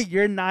sucks that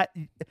you're not.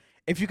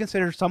 If you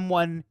consider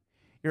someone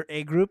your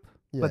A group,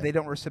 but they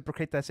don't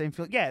reciprocate that same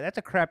feeling, yeah, that's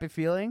a crappy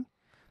feeling.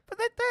 But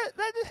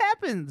that just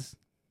happens.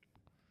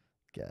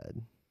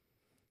 God.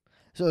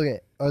 So okay,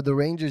 are the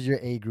Rangers your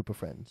A group of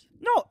friends?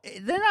 No,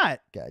 they're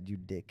not. God, you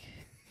dick.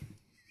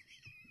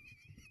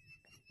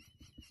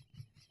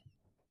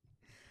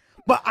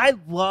 But I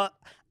love,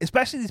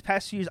 especially these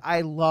past few years,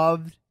 I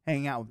loved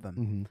hanging out with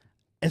them.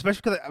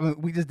 Especially because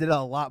we just did it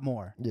a lot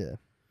more. Yeah.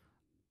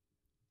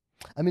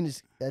 I mean,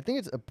 I think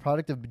it's a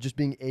product of just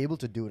being able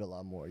to do it a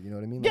lot more. You know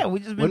what I mean? Yeah, like, we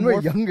just when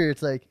we're younger,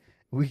 it's like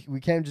we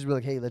can't just be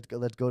like, hey, let's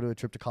go to a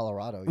trip to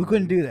Colorado. We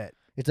couldn't do that.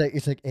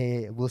 It's like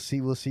hey, we'll see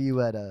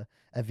you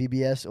at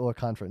VBS or a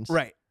conference.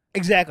 Right.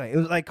 Exactly. It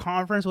was like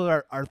conference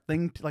was our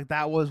thing. Like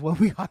that was when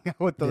we hung out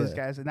with those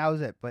guys, and that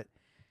was it. But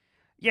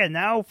yeah,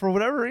 now for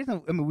whatever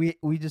reason, I mean,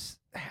 we just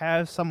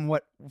have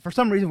for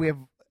some reason we have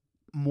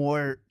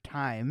more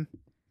time.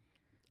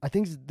 I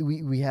think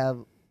we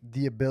have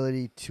the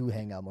ability to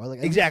hang out more.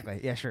 Like exactly.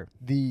 Yeah, sure.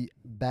 The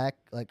back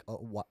like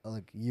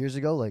years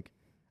ago, like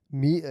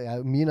me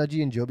and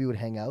Aji and Joby would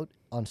hang out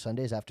on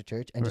Sundays after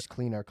church and just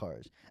clean our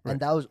cars, and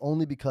that was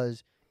only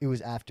because it was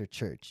after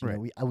church.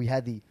 You know, we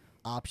had the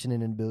option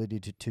and ability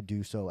to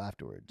do so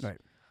afterwards. Right.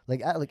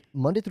 Like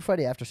Monday through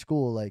Friday after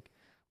school, like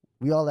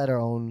we all had our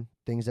own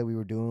things that we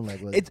were doing.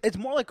 Like it's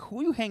more like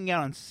who you hanging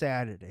out on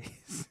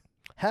Saturdays.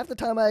 Half the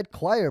time I had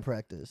choir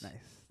practice. Nice.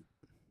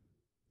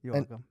 You're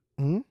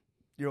welcome.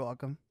 You're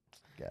welcome.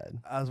 God.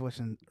 I was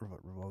wishing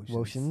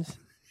Wotions.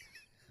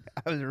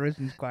 I was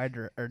Rosen's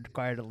choir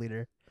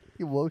leader.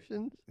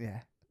 Wotions? Yeah.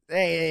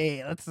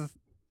 Hey, let's just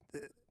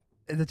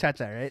it's a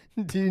cha-cha, right?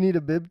 Do you need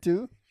a bib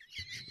too?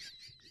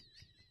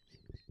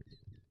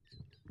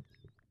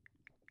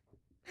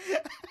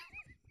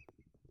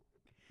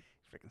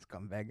 Freaking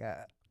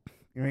scumbag.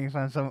 You're making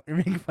fun of someone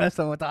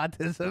with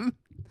autism.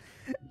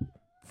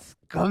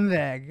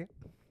 Scumbag.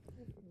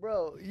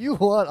 Bro, you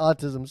want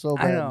autism so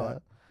bad I know.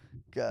 now.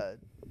 God.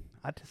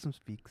 Autism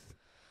speaks.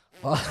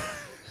 What?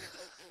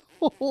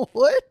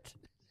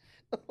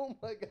 Oh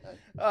my God.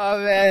 Oh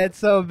man, it's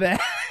so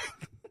bad.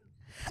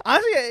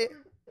 Honestly,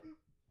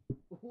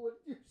 what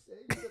did you say?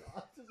 You said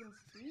autism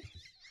speaks?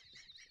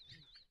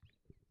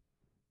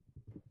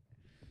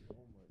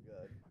 Oh my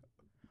God.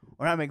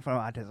 we're not making fun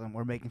of autism.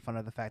 We're making fun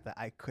of the fact that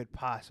I could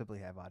possibly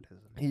have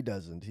autism. He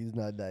doesn't. He's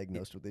not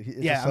diagnosed with it. It's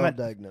Yeah, a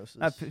self-diagnosis.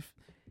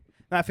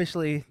 Not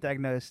officially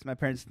diagnosed. My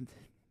parents,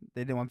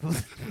 they didn't want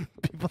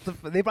people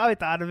to. They probably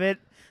thought of it.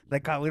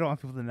 Like, God, we don't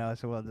want people to know,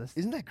 so we'll just.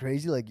 Isn't that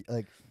crazy? Like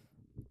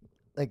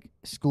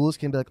schools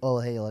can be like, oh,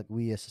 hey, like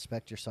we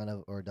suspect your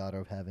son or daughter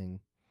of having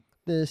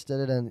this,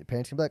 and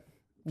parents can be like,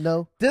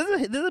 no. There's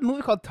a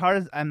movie called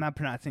Tarzan. I'm not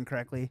pronouncing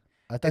correctly.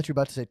 I thought you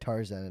were about to say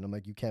Tarzan, and I'm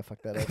like, you can't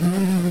fuck that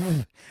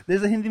up.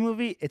 There's a Hindi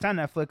movie. It's on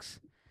Netflix.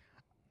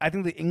 I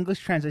think the English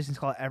translation is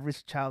called Every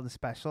Child is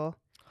Special.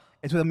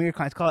 It's with Amir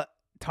Khan. It's called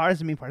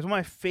Tarzan Mean Part. It's one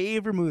of my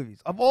favorite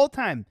movies of all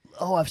time.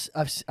 Oh, I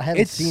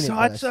haven't seen it.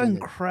 It's such an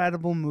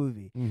incredible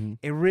movie. Mm-hmm.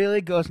 It really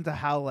goes into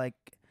how like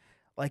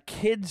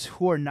kids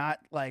who are not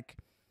like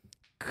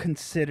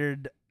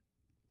considered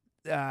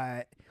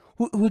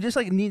who just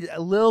like need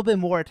a little bit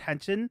more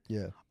attention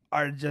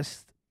are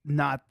just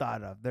not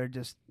thought of. They're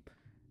just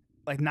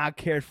like not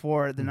cared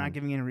for. They're not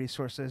giving any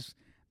resources.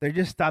 They're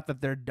just thought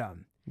that they're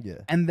dumb. Yeah.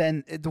 And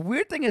then the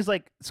weird thing is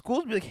like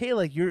schools be like, hey,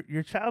 like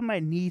your child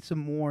might need some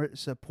more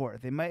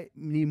support. They might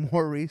need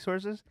more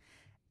resources,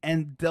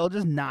 and they'll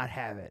just not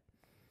have it.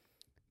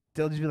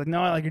 They'll just be like,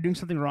 no, like you're doing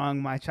something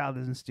wrong. My child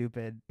isn't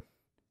stupid.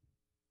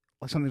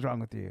 Like something's wrong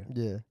with you.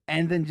 Yeah.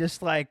 And then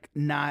just like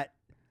not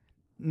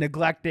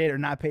neglect it or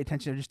not pay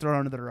attention or just throw it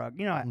under the rug.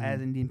 You know, as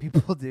Indian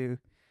people do.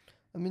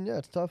 I mean, yeah,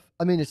 it's tough.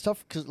 I mean, it's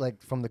tough because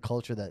like from the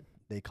culture that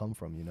they come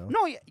from, you know.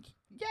 No, yeah.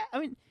 I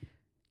mean,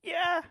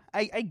 yeah,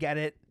 I get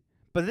it.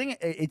 But the thing,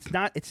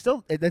 it's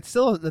still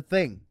the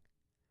thing.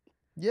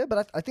 Yeah,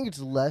 but I think it's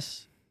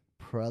less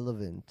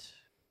prevalent.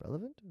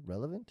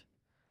 Relevant?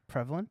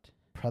 Prevalent.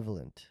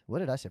 What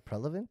did I say?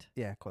 Prevalent?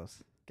 Yeah,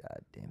 close.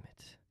 God damn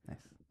it.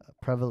 Nice.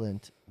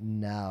 Prevalent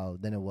now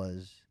than it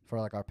was for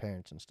like our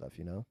parents and stuff,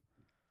 you know?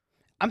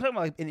 I'm talking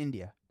about like in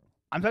India.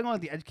 I'm talking about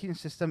like, the education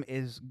system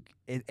it's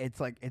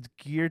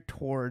geared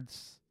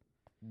towards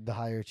The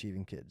higher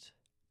achieving kids.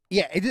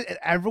 Yeah,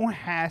 everyone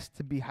has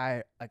to be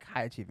high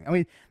achieving. I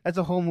mean, that's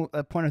a whole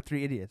point of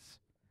Three Idiots.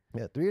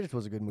 Yeah, Three Idiots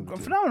was a good movie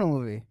too. Phenomenal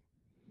movie.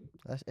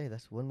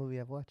 That's one movie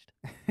I've watched.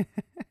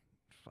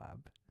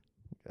 Fab.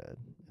 God.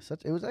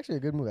 It was actually a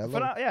good movie. I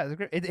love it. Yeah, it's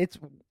great. It's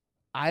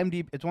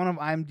IMDb. It's one of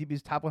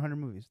IMDb's top 100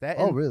 movies. That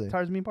Oh, and really?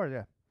 Tarzan Part,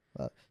 yeah.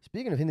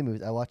 Speaking of Hindi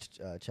movies, I watched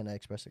Chennai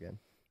Express again.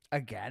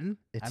 Again?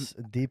 It's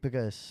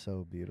Deepika is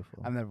so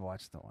beautiful. I've never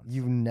watched the one.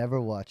 You've never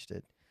watched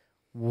it.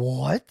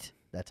 What?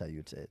 That's how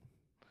you'd say it.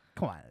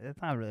 Come on,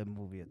 it's not really a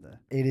movie at the.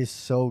 It is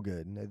so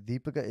good. No,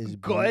 Deepika is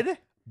Good.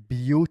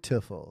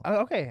 beautiful. Oh,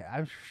 okay,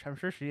 I'm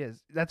sure she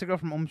is. That's a girl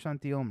from Om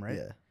Shanti Om, right?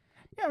 Yeah.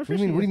 Yeah, I'm What sure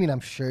do you mean? she What do is. you mean? I'm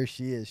sure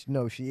she is.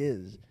 No, she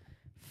is.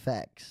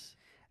 Facts.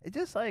 It's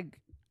just like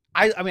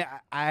I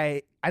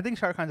think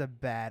Shah Rukh Khan's a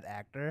bad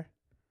actor,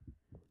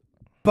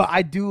 but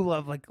I do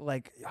love man,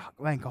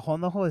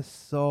 Kahon the Ho is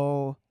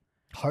so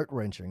Heart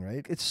wrenching,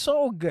 right? it's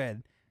so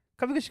good.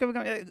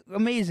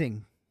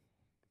 Amazing.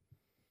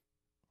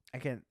 I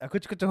can't. Those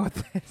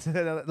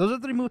are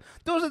 3 movies.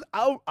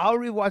 I'll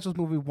rewatch those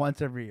movies once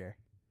every year.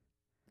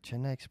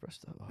 Chennai Express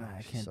though. Oh, Nah,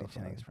 I she's can't so do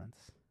fun. Chennai Express.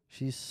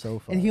 She's so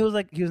fun. And he was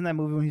in that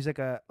movie when he's like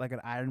an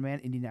Iron Man,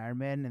 Indian Iron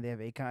Man, and they have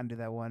Akon do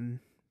that one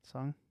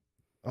song.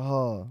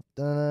 Oh.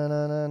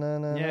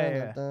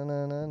 Yeah.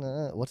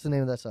 What's the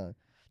name of that song?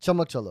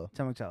 Chamak Chalo.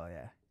 Chamak Chala,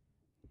 yeah.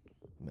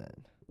 Man.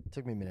 It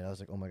took me a minute. I was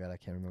like, oh my god, I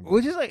can't remember.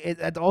 Which is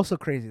it's also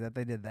crazy that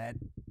they did that.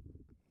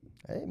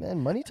 Hey man,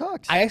 money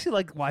talks. I actually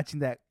like watching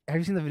that. Have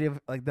you seen the video of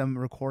like them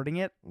recording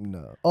it?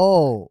 No.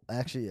 Oh,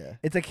 actually, yeah.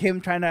 It's like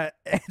him trying to.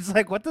 It's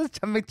like, what does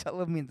Chamak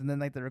Chala means? And then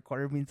like the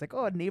recorder means like,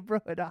 oh,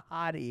 neighborhood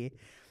hottie.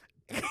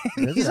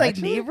 And Is he's it like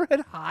actually?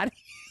 neighborhood hottie.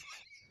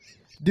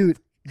 Dude,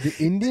 the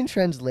Indian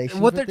translation.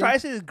 What for they're things- trying to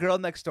say is girl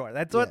next door.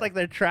 That's what Yeah. like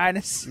they're trying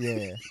to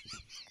say. Yeah.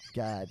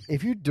 God,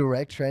 if you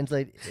direct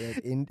translate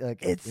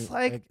It's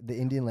like- the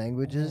Indian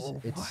languages,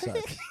 it What?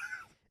 sucks.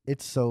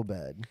 It's so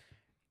bad.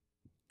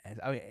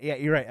 I mean, yeah,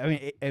 you're right. I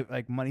mean,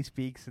 like money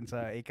speaks, and so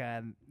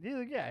Akon.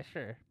 Yeah,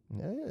 sure.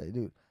 Yeah,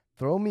 dude.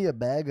 Throw me a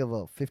bag of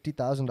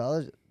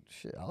 $50,000.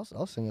 Shit,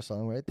 I'll sing a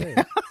song right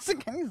there. It's a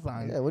Kenny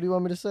song. Yeah, what do you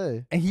want me to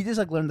say? And he just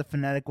like learned the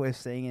phonetic way of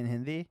saying in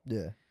Hindi,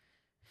 Yeah.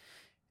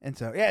 and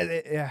so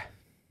yeah.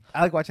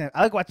 I like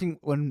watching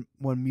when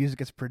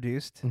music is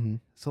produced. Mm-hmm.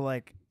 So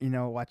like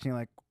watching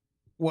like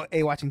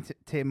watching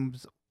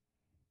Tim's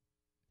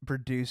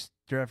produce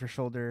 "Dirt Off Your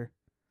Shoulder"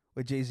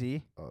 with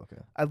Jay-Z. Oh,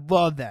 okay. I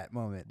love that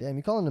moment. Damn,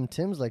 you calling him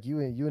Tim's like you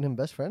and him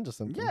best friends or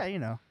something?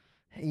 Yeah,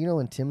 Hey, you know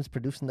when Tim's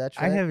producing that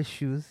I track? have his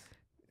shoes.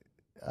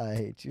 I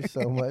hate you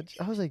so much.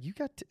 I was like, you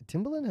got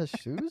Timbaland has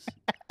shoes?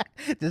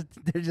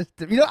 They're just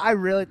I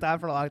really thought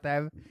for a long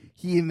time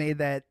he made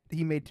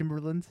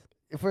Timberlands.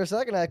 For a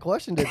second, I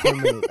questioned it for a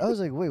minute. I was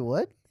like, wait,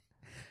 what?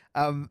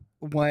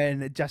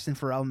 When Justin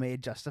Farrell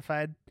made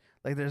Justified,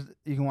 like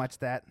you can watch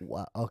that.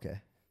 Wow. Okay.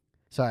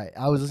 Sorry,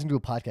 I was listening to a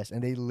podcast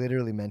and they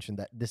literally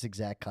mentioned this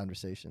exact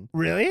conversation.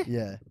 Really?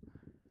 Yeah.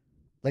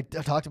 Like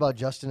they talked about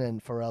Justin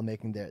and Pharrell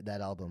making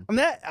that album. I mean,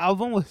 that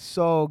album was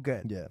so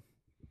good. Yeah.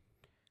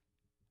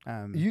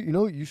 Um, You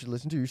know what you should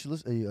listen to?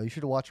 You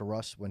should watch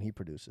Russ when he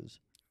produces.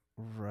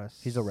 Russ.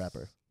 He's a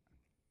rapper.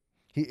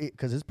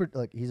 Because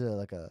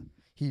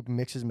he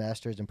mixes,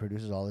 masters, and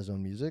produces all his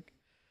own music,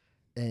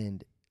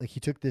 and like he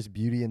took this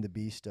Beauty and the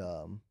Beast.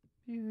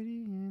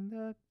 Beauty and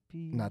the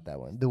Beast. Not that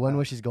one. The one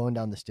where she's going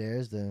down the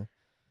stairs. The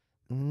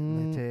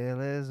The tale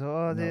is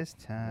all Nope. this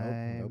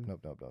time.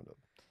 Nope.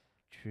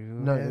 True.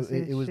 No, as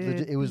it was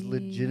should it was be.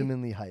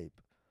 legitimately hype.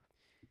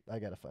 I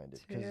gotta find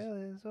it. 'Cause Tale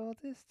is all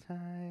this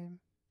time.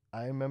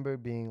 I remember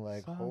being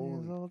like, Song is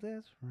holy. all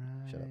this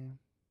rhyme. Shut up.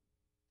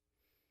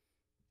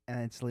 And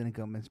then Selena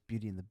Gomez,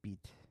 Beauty and the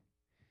Beat.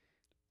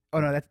 Oh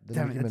no, that's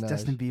Nicki that's Minaj.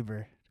 Justin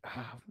Bieber.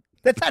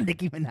 That's not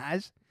Nicki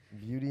Minaj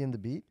Beauty and the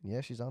Beat?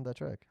 Yeah, she's on that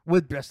track.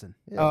 with Justin.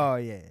 Yeah. Oh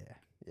yeah.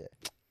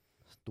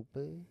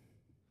 Stupid.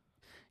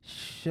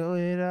 Show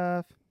it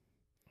off.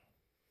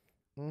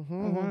 I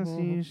wanna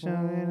see you show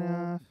it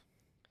off.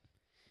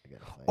 I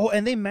gotta find Oh, it.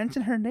 and they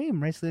mentioned her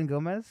name, right? Selena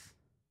Gomez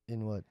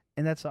In what?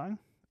 in that song.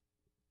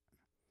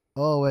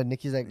 Oh, wait,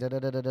 Nikki's like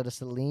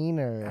Celine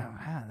Oh or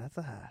man, that's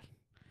a.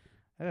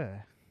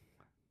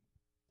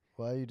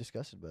 why are you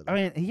disgusted by that? I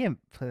mean, he can't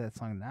play that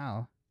song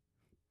now.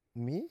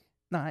 Me?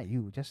 No, not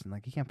you, Justin.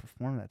 Like he can't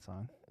perform that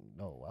song.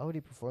 No, why would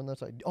he perform that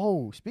song?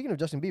 Oh, speaking of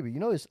Justin Bieber, you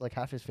know his like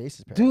half his face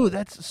is paralyzed. Dude,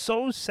 that's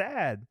so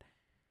sad.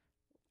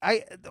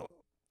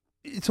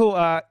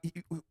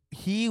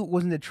 He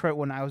was in Detroit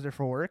when I was there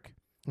for work,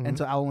 Mhm. and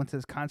so Alan went to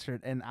his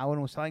concert, and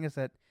Alan was telling us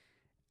that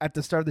at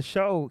the start of the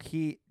show,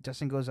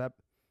 Justin goes up,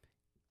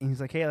 and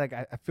he's like, "Hey, like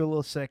I feel a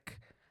little sick.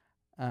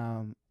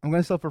 I'm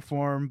gonna still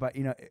perform, but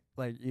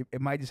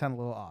it might just sound a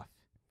little off."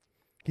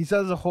 He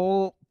does a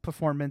whole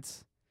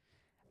performance,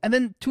 and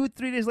then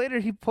 2-3 days later,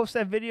 he posts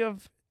that video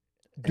of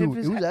Dude,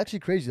 his it was actually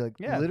crazy. Like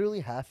Yeah. literally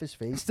half his it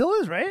face. still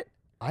is right.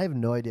 I have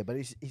no idea, but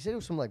he said it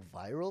was some like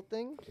viral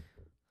thing,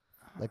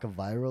 like a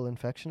viral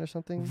infection or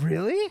something.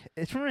 Really?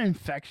 It's from an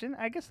infection?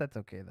 I guess that's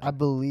okay then. I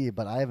believe,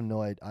 but I have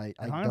no idea. I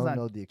As long as don't not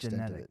know the extent of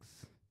it.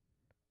 genetics.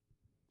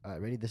 All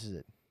right, ready? This is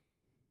it.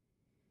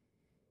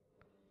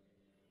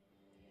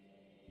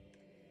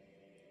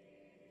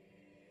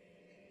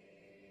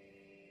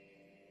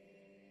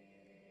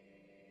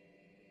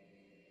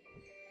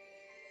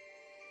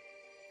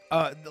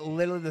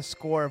 Literally the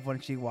score of when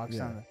she walks Yeah.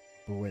 down. The,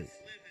 But wait. This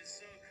lip is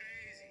so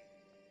crazy.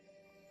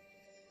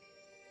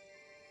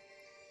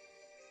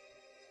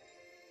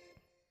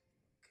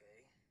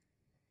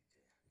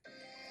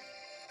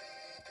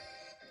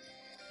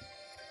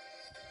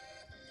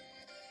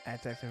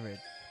 that's actually weird.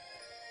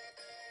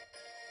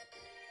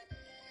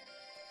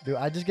 Dude,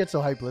 I just get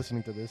so hyped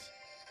listening to this.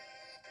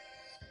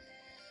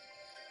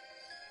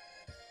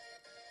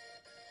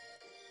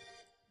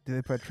 Do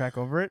they put a track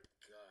over it?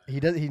 He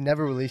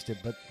never released it,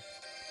 but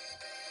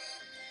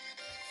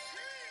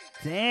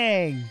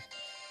Dang.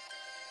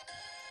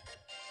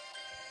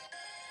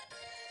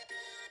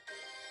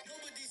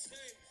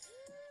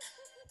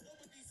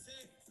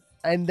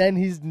 and then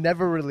he's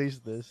never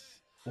released this.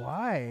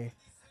 Why?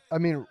 I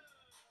mean,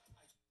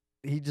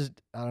 he just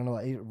I don't know.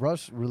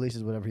 Russ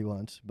releases whatever he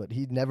wants, but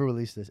he never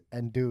released this.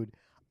 And dude,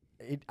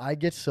 I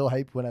get so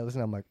hyped when I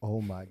listen. I'm like,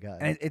 oh my god.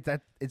 And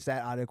it's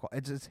that audio quality.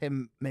 It's just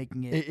him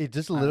making it. It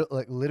just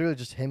literally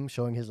just him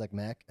showing his like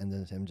Mac, and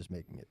then him just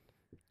making it.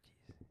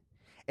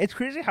 It's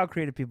crazy how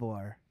creative people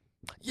are.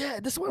 Yeah,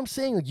 that's what I'm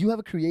saying. Like, you have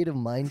a creative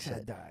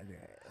mindset.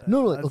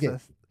 No, No, like, okay.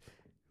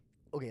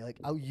 Okay, like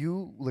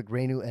you, like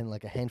Reinu, and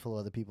like a handful of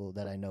other people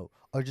that I know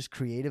are just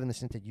creative in the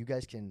sense that you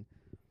guys can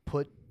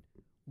put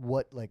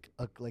what like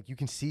you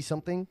can see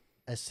something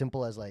as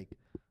simple as like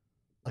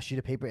a sheet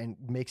of paper and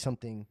make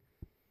something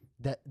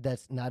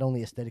that's not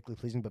only aesthetically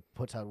pleasing but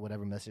puts out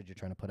whatever message you're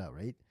trying to put out,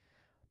 right?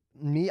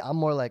 Me, I'm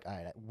more like, all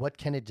right, what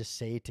can it just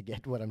say to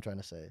get what I'm trying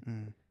to say?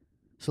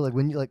 So like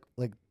when you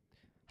like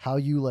how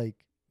you like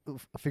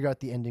figure out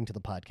the ending to the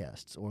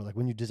podcasts, or like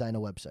when you design a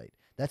website,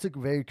 that's a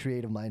very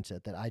creative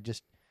mindset that I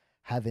just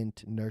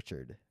haven't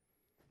nurtured.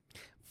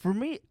 For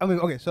me, I mean,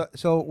 okay,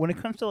 so when it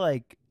comes to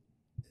like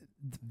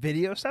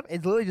video stuff,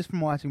 it's literally just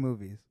from watching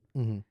movies.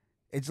 Mm-hmm.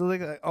 It's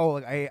literally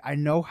like, I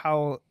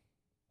know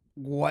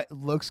what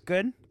looks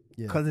good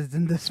Yeah. because it's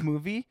in this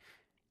movie,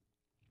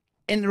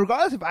 and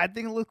regardless if I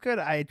think it looks good,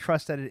 I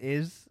trust that it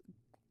is,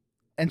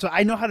 and so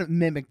I know how to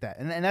mimic that,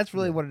 and that's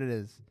really Yeah. what it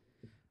is.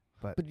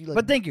 But But you, like-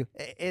 but thank you.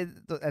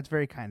 That's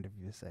very kind of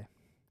you to say.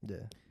 Yeah,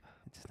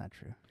 It's just not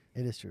true.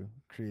 it is true.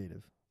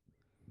 Creative.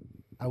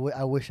 I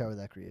wish I were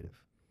that creative.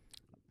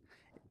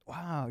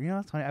 Wow, you know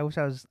what's funny? I wish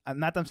I was.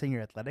 Not that I'm saying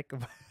you're athletic,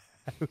 but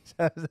I wish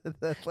I was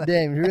athletic.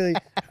 Damn, you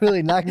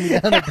really knocked me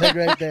down the peg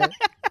right there.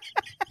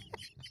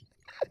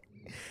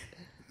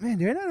 Man,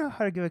 do I not know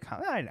how to give a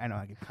compliment? I know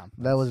how to give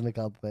compliments. That wasn't a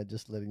compliment,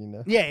 just letting you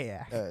know.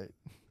 Yeah. All right.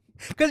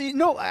 Because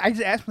I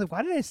just asked myself,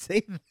 why did I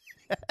say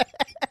that?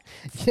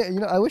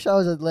 Yeah, I wish I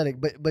was athletic,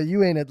 but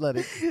you ain't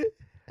athletic.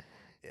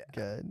 Yeah.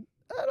 Good.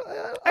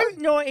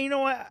 You know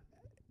what?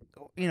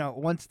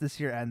 Once this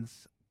year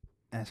ends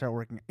and I start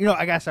working,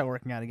 I gotta start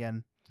working out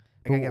again.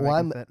 I gotta get back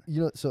into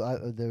that. So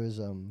there was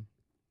Well, I'm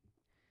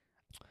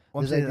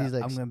there's saying like these,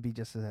 that like, I'm gonna be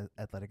just as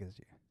athletic as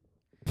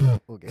you.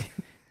 okay.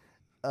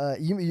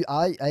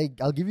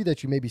 I'll give you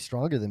that you may be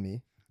stronger than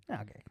me,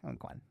 Okay, go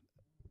on.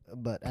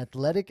 but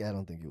athletic, I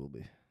don't think you will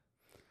be.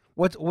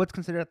 What's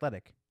considered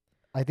athletic?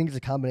 I think it's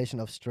a combination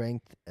of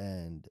strength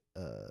and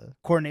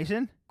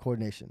Coordination?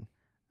 coordination.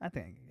 I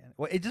think I can get it.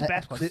 Well, it's just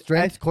basketball.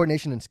 Strength,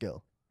 coordination, and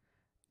skill.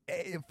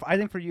 I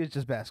think for you it's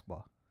just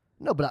basketball.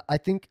 No, but I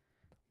think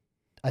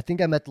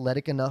I'm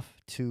athletic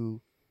enough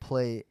to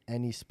play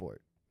any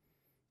sport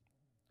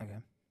Okay.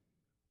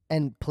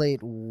 and play it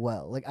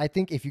well. Like, I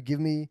think if you give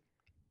me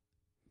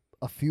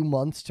a few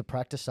months to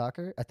practice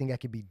soccer, I think I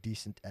could be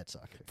decent at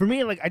soccer. For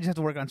me, like I just have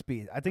to work on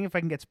speed. I think if I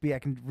can get speed, I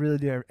can really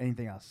do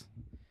anything else.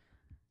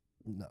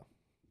 No,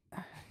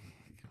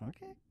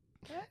 Okay.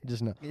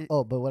 just no. It-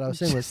 Oh, but what I was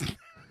saying was,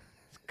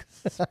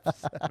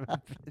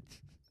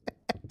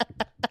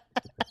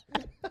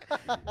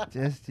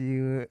 just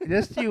you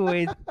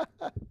wait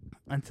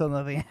until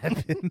nothing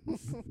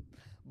happens.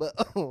 but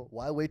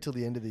why wait till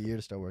the end of the year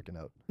to start working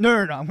out? No.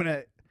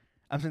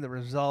 I'm saying the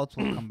results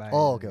will come back.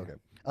 Oh, okay.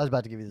 I was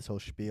about to give you this whole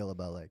spiel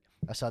about, like,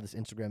 I saw this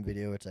Instagram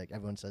video. It's like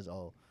everyone says,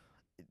 "Oh,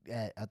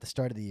 at the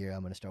start of the year,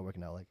 I'm gonna start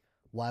working out." Like,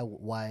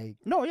 why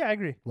No, yeah, I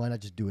agree. not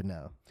just do it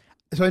now?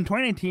 So in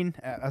 2019,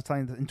 I was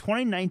telling you, in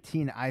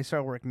 2019, I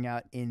started working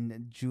out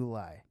in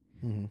July.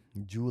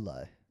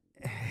 July.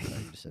 You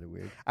just said it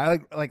weird. I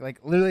like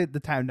literally the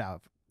time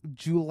now.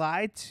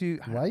 July to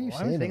Why are you am I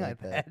saying it like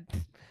that?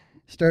 that?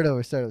 Start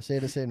over. Say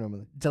it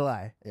normally.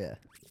 July. Yeah.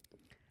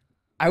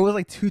 I was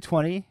like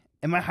 220.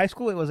 In my high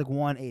school, it was like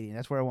 180. And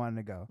that's where I wanted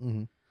to go.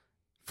 Mm-hmm.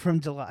 From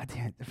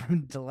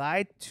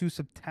July to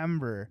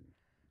September,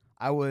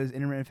 I was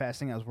intermittent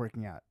fasting. I was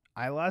working out.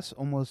 I lost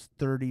almost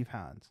 30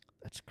 pounds.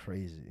 That's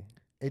crazy.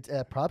 It's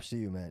props to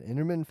you, man.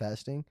 Intermittent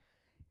fasting.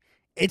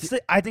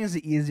 I think it's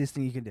the easiest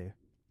thing you can do.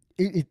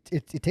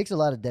 It takes a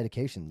lot of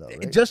dedication, though.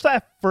 Right? Just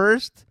that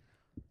first,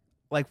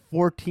 like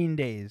 14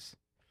 days.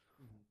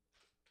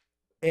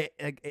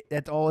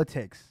 That's all it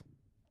takes.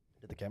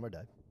 Did the camera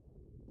die?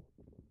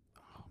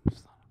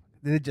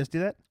 Did it just do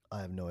that?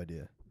 I have no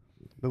idea.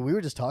 But we were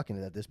just talking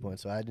at this point,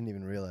 so I didn't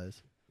even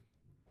realize.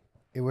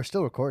 We're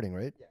still recording,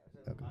 right?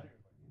 Yeah. Okay.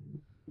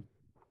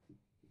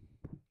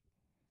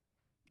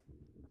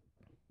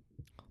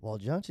 While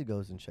John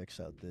goes and checks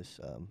out this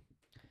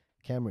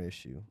camera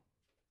issue,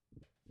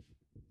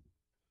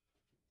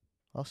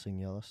 I'll sing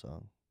y'all a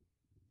song.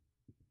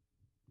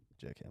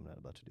 JK, I'm not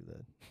about to do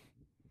that.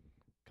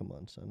 Come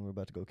on, son. We're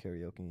about to go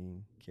karaokeing.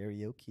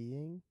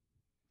 Karaokeing?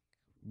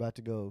 We're about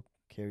to go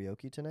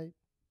karaoke tonight?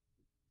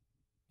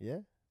 Yeah?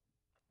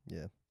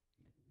 Yeah.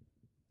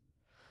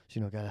 So,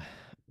 gotta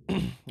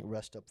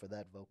rest up for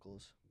that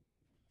vocals.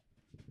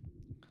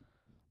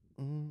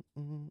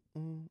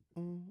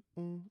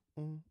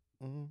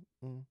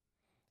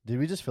 Did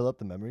we just fill up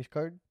the memory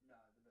card? No,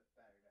 the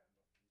battery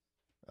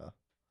died. Oh.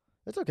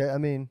 It's okay. I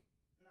mean,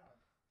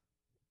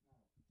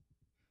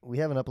 we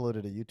haven't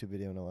uploaded a YouTube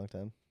video in a long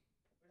time.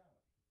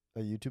 A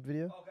YouTube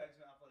video? Okay, it's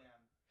gonna upload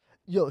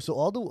on. Yo, so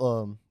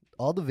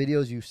all the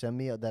videos you send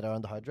me that are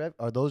on the hard drive,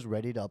 are those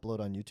ready to upload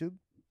on YouTube?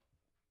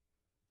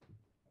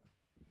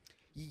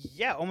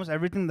 Yeah, almost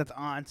everything that's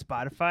on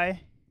Spotify.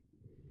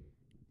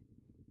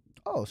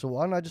 Oh, so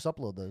why don't I just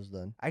upload those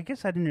then? I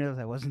guess I didn't realize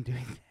I wasn't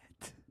doing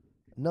that.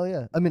 No,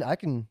 yeah. I mean, I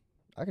can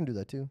do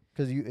that too,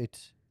 cause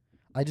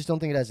I just don't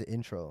think it has an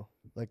intro,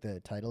 like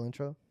the title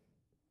intro.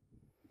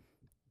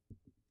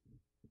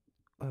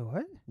 Wait,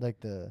 what? Like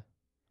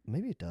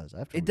maybe it does. I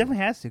have to. It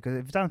definitely has to, because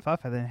if it's on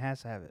Spotify, then it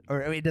has to have it.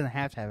 Or it doesn't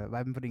have to have it, but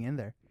I've been putting it in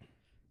there.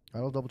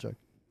 I'll double check.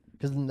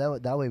 Because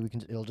that way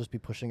it'll just be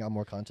pushing out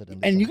more content.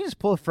 And you can just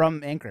pull it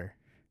from Anchor.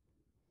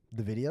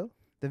 The video?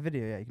 The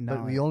video, yeah. You can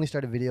But we only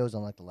started videos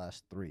on like the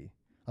last 3.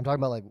 I'm talking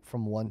about like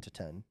from 1 to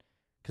 10.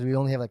 Because we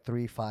only have like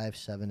 3, 5,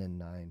 7, and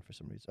 9 for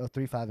some reason. Oh,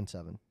 3, 5, and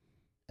 7.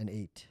 And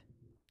 8.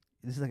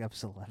 This is like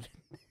episode 11.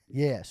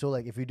 Yeah, so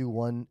like if we do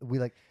one,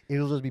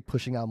 it'll just be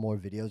pushing out more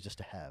videos just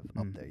to have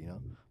up there,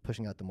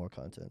 pushing out the more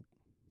content.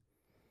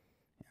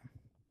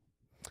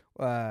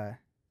 Yeah. I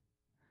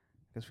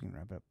guess we can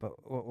wrap it up.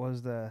 But what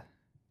was the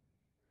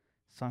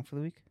song for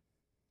the week?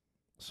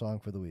 Song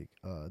for the week.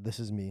 This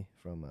Is Me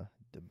from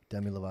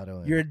Demi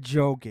Lovato. You're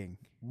joking.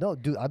 No,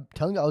 dude, I'm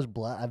telling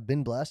you, I've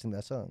been blasting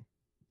that song.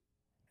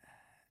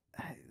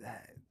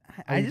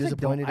 I just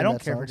disappointed I don't in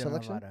that care song for Demi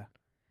selection? Lovato.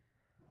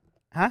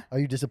 Huh? Are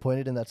you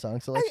disappointed in that song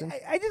selection?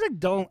 I just like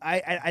don't.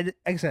 Like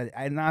I said,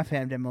 I'm not a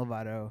fan of Demi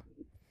Lovato.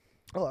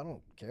 Oh, I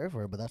don't care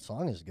for it, but that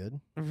song is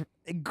good.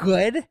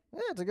 Good? Yeah,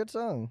 it's a good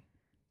song.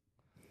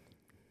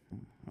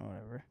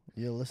 Whatever.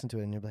 You'll listen to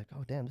it and you'll be like,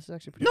 "Oh, damn, this is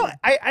actually pretty." No, good.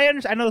 I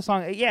understand. I know the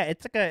song. Yeah,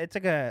 it's like a.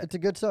 It's a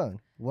good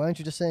song. Why aren't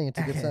you just saying it's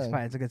a good Okay, song? it's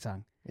fine. It's a good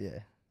song. Yeah.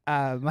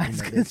 Mine's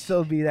my gonna bitch.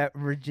 still be that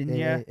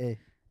Virginia. Hey,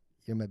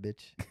 you're my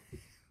bitch.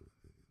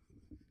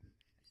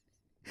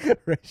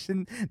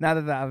 Russian. Now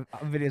that the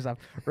video's up,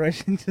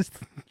 Russian just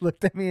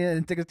looked at me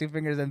and took his 2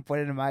 fingers and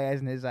pointed in my eyes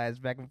and his eyes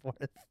back and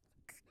forth.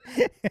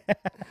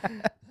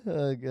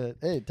 Oh, good.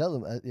 Hey, tell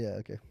him. Yeah,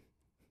 okay.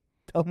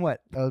 Tell him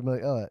what? I was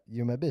like, "Oh,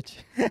 you're my bitch."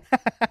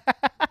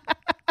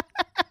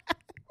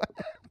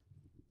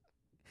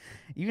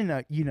 Even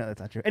though you know that's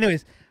not true.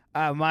 Anyways,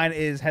 mine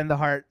is "Hand the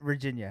Heart,"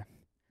 Virginia.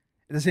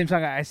 The same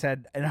song I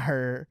said in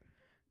her.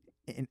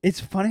 It's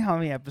funny how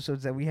many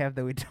episodes that we have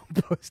that we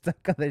don't post up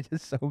because they're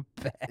just so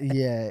bad.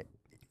 Yeah.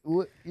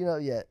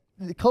 Yeah.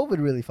 The COVID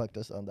really fucked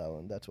us on that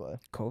one. That's why.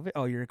 COVID?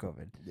 Oh, you're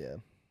COVID. Yeah.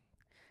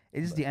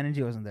 It's just the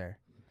energy wasn't there.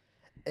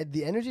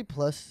 The energy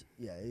plus,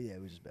 yeah,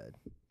 it was just bad.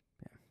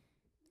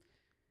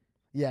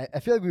 Yeah, I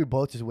feel like we were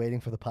both just waiting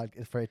for the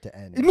podcast for it to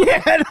end.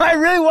 Yeah,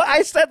 no,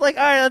 I said like,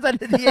 all right, let's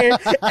end it here.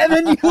 And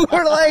then you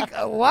were like,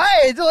 why?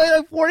 It's only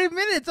like 40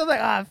 minutes. I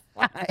was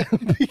like,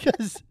 fine.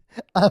 Because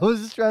I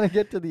was just trying to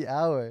get to the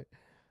hour.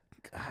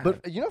 God.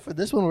 But for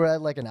this one, we're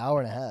at like an hour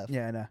and a half.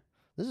 Yeah, I know.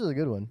 This is a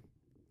good one.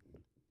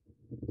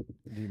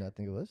 Do you not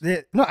think it was?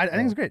 No, I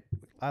think it's great.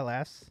 I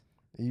laughed.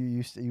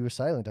 You were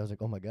silent. I was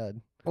like, oh my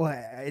god. Well,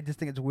 I just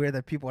think it's weird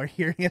that people are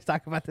hearing us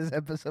talk about this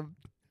episode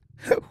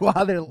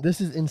while they're.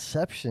 This is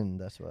Inception.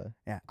 That's why.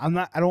 Yeah, I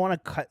don't want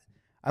to cut.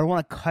 I don't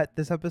want to cut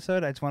this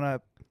episode. I just want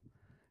to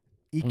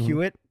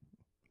EQ it,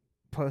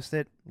 post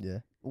it. Yeah.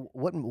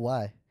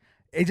 Why?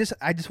 I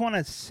just want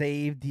to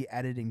save the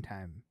editing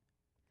time.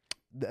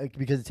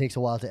 Because it takes a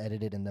while to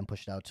edit it and then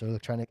push it out. So we're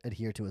trying to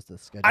adhere to the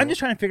schedule. I'm just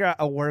trying to figure out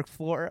a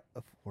workflow.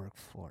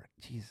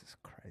 Jesus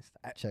Christ.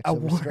 Check A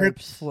some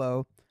scripts.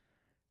 workflow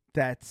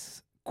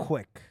that's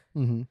quick,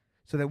 Mm-hmm.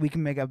 so that we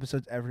can make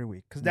episodes every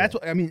week. Because that's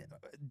what I mean.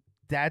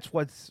 That's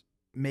what's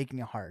making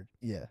it hard.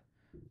 Yeah.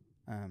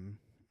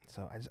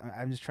 So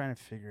I'm just trying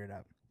to figure it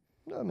out.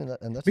 No, I mean,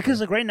 and that's Because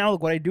fair. like right now,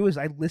 what I do is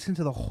I listen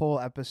to the whole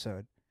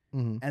episode.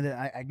 Mm-hmm. And then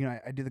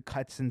I do the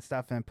cuts and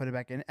stuff and I put it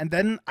back in, and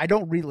then I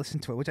don't re-listen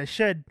to it, which I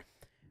should,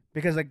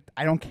 because like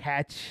I don't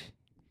catch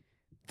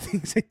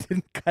things I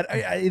didn't cut.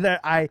 Either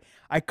I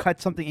cut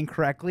something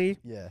incorrectly,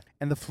 Yeah.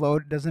 and the flow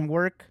doesn't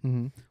work,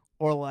 Mm-hmm.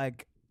 or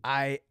like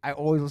I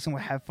always listen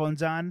with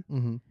headphones on,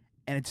 Mm-hmm.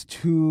 and it's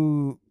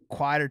too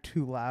quiet or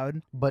too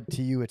loud. But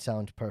to you, it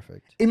sounds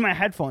perfect. In my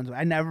headphones,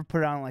 I never put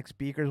it on like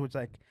speakers, which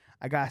like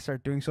I gotta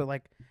start doing. So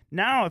like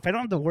now, if I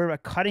don't have to worry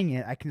about cutting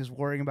it, I can just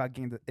worry about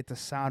getting it to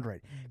sound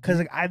right. Because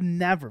like I've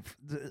never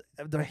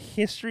the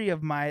history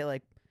of my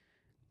like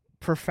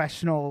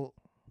professional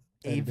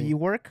AV Editing.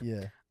 work,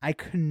 Yeah. I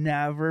could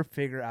never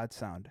figure out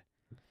sound.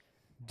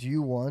 do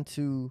you want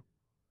to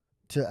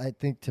I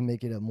think to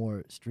make it a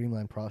more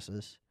streamlined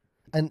process,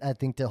 and I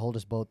think to hold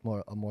us both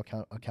more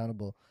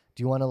accountable.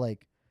 Do you want to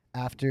like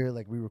after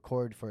like we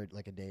record for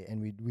like a day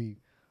and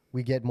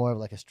we get more of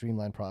like a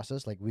streamlined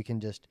process? Like we can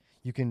just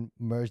you can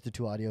merge the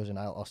two audios and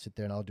I'll sit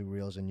there and I'll do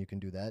reels and you can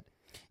do that.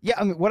 Yeah,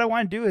 I mean, what I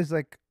want to do is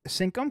like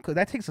sync them because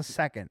that takes a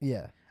second.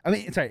 Yeah. I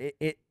mean, sorry,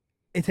 it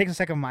takes a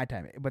second of my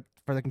time, but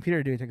for the computer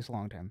to do it takes a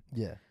long time.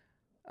 Yeah.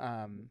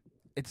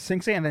 It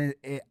syncs it and then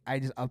I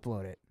just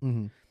upload it,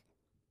 Mm-hmm.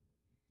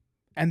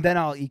 and then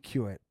I'll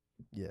EQ it.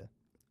 Yeah.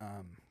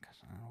 Gosh,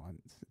 I don't know why I'm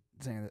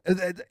saying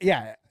that.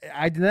 Yeah,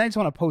 then I just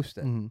want to post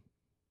it. Mm-hmm.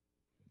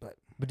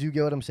 But do you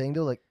get what I'm saying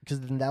though? Like, because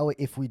then that way,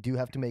 if we do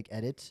have to make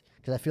edits,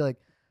 because I feel like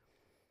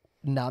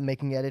not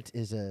making edits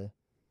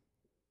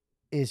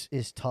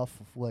is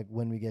tough. Like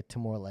when we get to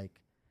more like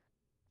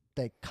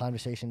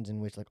conversations in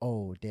which like,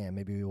 oh damn,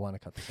 maybe we want to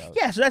cut this out.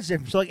 Yeah, so that's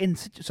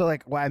different. So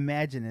like what I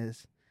imagine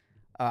is,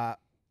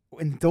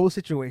 in those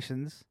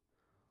situations,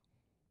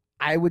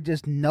 I would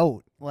just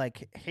note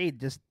like, hey,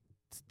 just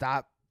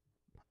stop.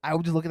 I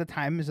would just look at the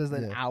time. It says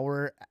an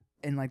hour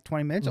and like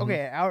 20 minutes. Mhm.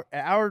 Okay, an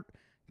hour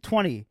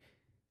 20.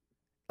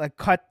 Like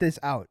cut this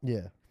out.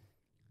 Yeah.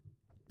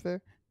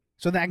 Fair.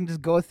 So then I can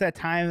just go with that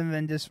time and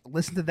then just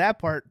listen to that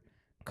part,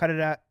 cut it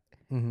out,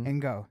 Mm-hmm.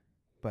 and go.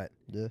 But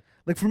Yeah.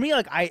 like for me,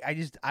 like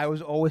I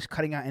was always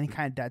cutting out any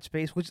kind of dead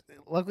space, which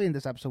luckily in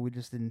this episode we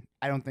just didn't.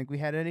 I don't think we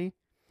had any.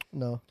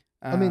 No.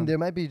 I mean, there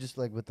might be just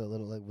like with the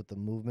little like with the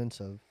movements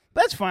of.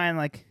 That's fine.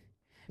 Like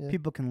Yeah.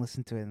 people can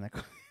listen to it and like,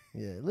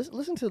 Yeah.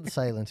 Listen to the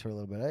silence for a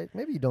little bit. Right?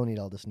 Maybe you don't need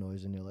all this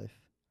noise in your life.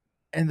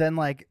 and then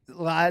like a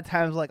lot of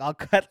times like I'll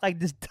cut like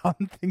just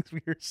dumb things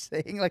we were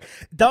saying, like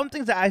dumb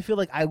things that I feel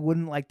like I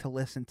wouldn't like to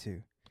listen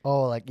to.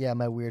 Oh, like yeah,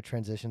 my weird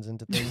transitions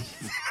into things.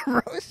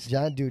 Roast.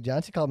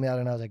 Johnson called me out,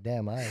 and I was like,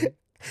 "Damn,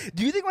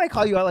 Do you think when I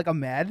call you out like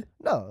I'm mad?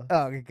 no."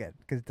 Oh, okay, good.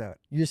 Because don't.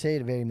 You say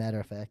it very matter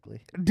of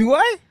factly. Do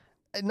I?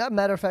 Not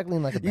matter of factly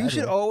in like a You bad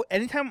should. way.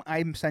 Anytime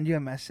I send you a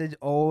message,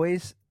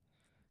 always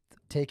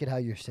Take it how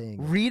you're saying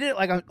it. read it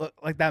like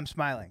that I'm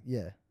smiling.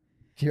 Yeah,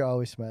 you're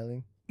always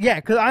smiling. Yeah,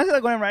 because honestly,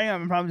 like when I'm writing,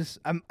 I'm probably just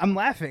I'm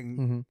laughing.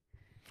 Mm-hmm.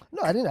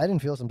 No, I didn't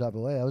feel some type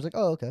of way. I was like,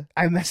 "Oh, okay."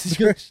 I messaged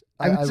Because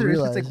her. I messaged her, it's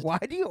realized- like, why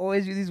do you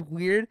always do these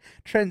weird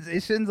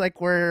transitions like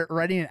we're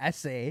writing an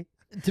essay?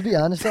 To be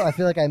honest, though, I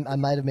feel like I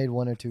might have made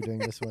one or two during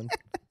this one.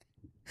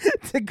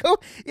 to go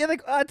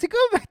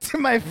back to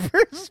my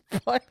first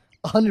point.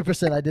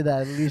 100%, I did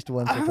that at least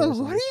once or I'm twice.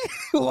 like,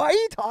 why are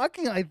you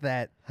talking like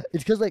that?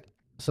 It's because like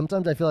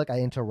sometimes I feel like I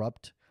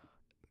interrupt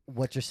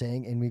what you're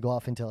saying and we go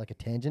off into like a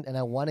tangent, and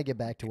I want to get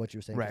back to what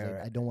you're saying. 'Cause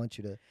Right. I don't want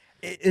you to,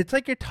 It's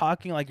like you're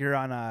talking like you're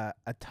on a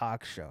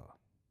talk show.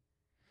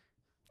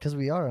 because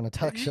we are on a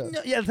talk show.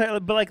 No, yeah,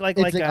 but like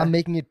It's like I'm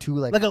making it too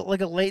like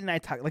a late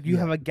night talk. Like you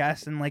Yeah. have a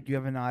guest and like you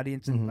have an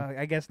audience, and Mhm.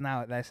 I guess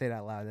now that I say it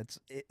out loud,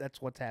 that's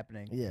what's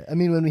happening. yeah. I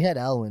mean, when we had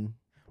Alwyn,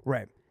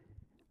 Right.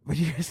 But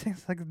you're saying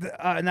it's like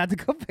not to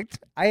go back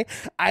to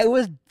I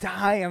was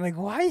dying. I'm like,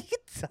 why are you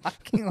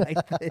talking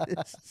like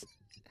this?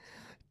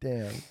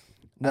 damn.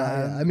 No,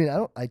 yeah, I mean,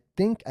 I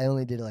think I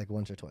only did it like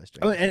once or twice.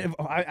 Oh, during the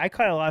and I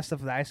cut a lot of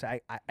stuff that I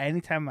say.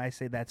 Anytime I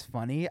say that's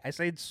funny, I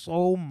say it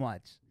so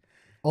much.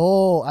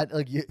 Oh, I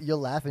like you're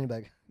laughing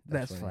back.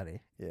 That's funny.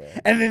 Yeah.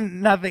 And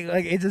then nothing.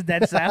 Like it's just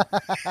dead silent.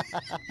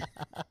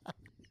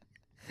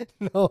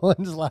 No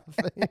one's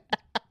laughing.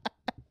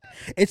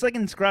 It's like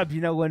in Scrubs,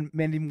 you know, when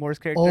Mandy Moore's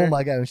character. Oh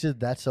my god, she's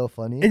that's so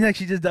funny. And like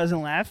she just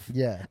doesn't laugh.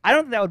 Yeah, I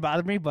don't think that would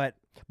bother me, but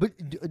but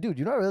dude,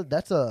 you know really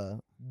that's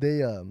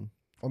they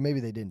or maybe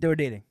they didn't. they were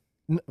dating.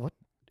 What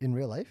in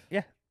real life?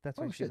 Yeah, that's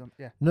Oh, what she's shit. on.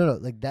 Yeah. No,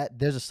 like that.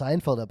 There's a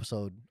Seinfeld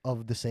episode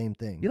of the same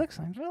thing. You like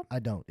Seinfeld? I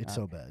don't. It's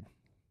so Okay. bad.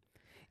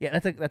 Yeah,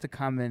 that's a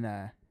common.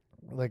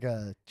 Like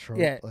a trope.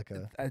 Yeah, Like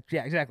a.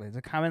 yeah, exactly. It's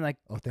a common like.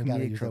 Oh, thank God I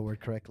comedic used that trope. word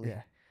correctly.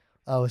 Yeah.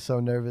 I was so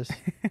nervous.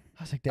 I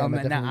was like, damn. Oh I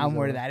man, definitely now I'm used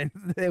worried word.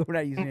 that we're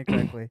not using it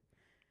correctly.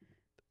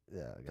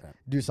 Yeah, okay.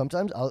 Dude.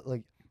 Sometimes I'll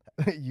like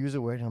use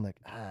a word and I'm like,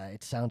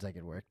 it sounds like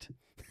it worked,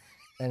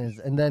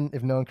 and then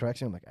if no one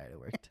corrects me, I'm like, it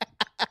worked.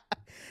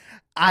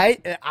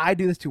 I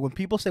do this too. When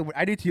people say,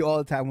 I do to you all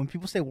the time. When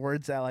people say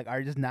words that like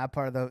are just not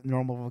part of the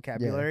normal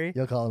vocabulary, Yeah,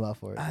 you'll call them out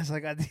for it. I was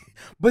like,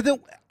 but then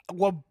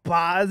what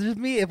bothers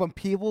me is when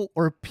people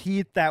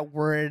repeat that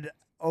word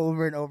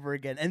over and over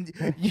again, and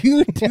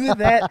you do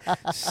that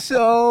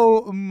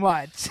so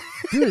much.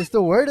 Dude, it's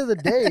the word of the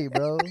day,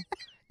 bro.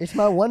 It's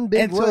my one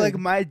big And word. so like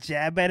my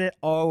jab at it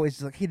always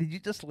is like, hey, did you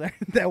just learn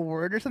that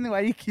word or something?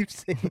 Why do you keep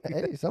saying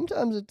it? Hey,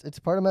 sometimes it's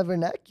part of my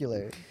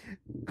vernacular.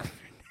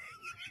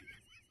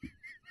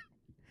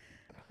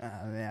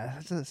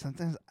 Man,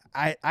 sometimes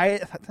I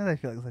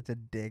feel like such a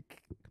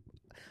dick.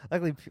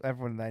 Luckily,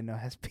 everyone that I know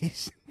has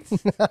patience.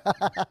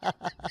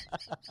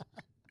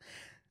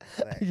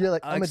 You're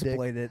like, I'll I'm a dick.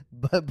 exploit it.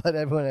 But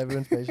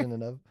everyone's patient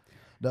enough.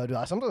 No, dude.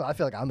 Sometimes I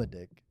feel like I'm a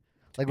dick.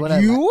 Like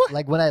when You?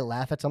 when I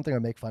laugh at something or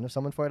make fun of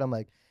someone for it, I'm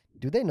like,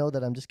 do they know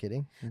that I'm just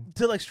kidding?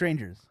 To like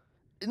strangers.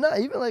 Not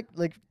even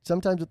like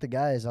sometimes with the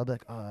guys, I'll be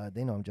like,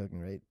 they know I'm joking,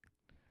 right?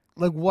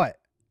 Like what?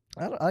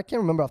 I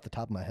can't remember off the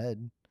top of my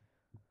head.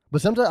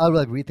 But sometimes I would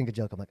like rethink a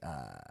joke. I'm like,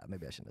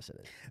 maybe I shouldn't have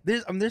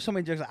said There's so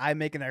many jokes that I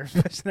make in that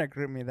person that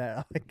group me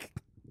that like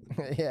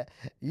it. Yeah,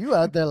 you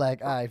out there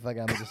like, all right, fuck,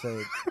 I'm gonna just say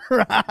it.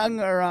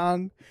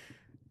 wrong.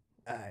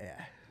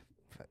 Yeah.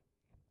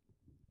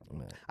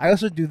 Man. I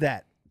also do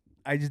that.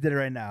 I just did it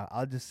right now.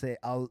 I'll just say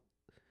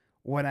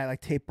when I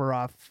like taper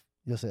off.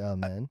 You'll say, oh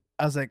man.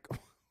 I was like,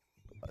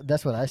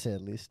 That's what I say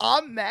at least.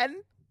 oh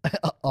man.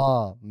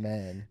 Oh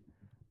man.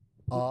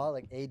 Oh,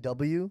 like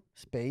AW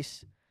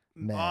space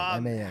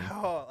man. MAN.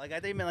 Oh, like I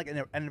think you meant like in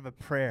the end of a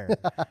prayer.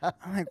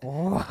 I'm like,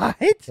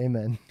 what?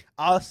 Amen.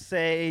 I'll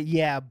say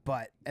yeah,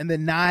 but and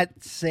then not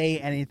say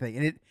anything.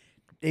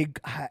 And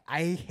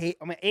I hate.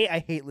 I mean, I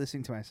hate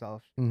listening to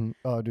myself. Mm-hmm.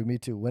 Oh, dude, me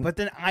too. But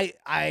then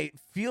I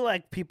feel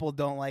like people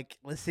don't like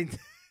listening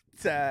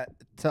to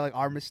like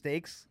our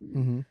mistakes.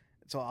 Mm-hmm.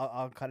 So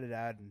I'll cut it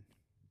out. And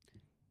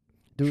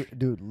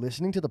Dude,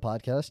 listening to the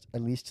podcast,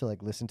 at least to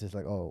like listen to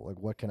like, oh, like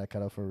what can I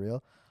cut out for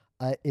real?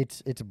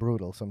 It's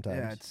brutal sometimes.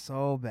 yeah, it's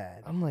so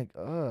bad. I'm like,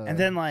 And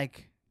then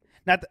like,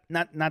 not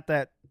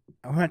that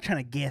we're not trying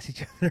to gas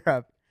each other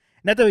up.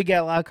 Not that we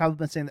get a lot of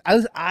compliments saying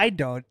that. I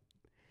don't.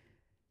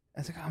 I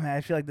was like, oh man,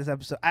 I feel like this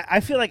episode. I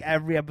feel like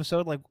every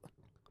episode, like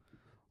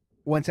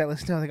once I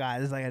listen to it, I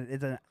was like,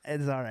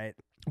 it's all right.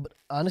 but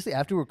honestly,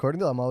 after recording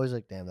though, I'm always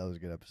like, damn, that was a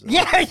good episode.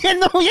 Yeah,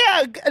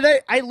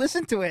 and I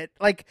listen to it.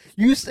 Like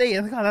you say,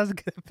 I'm like, oh, that was a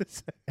good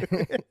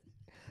episode.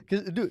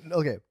 Because, dude,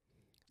 okay,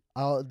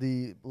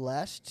 the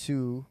last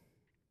two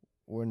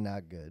were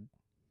not good.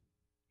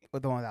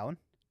 With the one with that one?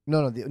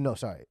 No,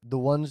 sorry. There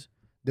was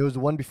the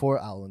one before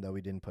Allen that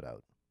we didn't put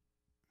out.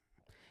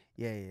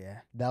 Yeah.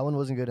 That one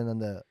wasn't good, and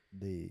then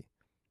the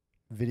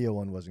video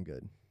one wasn't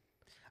good.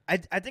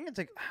 I think it's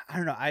like, I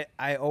don't know.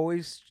 I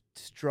always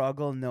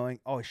struggle knowing.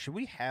 Oh, should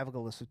we have like a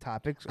list of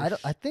topics?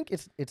 I think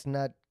it's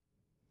not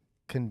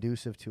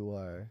conducive to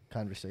our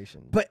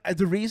conversation. But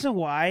the reason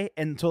why,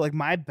 and so like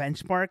my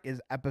benchmark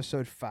is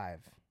episode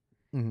 5.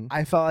 Mm-hmm.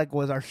 I felt like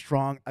was our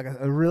strong, like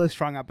a really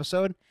strong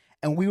episode,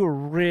 and we were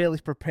really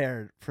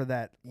prepared for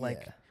that.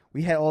 Like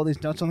we had all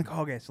these notes. I'm like,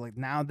 okay, so like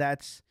now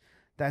that's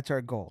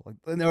our goal, like,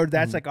 or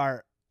that's like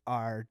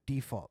our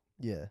default.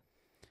 Yeah.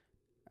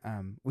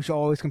 We should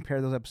always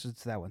compare those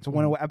episodes to that one. So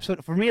when an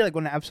episode, for me, like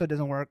when an episode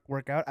doesn't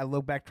work out, I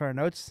look back to our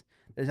notes.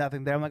 There's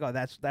nothing there. I'm like, oh,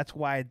 that's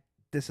why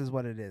this is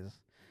what it is.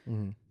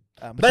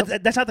 Mm-hmm.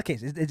 But that's not the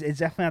case. It's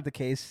definitely not the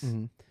case.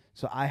 Mm-hmm.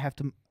 So I have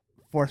to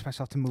force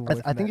myself to move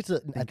away. I think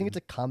it's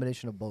a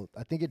combination of both.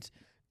 I think it's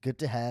good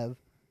to have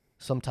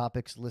some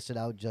topics listed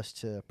out just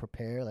to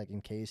prepare, like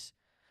in case.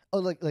 Oh,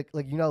 like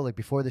you know, like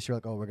before this, you're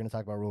like, oh, we're gonna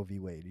talk about Roe v.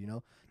 Wade. You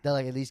know, that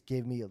like at least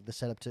gave me the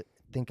setup to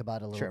think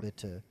about it a little bit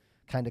to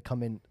kind of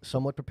come in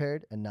somewhat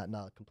prepared and not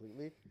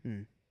completely.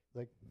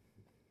 Like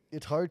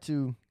it's hard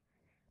to.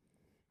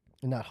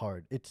 Not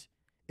hard. It's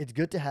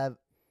good to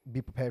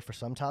be prepared for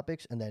some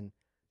topics and then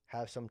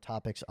have some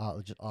topics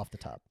just off the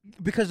top.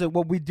 Because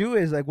what we do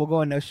is like we'll go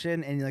on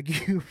Notion and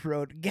like you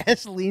wrote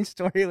gasoline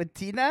story with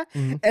Tina,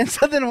 and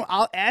so then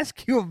I'll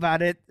ask you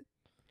about it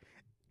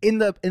in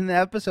the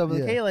episode.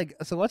 Like, hey, like,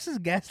 so what's this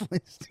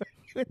gasoline story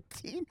with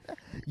Tina?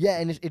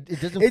 Yeah, and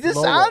it doesn't. It just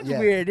sounds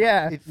weird.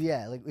 Yeah.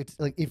 It's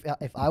like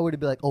if I were to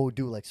be like, oh,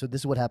 dude, like, so this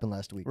is what happened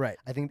last week. Right.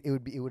 I think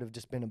it would have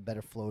just been a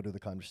better flow to the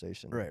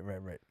conversation. Right.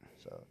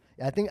 So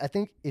I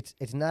think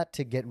it's not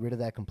to get rid of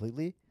that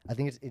completely. I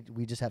think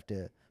we just have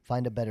to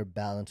find a better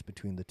balance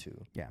between the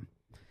two. Yeah.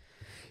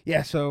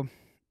 Yeah. So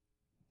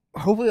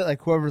hopefully,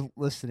 like whoever's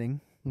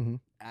listening,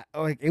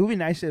 like it would be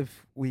nice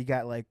if we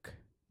got like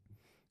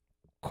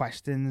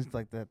questions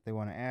like that they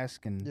want to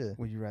ask, and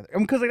would you rather?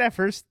 Because like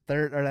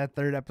that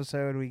third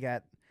episode, we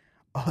got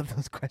all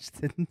those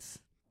questions.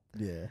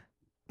 Yeah.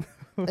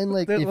 And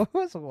like, what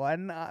was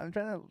one? I'm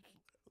trying to.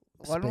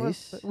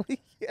 Space.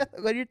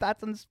 What are your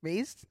thoughts on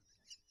space?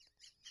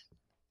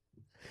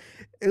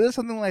 It was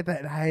something like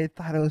that. I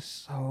thought it was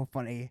so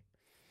funny.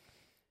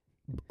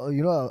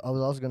 You know, I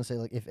was also gonna say,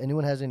 like, if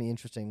anyone has any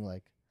interesting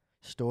like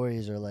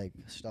stories or like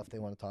stuff they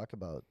want to talk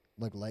about,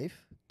 like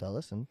life, tell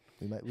us, and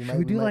we might. Should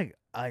we do like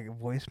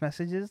voice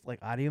messages, like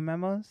audio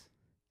memos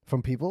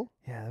from people?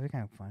 Yeah, that'd be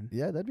kind of fun.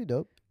 Yeah, that'd be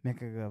dope.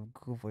 Make a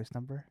Google Voice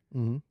number.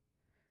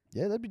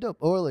 Yeah, that'd be dope.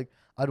 Or like,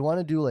 I'd want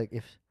to do like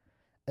if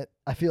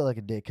I feel like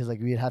a dick because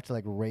like we'd have to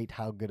like rate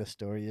how good a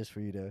story is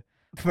for you to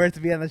it to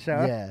be on the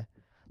show. Yeah.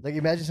 Like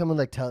imagine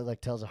someone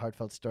tells a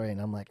heartfelt story and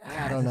I'm like,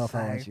 I don't know if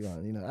I want you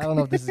on. You know, I don't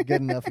know if this is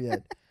good enough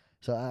yet.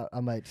 So I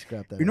might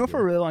scrap that. You know, for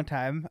a really long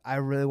time, I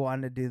really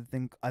wanted to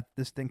do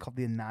this thing called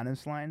the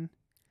Anonymous Line.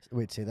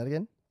 Wait, say that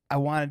again. I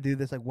want to do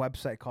this like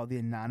website called the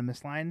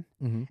Anonymous Line.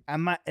 Mm-hmm.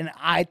 And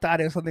I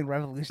thought it was something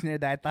revolutionary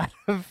that I thought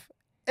of.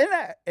 And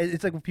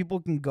it's like where people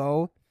can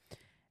go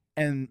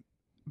and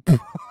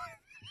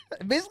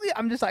basically,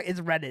 I'm just like,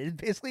 it's Reddit. It's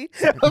basically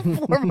a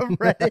form of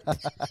Reddit.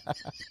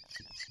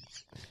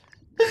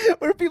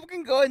 Where people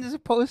can go and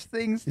just post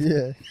things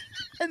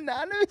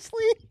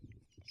anonymously.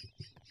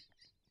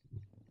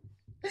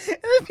 And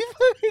then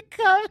people can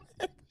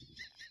comment.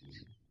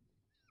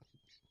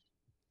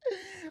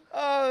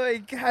 Oh my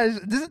gosh!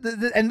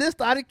 This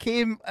thought it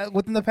came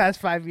within the past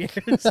 5 years.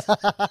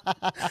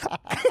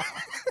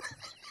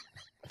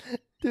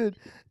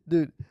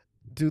 dude,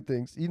 two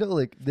things. You know,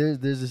 like there's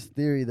this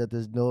theory that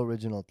there's no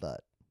original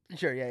thought.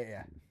 Sure,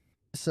 yeah.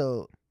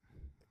 So,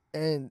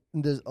 and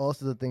there's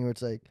also the thing where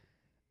it's like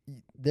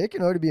there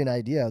can already be an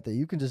idea out there.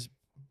 You can just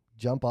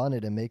jump on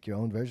it and make your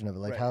own version of it,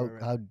 like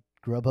Right. how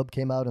Grubhub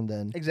came out and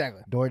then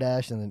Exactly.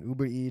 DoorDash and then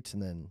Uber Eats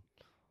and then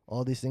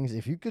all these things.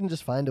 If you can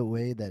just find a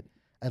way that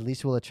at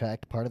least will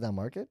attract part of that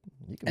market,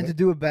 you can. And to make,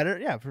 do it better,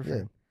 yeah, for sure.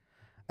 Yeah.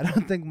 I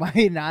don't think my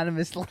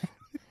anonymous line.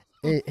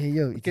 hey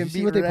yo, did can you see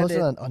be what they posted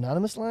Reddit. on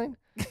Anonymous Line?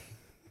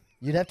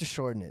 You'd have to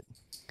shorten it.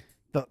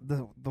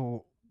 The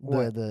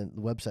what? The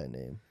website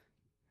name.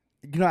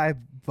 You know, I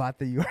bought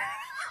the URL.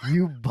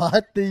 You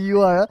bought the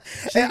URL.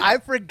 And I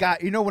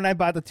forgot. You know, when I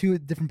bought the two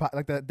different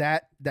like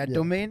that Yeah,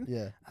 domain,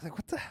 Yeah. I was like,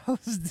 "What the hell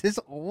is this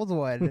old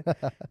one?"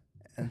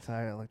 And so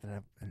I looked it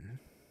up. And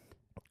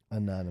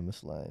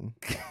Anonymous Line.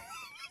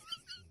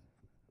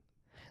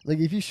 Like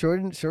if you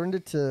shortened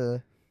it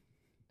to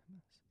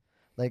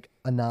like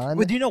Anon.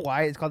 but do you know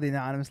why it's called the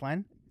anonymous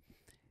line?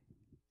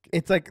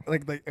 It's like a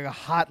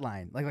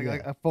hotline, like Yeah.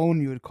 a phone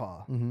you would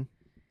call. Mm-hmm.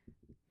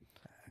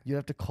 You'd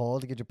have to call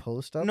to get your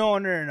post up.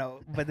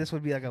 No. But this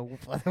would be like a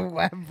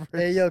web version.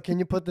 Hey yo, can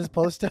you put this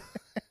post up?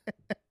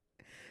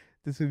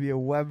 This would be a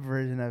web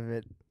version of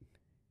it.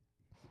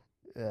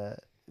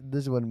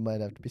 This one might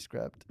have to be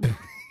scrapped.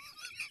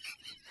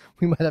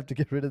 We might have to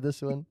get rid of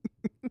this one.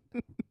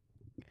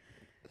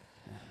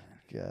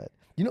 God,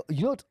 you know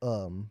what?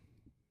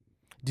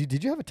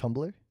 Did you have a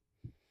Tumblr?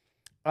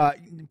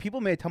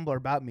 People made a Tumblr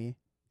about me.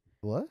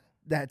 What?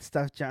 That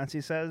stuff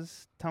Johnsy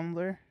says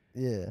Tumblr.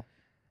 Yeah.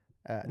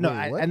 No,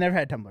 Wait, what? I never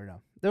had Tumblr.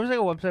 No, there was like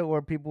a website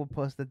where people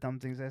posted dumb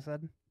things I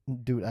said.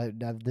 Dude,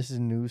 this is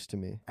news to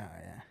me. Oh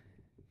yeah.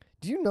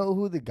 Do you know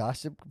who the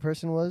gossip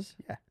person was?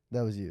 Yeah.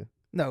 That was you.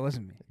 No, it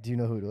wasn't me. Do you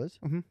know who it was?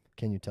 Mhm.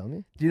 Can you tell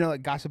me? Do you know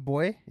like Gossip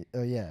Boy?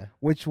 Oh yeah.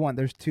 Which one?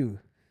 There's two.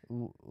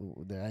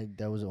 I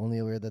was only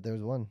aware that there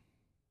was one.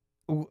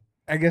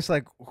 I guess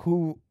like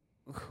who.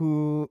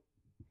 Oh,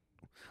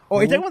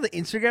 are you talking about the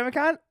Instagram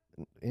account?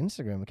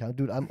 Instagram account,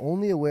 dude. I'm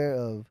only aware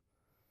of,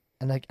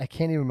 and I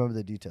can't even remember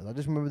the details. I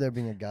just remember there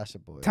being a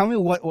gossip boy. Tell me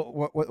what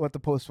the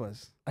post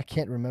was. I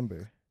can't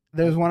remember.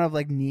 There was one of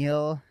like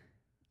Neil.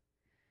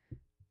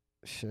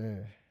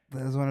 Sure.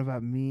 There was one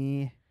about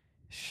me.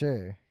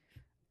 Sure.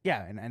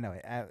 Yeah, and I know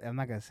it. I'm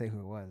not gonna say who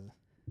it was.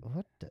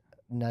 What?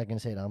 Not gonna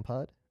say it on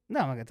pod?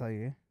 No, I'm not gonna tell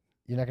you.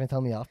 You're not gonna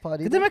tell me off pod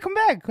 'Cause either? they might come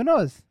back. Who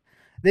knows?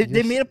 They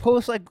You're made a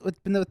post like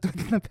within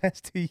the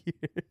past 2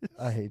 years.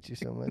 I hate you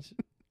so much.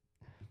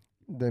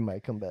 They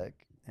might come back.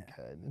 Yeah.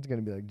 God, it's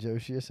gonna be like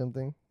Joshi or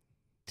something.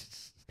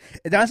 It's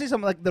honestly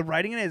something like the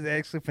writing in it is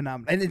actually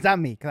phenomenal, and it's not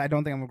me because I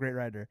don't think I'm a great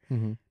writer.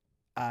 Mm-hmm.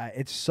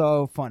 It's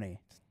so funny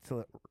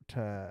to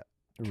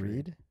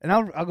Read? and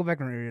I'll go back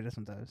and reread it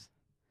sometimes.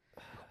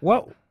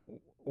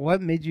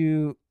 What made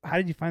you? How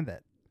did you find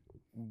that?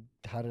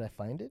 How did I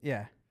find it?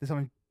 Yeah, did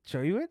someone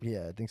show you it?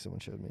 Yeah, I think someone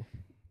showed me.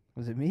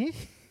 Was it me?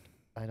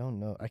 I don't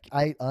know.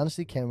 I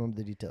honestly can't remember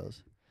the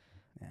details.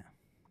 Yeah.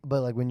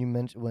 But like when you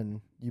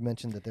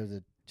mentioned that there was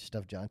a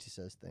stuff Johnsy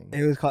says thing.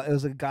 It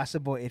was a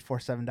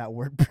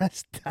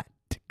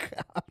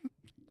gossipboy847.wordpress.com.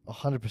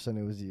 100%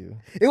 it was you.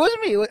 It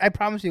wasn't me. I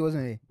promise you, it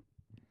wasn't me.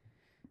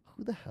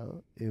 Who the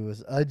hell? It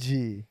was a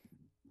G.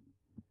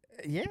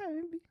 Yeah,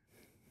 maybe.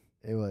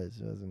 It was,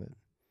 wasn't it?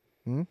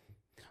 Hmm?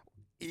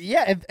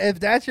 Yeah, if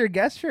that's your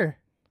guess, sure.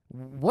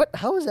 What?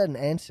 How is that an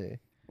answer?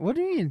 What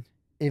do you mean?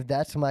 If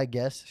that's my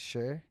guess,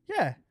 sure.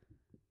 Yeah.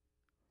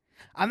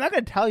 I'm not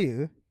gonna tell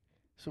you.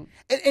 So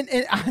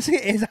And honestly,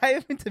 is I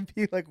even to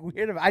be like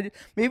weird about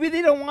maybe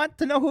they don't want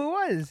to know who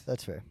it was.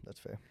 that's fair. That's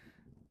fair.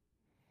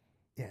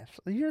 Yeah,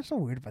 so you're so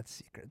weird about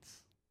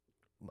secrets.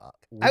 What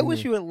I do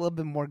wish you were a little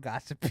bit more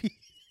gossipy.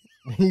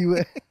 you.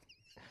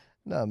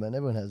 No, man.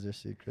 Everyone has their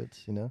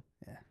secrets, you know.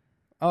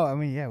 Oh, I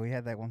mean, yeah, we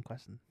had that one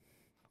question.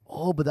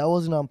 Oh, but that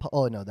wasn't on.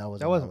 Oh no, that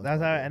wasn't.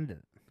 That's how it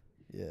ended.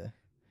 Yeah.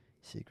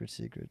 Secrets.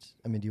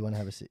 I mean, do you want to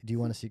have a? Do you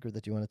want a secret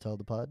that you want to tell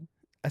the pod?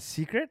 A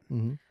secret?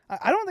 Mm-hmm.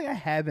 I don't think I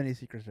have any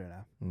secrets right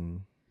now.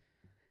 Mm.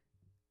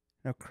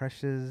 No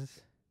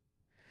crushes.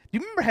 Do you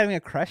remember having a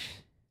crush?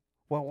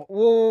 What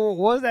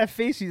was that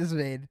face you just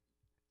made?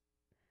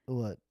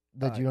 What?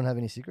 That you don't have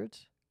any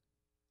secrets?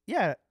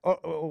 Yeah,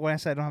 or when I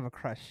said I don't have a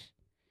crush.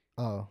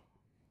 Oh,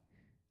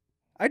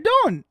 I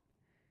don't.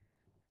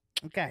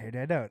 Okay,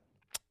 here, I don't.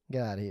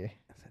 get out of here.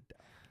 I said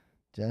don't.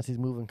 Jancy's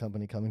Moving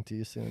Company coming to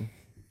you soon.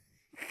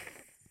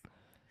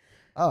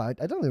 Oh, I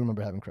don't really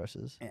remember having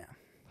crushes. Yeah.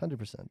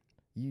 100%.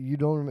 You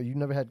don't remember? You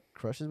never had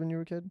crushes when you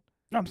were a kid?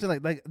 No, I'm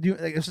saying like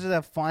it's just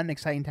a fun,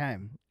 exciting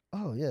time.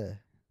 Oh yeah,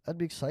 I'd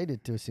be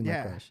excited to see my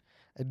Yeah. crush.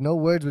 And no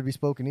words would be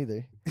spoken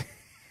either.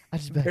 I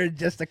just bet. They're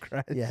just a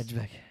crush. Yeah, I just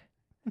bet.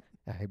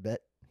 I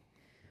bet.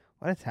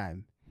 What a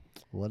time.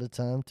 What a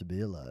time to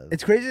be alive.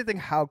 It's crazy to think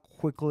how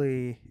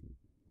quickly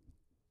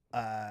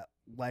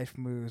life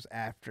moves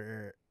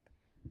after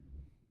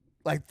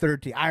like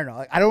 13. I don't know.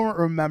 Like I don't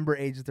remember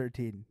age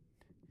 13.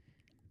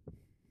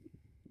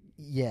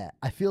 yeah,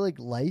 I feel like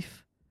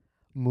life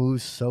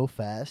moves so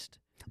fast.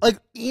 Like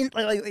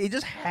it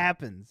just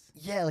happens.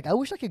 Yeah, like I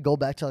wish I could go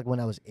back to like when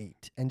I was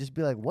 8 and just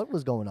be like, what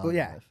was going on Well, in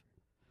yeah. life?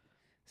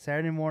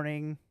 Saturday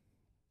morning,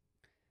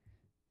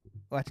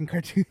 watching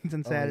cartoons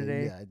on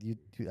Saturday.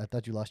 Yeah, I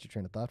thought you lost your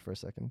train of thought for a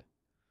second.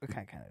 I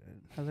kind of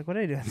did. I was like, what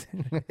did I do on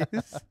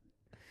Saturdays?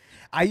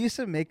 I used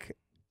to make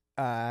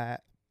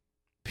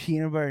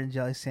peanut butter and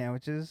jelly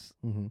sandwiches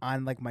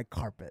on like my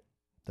carpet.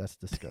 That's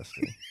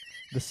disgusting.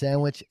 The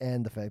sandwich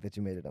and the fact that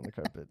you made it on the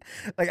carpet.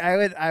 Like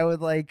I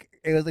would like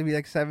it was like be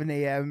like 7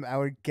 a.m. I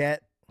would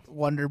get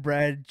Wonder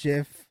Bread,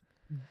 Jif,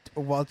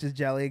 Welch's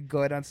jelly,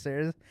 go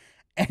downstairs,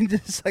 and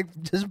just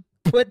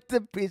put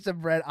the piece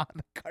of bread on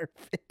the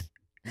carpet.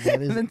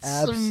 That is then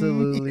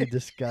absolutely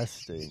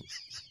disgusting.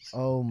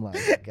 Oh my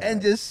god!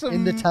 And just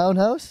in the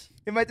townhouse.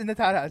 In the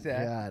townhouse,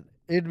 yeah. God,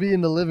 it'd be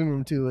in the living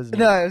room too, isn't it?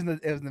 No, it was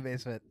in the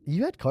basement.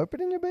 You had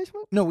carpet in your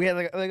basement? No, we had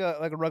like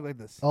a rug like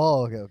this.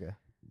 Oh, okay.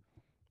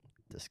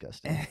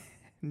 Disgusting.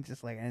 And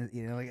just like like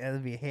it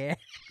would be hair.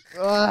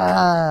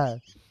 Ah!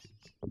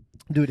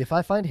 Dude, if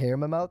I find hair in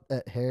my mouth,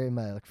 hair in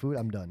my like food,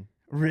 I'm done.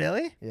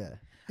 Really? Yeah.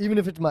 Even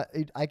if it's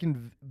I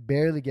can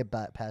barely get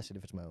past it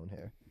if it's my own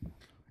hair.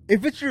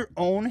 If it's your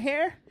own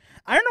hair,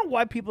 I don't know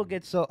why people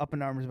get so up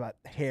in arms about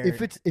hair.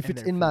 If it's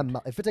in my food.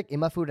 mouth, if it's like in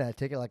my food and I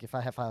take it, like if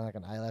I have found like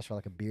an eyelash or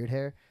like a beard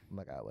hair, I'm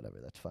like, whatever,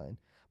 that's fine.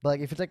 But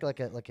like if it's like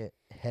a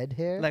head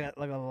hair, like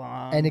a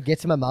long, and it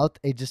gets in my mouth,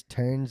 it just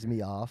turns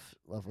me off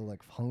of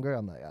like hunger.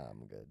 I'm like,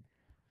 I'm good.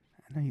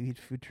 I know you eat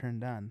food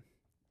turned on.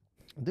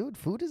 Dude,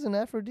 food is an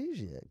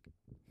aphrodisiac.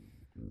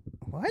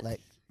 What?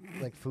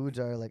 Like foods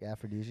are like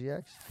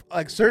aphrodisiacs.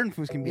 Like certain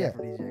foods can be Yeah.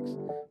 aphrodisiacs.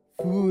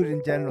 Food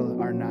in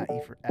general are not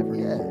aphrodisiacs.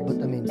 Yeah, but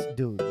I mean,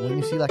 dude, when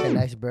you see like a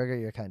nice burger,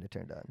 you're kind of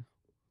turned on.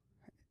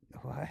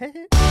 What?